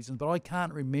 11 seasons, but I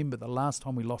can't remember the last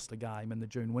time we lost a game in the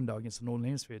June window against the Northern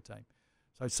Hemisphere team.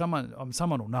 So someone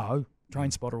will know,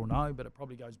 Train Spotter will know, but it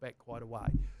probably goes back quite a way.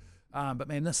 But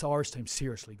man, this Irish team's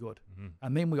seriously good.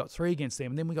 And then we got 3 against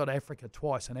them, and then we got Africa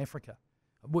twice in Africa.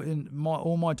 In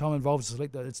all my time involved as a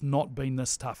selector, it's not been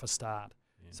this tough a start.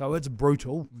 Yeah. So it's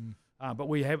brutal, but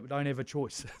we don't have a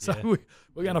choice. So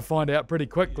we're going to find out pretty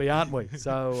quickly, aren't we?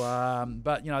 So,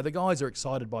 but the guys are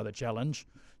excited by the challenge.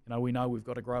 We know we've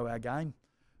got to grow our game.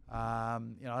 I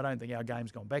don't think our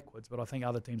game's gone backwards, but I think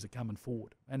other teams are coming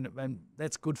forward, and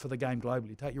that's good for the game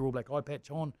globally. Take your All Black eye patch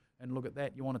on and look at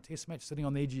that. You want a test match sitting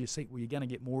on the edge of your seat? Well, you're going to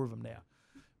get more of them now.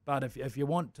 But if you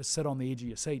want to sit on the edge of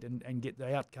your seat and get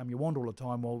the outcome you want all the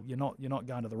time, well, you're not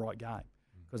going to the right game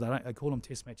because they call them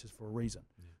test matches for a reason.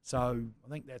 Yeah. So I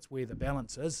think that's where the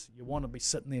balance is. You want to be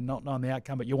sitting there not knowing the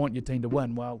outcome, but you want your team to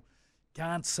win. Well,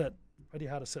 can't sit. Pretty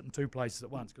hard to sit in 2 places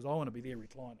at once because I want to be there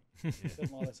reclining. I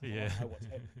don't know what's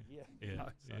happening here.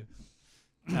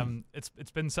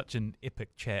 It's been such an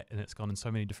epic chat and it's gone in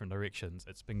so many different directions.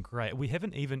 It's been great. We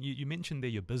haven't even you mentioned there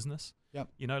your business. Yep.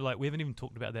 We haven't even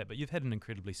talked about that, but you've had an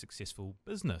incredibly successful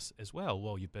business as well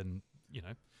while you've been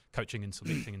coaching and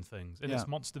selecting and things. And it's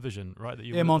Monster Vision, right?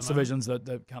 Monster Vision's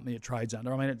the company it trades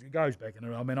under. It goes back,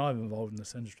 and I've been involved in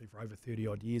this industry for over 30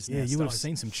 odd years now. Yeah, you would have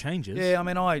seen some changes. Yeah,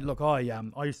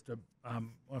 I used to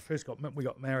when I first we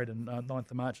got married in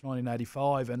 9th of March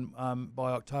 1985, and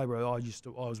by October I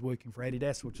was working for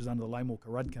Adidas, which was under the Lane Walker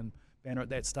Rudkin banner at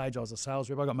that stage. I was a sales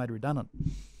rep. I got made redundant.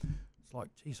 It's like,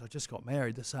 geez, I just got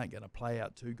married. This ain't going to play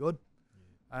out too good.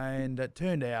 And it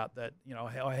turned out that,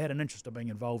 I had an interest in being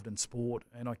involved in sport,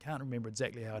 and I can't remember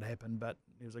exactly how it happened, but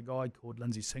there was a guy called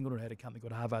Lindsay Singleton who had a company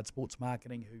called Harvard Sports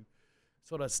Marketing who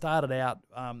sort of started out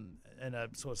in a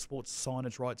sort of sports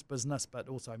signage rights business, but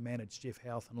also managed Jeff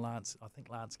Houth and Lance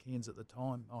Cairns at the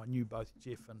time. I knew both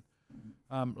Jeff and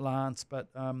Lance, but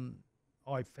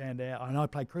I found out, and I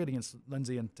played cricket against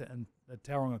Lindsay in the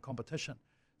Tauranga competition,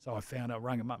 so I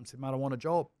rang him up and said, "Mate, I want a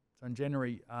job." So in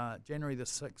January the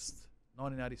 6th,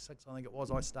 1986, I think it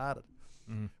was, I started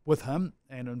with him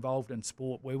and involved in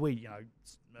sport where we, a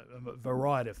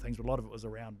variety of things, but a lot of it was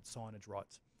around signage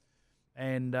rights.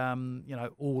 And,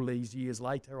 all these years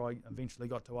later, I eventually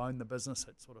got to own the business.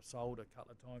 It sort of sold a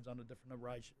couple of times under different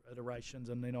iterations,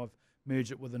 and then I've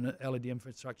merged it with an LED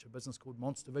infrastructure business called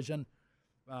Monster Vision.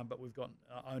 But we've got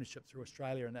ownership through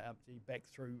Australia and back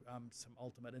through some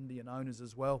Ultimate Indian owners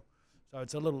as well. So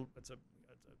it's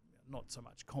not so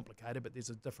much complicated, but there's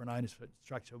a different ownership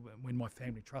structure when my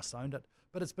family trust owned it.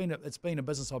 But it's been a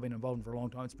business I've been involved in for a long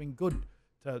time. It's been good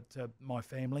to my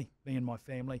family, me and my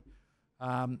family.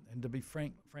 And to be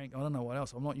frank, I don't know what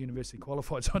else. I'm not university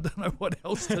qualified, so I don't know what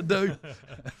else to do.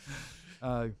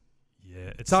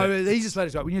 The easiest way to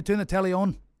describe it, when you turn the telly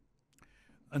on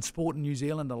in sport in New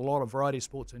Zealand, a lot of variety of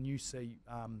sports, and you see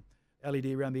LED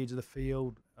around the edge of the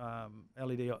field,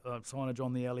 LED signage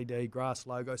on the LED, grass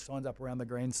logo, signs up around the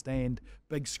grandstand,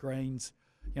 big screens.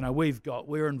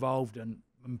 We're involved in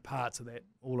parts of that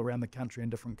all around the country in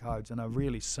different codes, and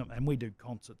and we do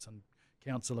concerts and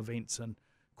council events and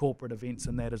corporate events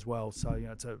and that as well. So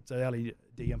it's a LED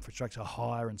infrastructure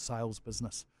hire and sales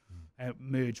business, and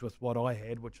merged with what I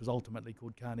had, which was ultimately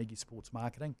called Carnegie Sports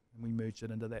Marketing, and we merged it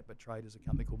into that, but trade as a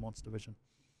company called Monster Vision.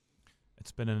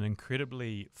 It's been an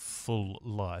incredibly full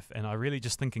life, and I really,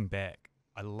 just thinking back,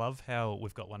 I love how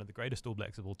we've got one of the greatest All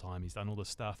Blacks of all time. He's done all this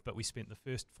stuff, but we spent the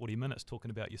first 40 minutes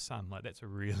talking about your son. Like, that's a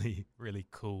really, really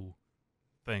cool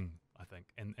thing, I think.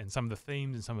 And some of the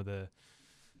themes and some of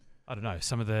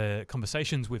the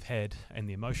conversations we've had and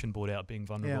the emotion brought out, being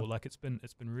vulnerable, like it's been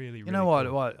really, really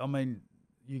cool. What? I mean,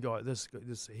 you guys, this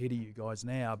is ahead of you guys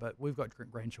now, but we've got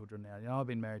grandchildren now. I've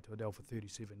been married to Adele for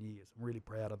 37 years. I'm really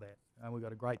proud of that. We've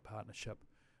got a great partnership.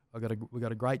 We've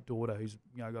got a great daughter who's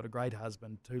got a great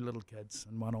husband, 2 little kids,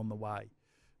 and one on the way.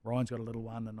 Ryan's got a little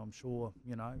one, and I'm sure,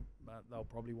 you know, they'll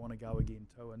probably want to go again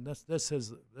too. And this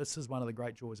is one of the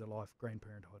great joys of life,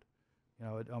 grandparenthood. You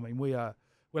know, I mean, we're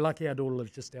lucky our daughter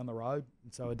lives just down the road,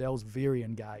 and so Adele's very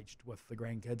engaged with the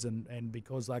grandkids, and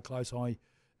because they're close, I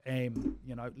am,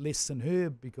 you know, less than her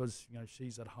because, you know,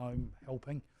 she's at home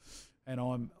helping, and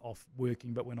I'm off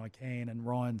working, but when I can, and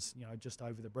Ryan's, you know, just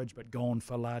over the bridge, but gone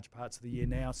for large parts of the year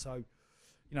now, so,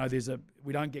 you know,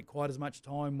 we don't get quite as much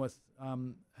time with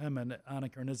him and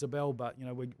Annika and Isabel, but, you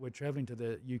know, we're travelling to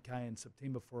the UK in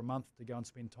September for a month to go and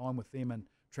spend time with them and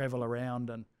travel around,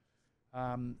 and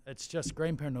it's just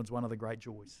grandparenthood's one of the great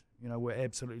joys. You know, we're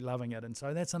absolutely loving it, and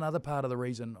so that's another part of the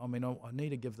reason. I mean, I need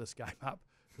to give this game up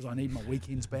because I need my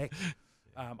weekends back.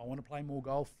 I want to play more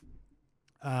golf.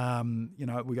 You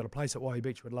know, we got a place at Waihi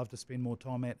Beach we'd love to spend more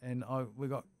time at, and we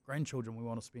got grandchildren we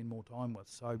want to spend more time with.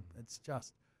 So it's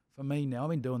just, for me now, I've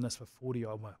been doing this for 40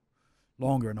 odd, well,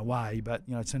 longer in a way, but,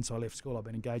 you know, since I left school, I've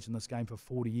been engaged in this game for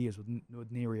 40 years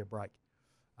with nary a break.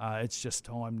 It's just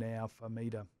time now for me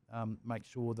to make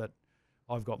sure that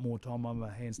I've got more time on my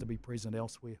hands to be present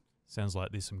elsewhere. Sounds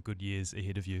like there's some good years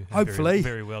ahead of you. Hopefully.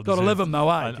 Very well got deserved. to live them though,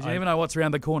 eh? Because you never know what's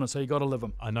around the corner, so you got to live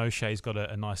them. I know Shay's got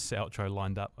a nice outro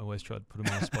lined up. I always try to put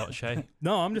him on the spot, Shay.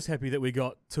 No, I'm just happy that we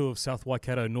got two of South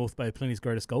Waikato, North Bay Plenty's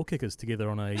greatest goal kickers together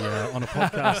on a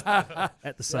podcast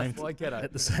at the same time.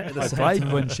 I played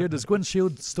Gwyn Shield. Does Gwyn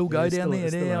Shield still go down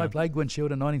there? Yeah, I played Gwyn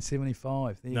Shield in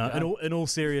 1975. In all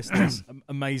seriousness,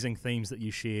 amazing themes that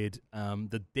you shared.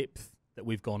 The depth that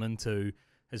we've gone into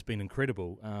has been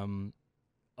incredible.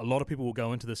 A lot of people will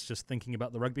go into this just thinking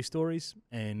about the rugby stories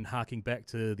and harking back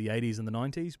to the 80s and the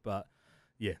 90s, but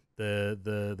yeah,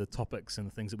 the topics and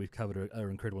the things that we've covered are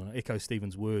incredible. And I echo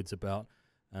Stephen's words about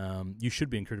you should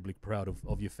be incredibly proud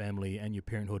of your family and your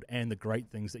parenthood and the great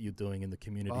things that you're doing in the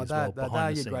community as well.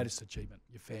 They're your greatest achievement,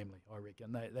 your family, I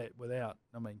reckon. They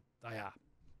are.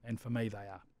 And for me, they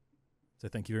are. So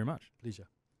thank you very much. Pleasure.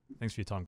 Thanks for your time.